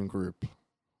group,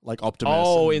 like Optimus.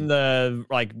 Oh, in the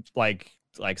like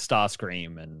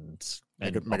Starscream and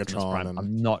Megatron. And,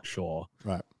 I'm not sure.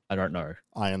 Right. I don't know.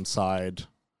 Ironside.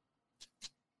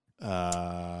 There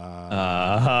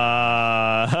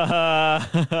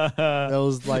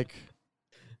was like.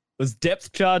 Was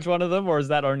Depth Charge one of them, or is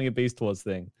that only a Beast Wars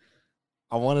thing?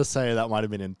 I want to say that might have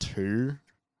been in 2.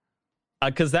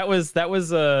 Because that was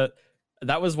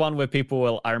one where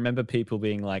I remember people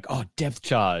being like, "Oh, Depth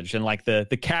Charge," and like the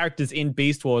characters in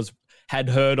Beast Wars had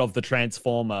heard of the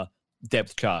Transformer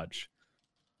Depth Charge.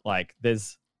 Like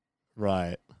there's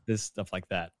stuff like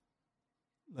that.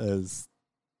 There's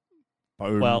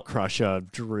Bone Crusher,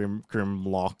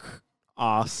 Grimlock,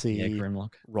 RC,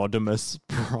 Grimlock, Rodimus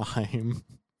Prime,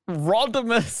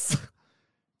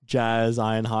 Jazz,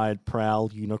 Ironhide, Prowl,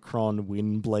 Unicron,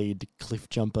 Windblade,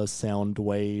 Cliffjumper,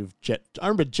 Soundwave, I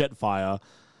remember Jetfire,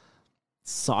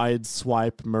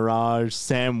 Sideswipe, Mirage,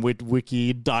 Sam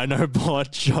Witwicky,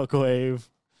 Dinobot, Shockwave.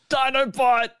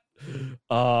 Dinobot!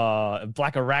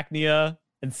 Black Arachnia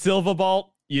and Silverbolt.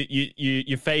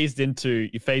 You phased into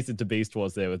Beast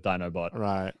Wars there with Dinobot.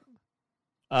 Right.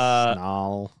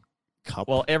 Snarl. Cup.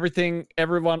 Well,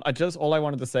 everyone, all I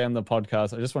wanted to say on the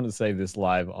podcast, I just wanted to say this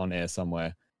live on air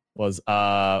somewhere, was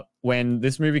when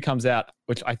this movie comes out,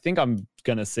 which I think I'm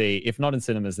going to see, if not in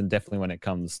cinemas, then definitely when it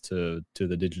comes to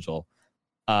the digital.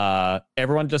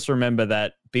 Everyone just remember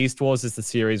that Beast Wars is the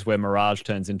series where Mirage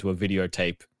turns into a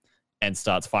videotape and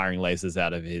starts firing lasers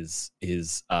out of his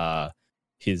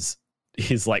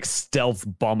like stealth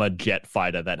bomber jet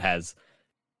fighter that has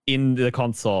in the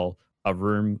console a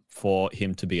room for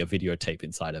him to be a videotape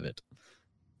inside of it.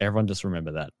 Everyone just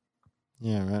remember that.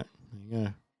 Yeah, right. There you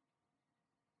go.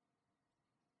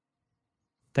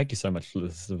 Thank you so much for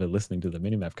listening to the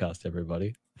Minimap Cast,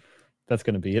 everybody. That's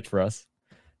going to be it for us.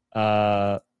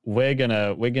 We're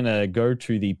gonna go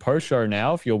to the post show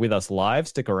now. If you're with us live,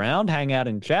 stick around, hang out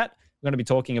and chat. We're going to be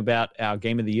talking about our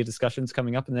Game of the Year discussions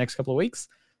coming up in the next couple of weeks.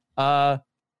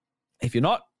 If you're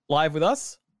not live with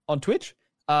us on Twitch,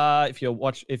 if you're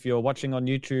watching on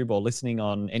YouTube or listening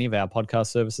on any of our podcast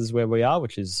services where we are,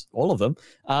 which is all of them,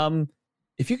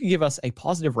 if you could give us a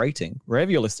positive rating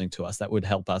wherever you're listening to us, that would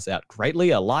help us out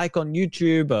greatly. A like on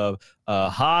YouTube, a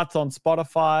heart on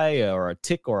Spotify, or a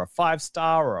tick or a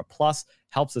 5-star or a plus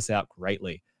helps us out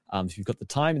greatly. If you've got the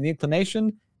time and the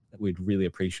inclination, we'd really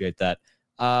appreciate that.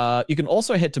 You can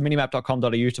also head to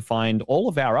minimap.com.au to find all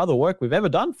of our other work we've ever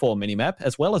done for Minimap,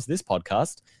 as well as this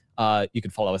podcast. You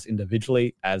can follow us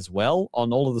individually as well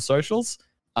on all of the socials,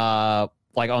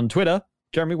 like on Twitter.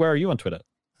 Jeremy, where are you on Twitter?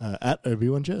 At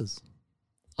Obi-Wan Jez.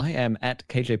 I am at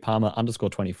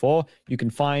KJPalmer_24. You can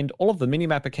find all of the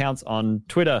Minimap accounts on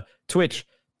Twitter, Twitch,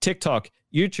 TikTok,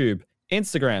 YouTube,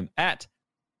 Instagram at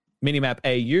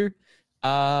MinimapAU.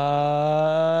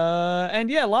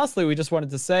 And yeah, lastly, we just wanted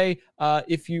to say,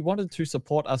 if you wanted to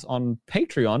support us on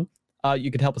Patreon, you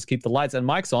could help us keep the lights and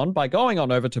mics on by going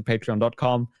on over to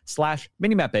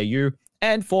patreon.com/minimapau.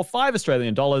 And for $5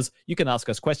 Australian, you can ask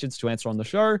us questions to answer on the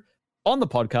show, on the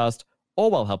podcast, or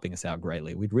while helping us out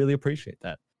greatly. We'd really appreciate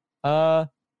that.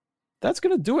 That's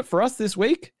going to do it for us this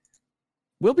week.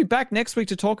 We'll be back next week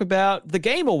to talk about the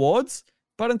Game Awards.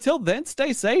 But until then,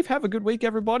 stay safe. Have a good week,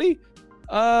 everybody.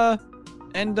 And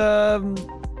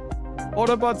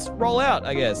Autobots roll out,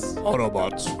 I guess.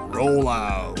 Autobots roll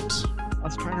out. I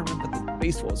was trying to remember the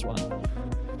Beast Wars one.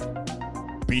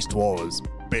 Beast Wars,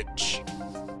 bitch.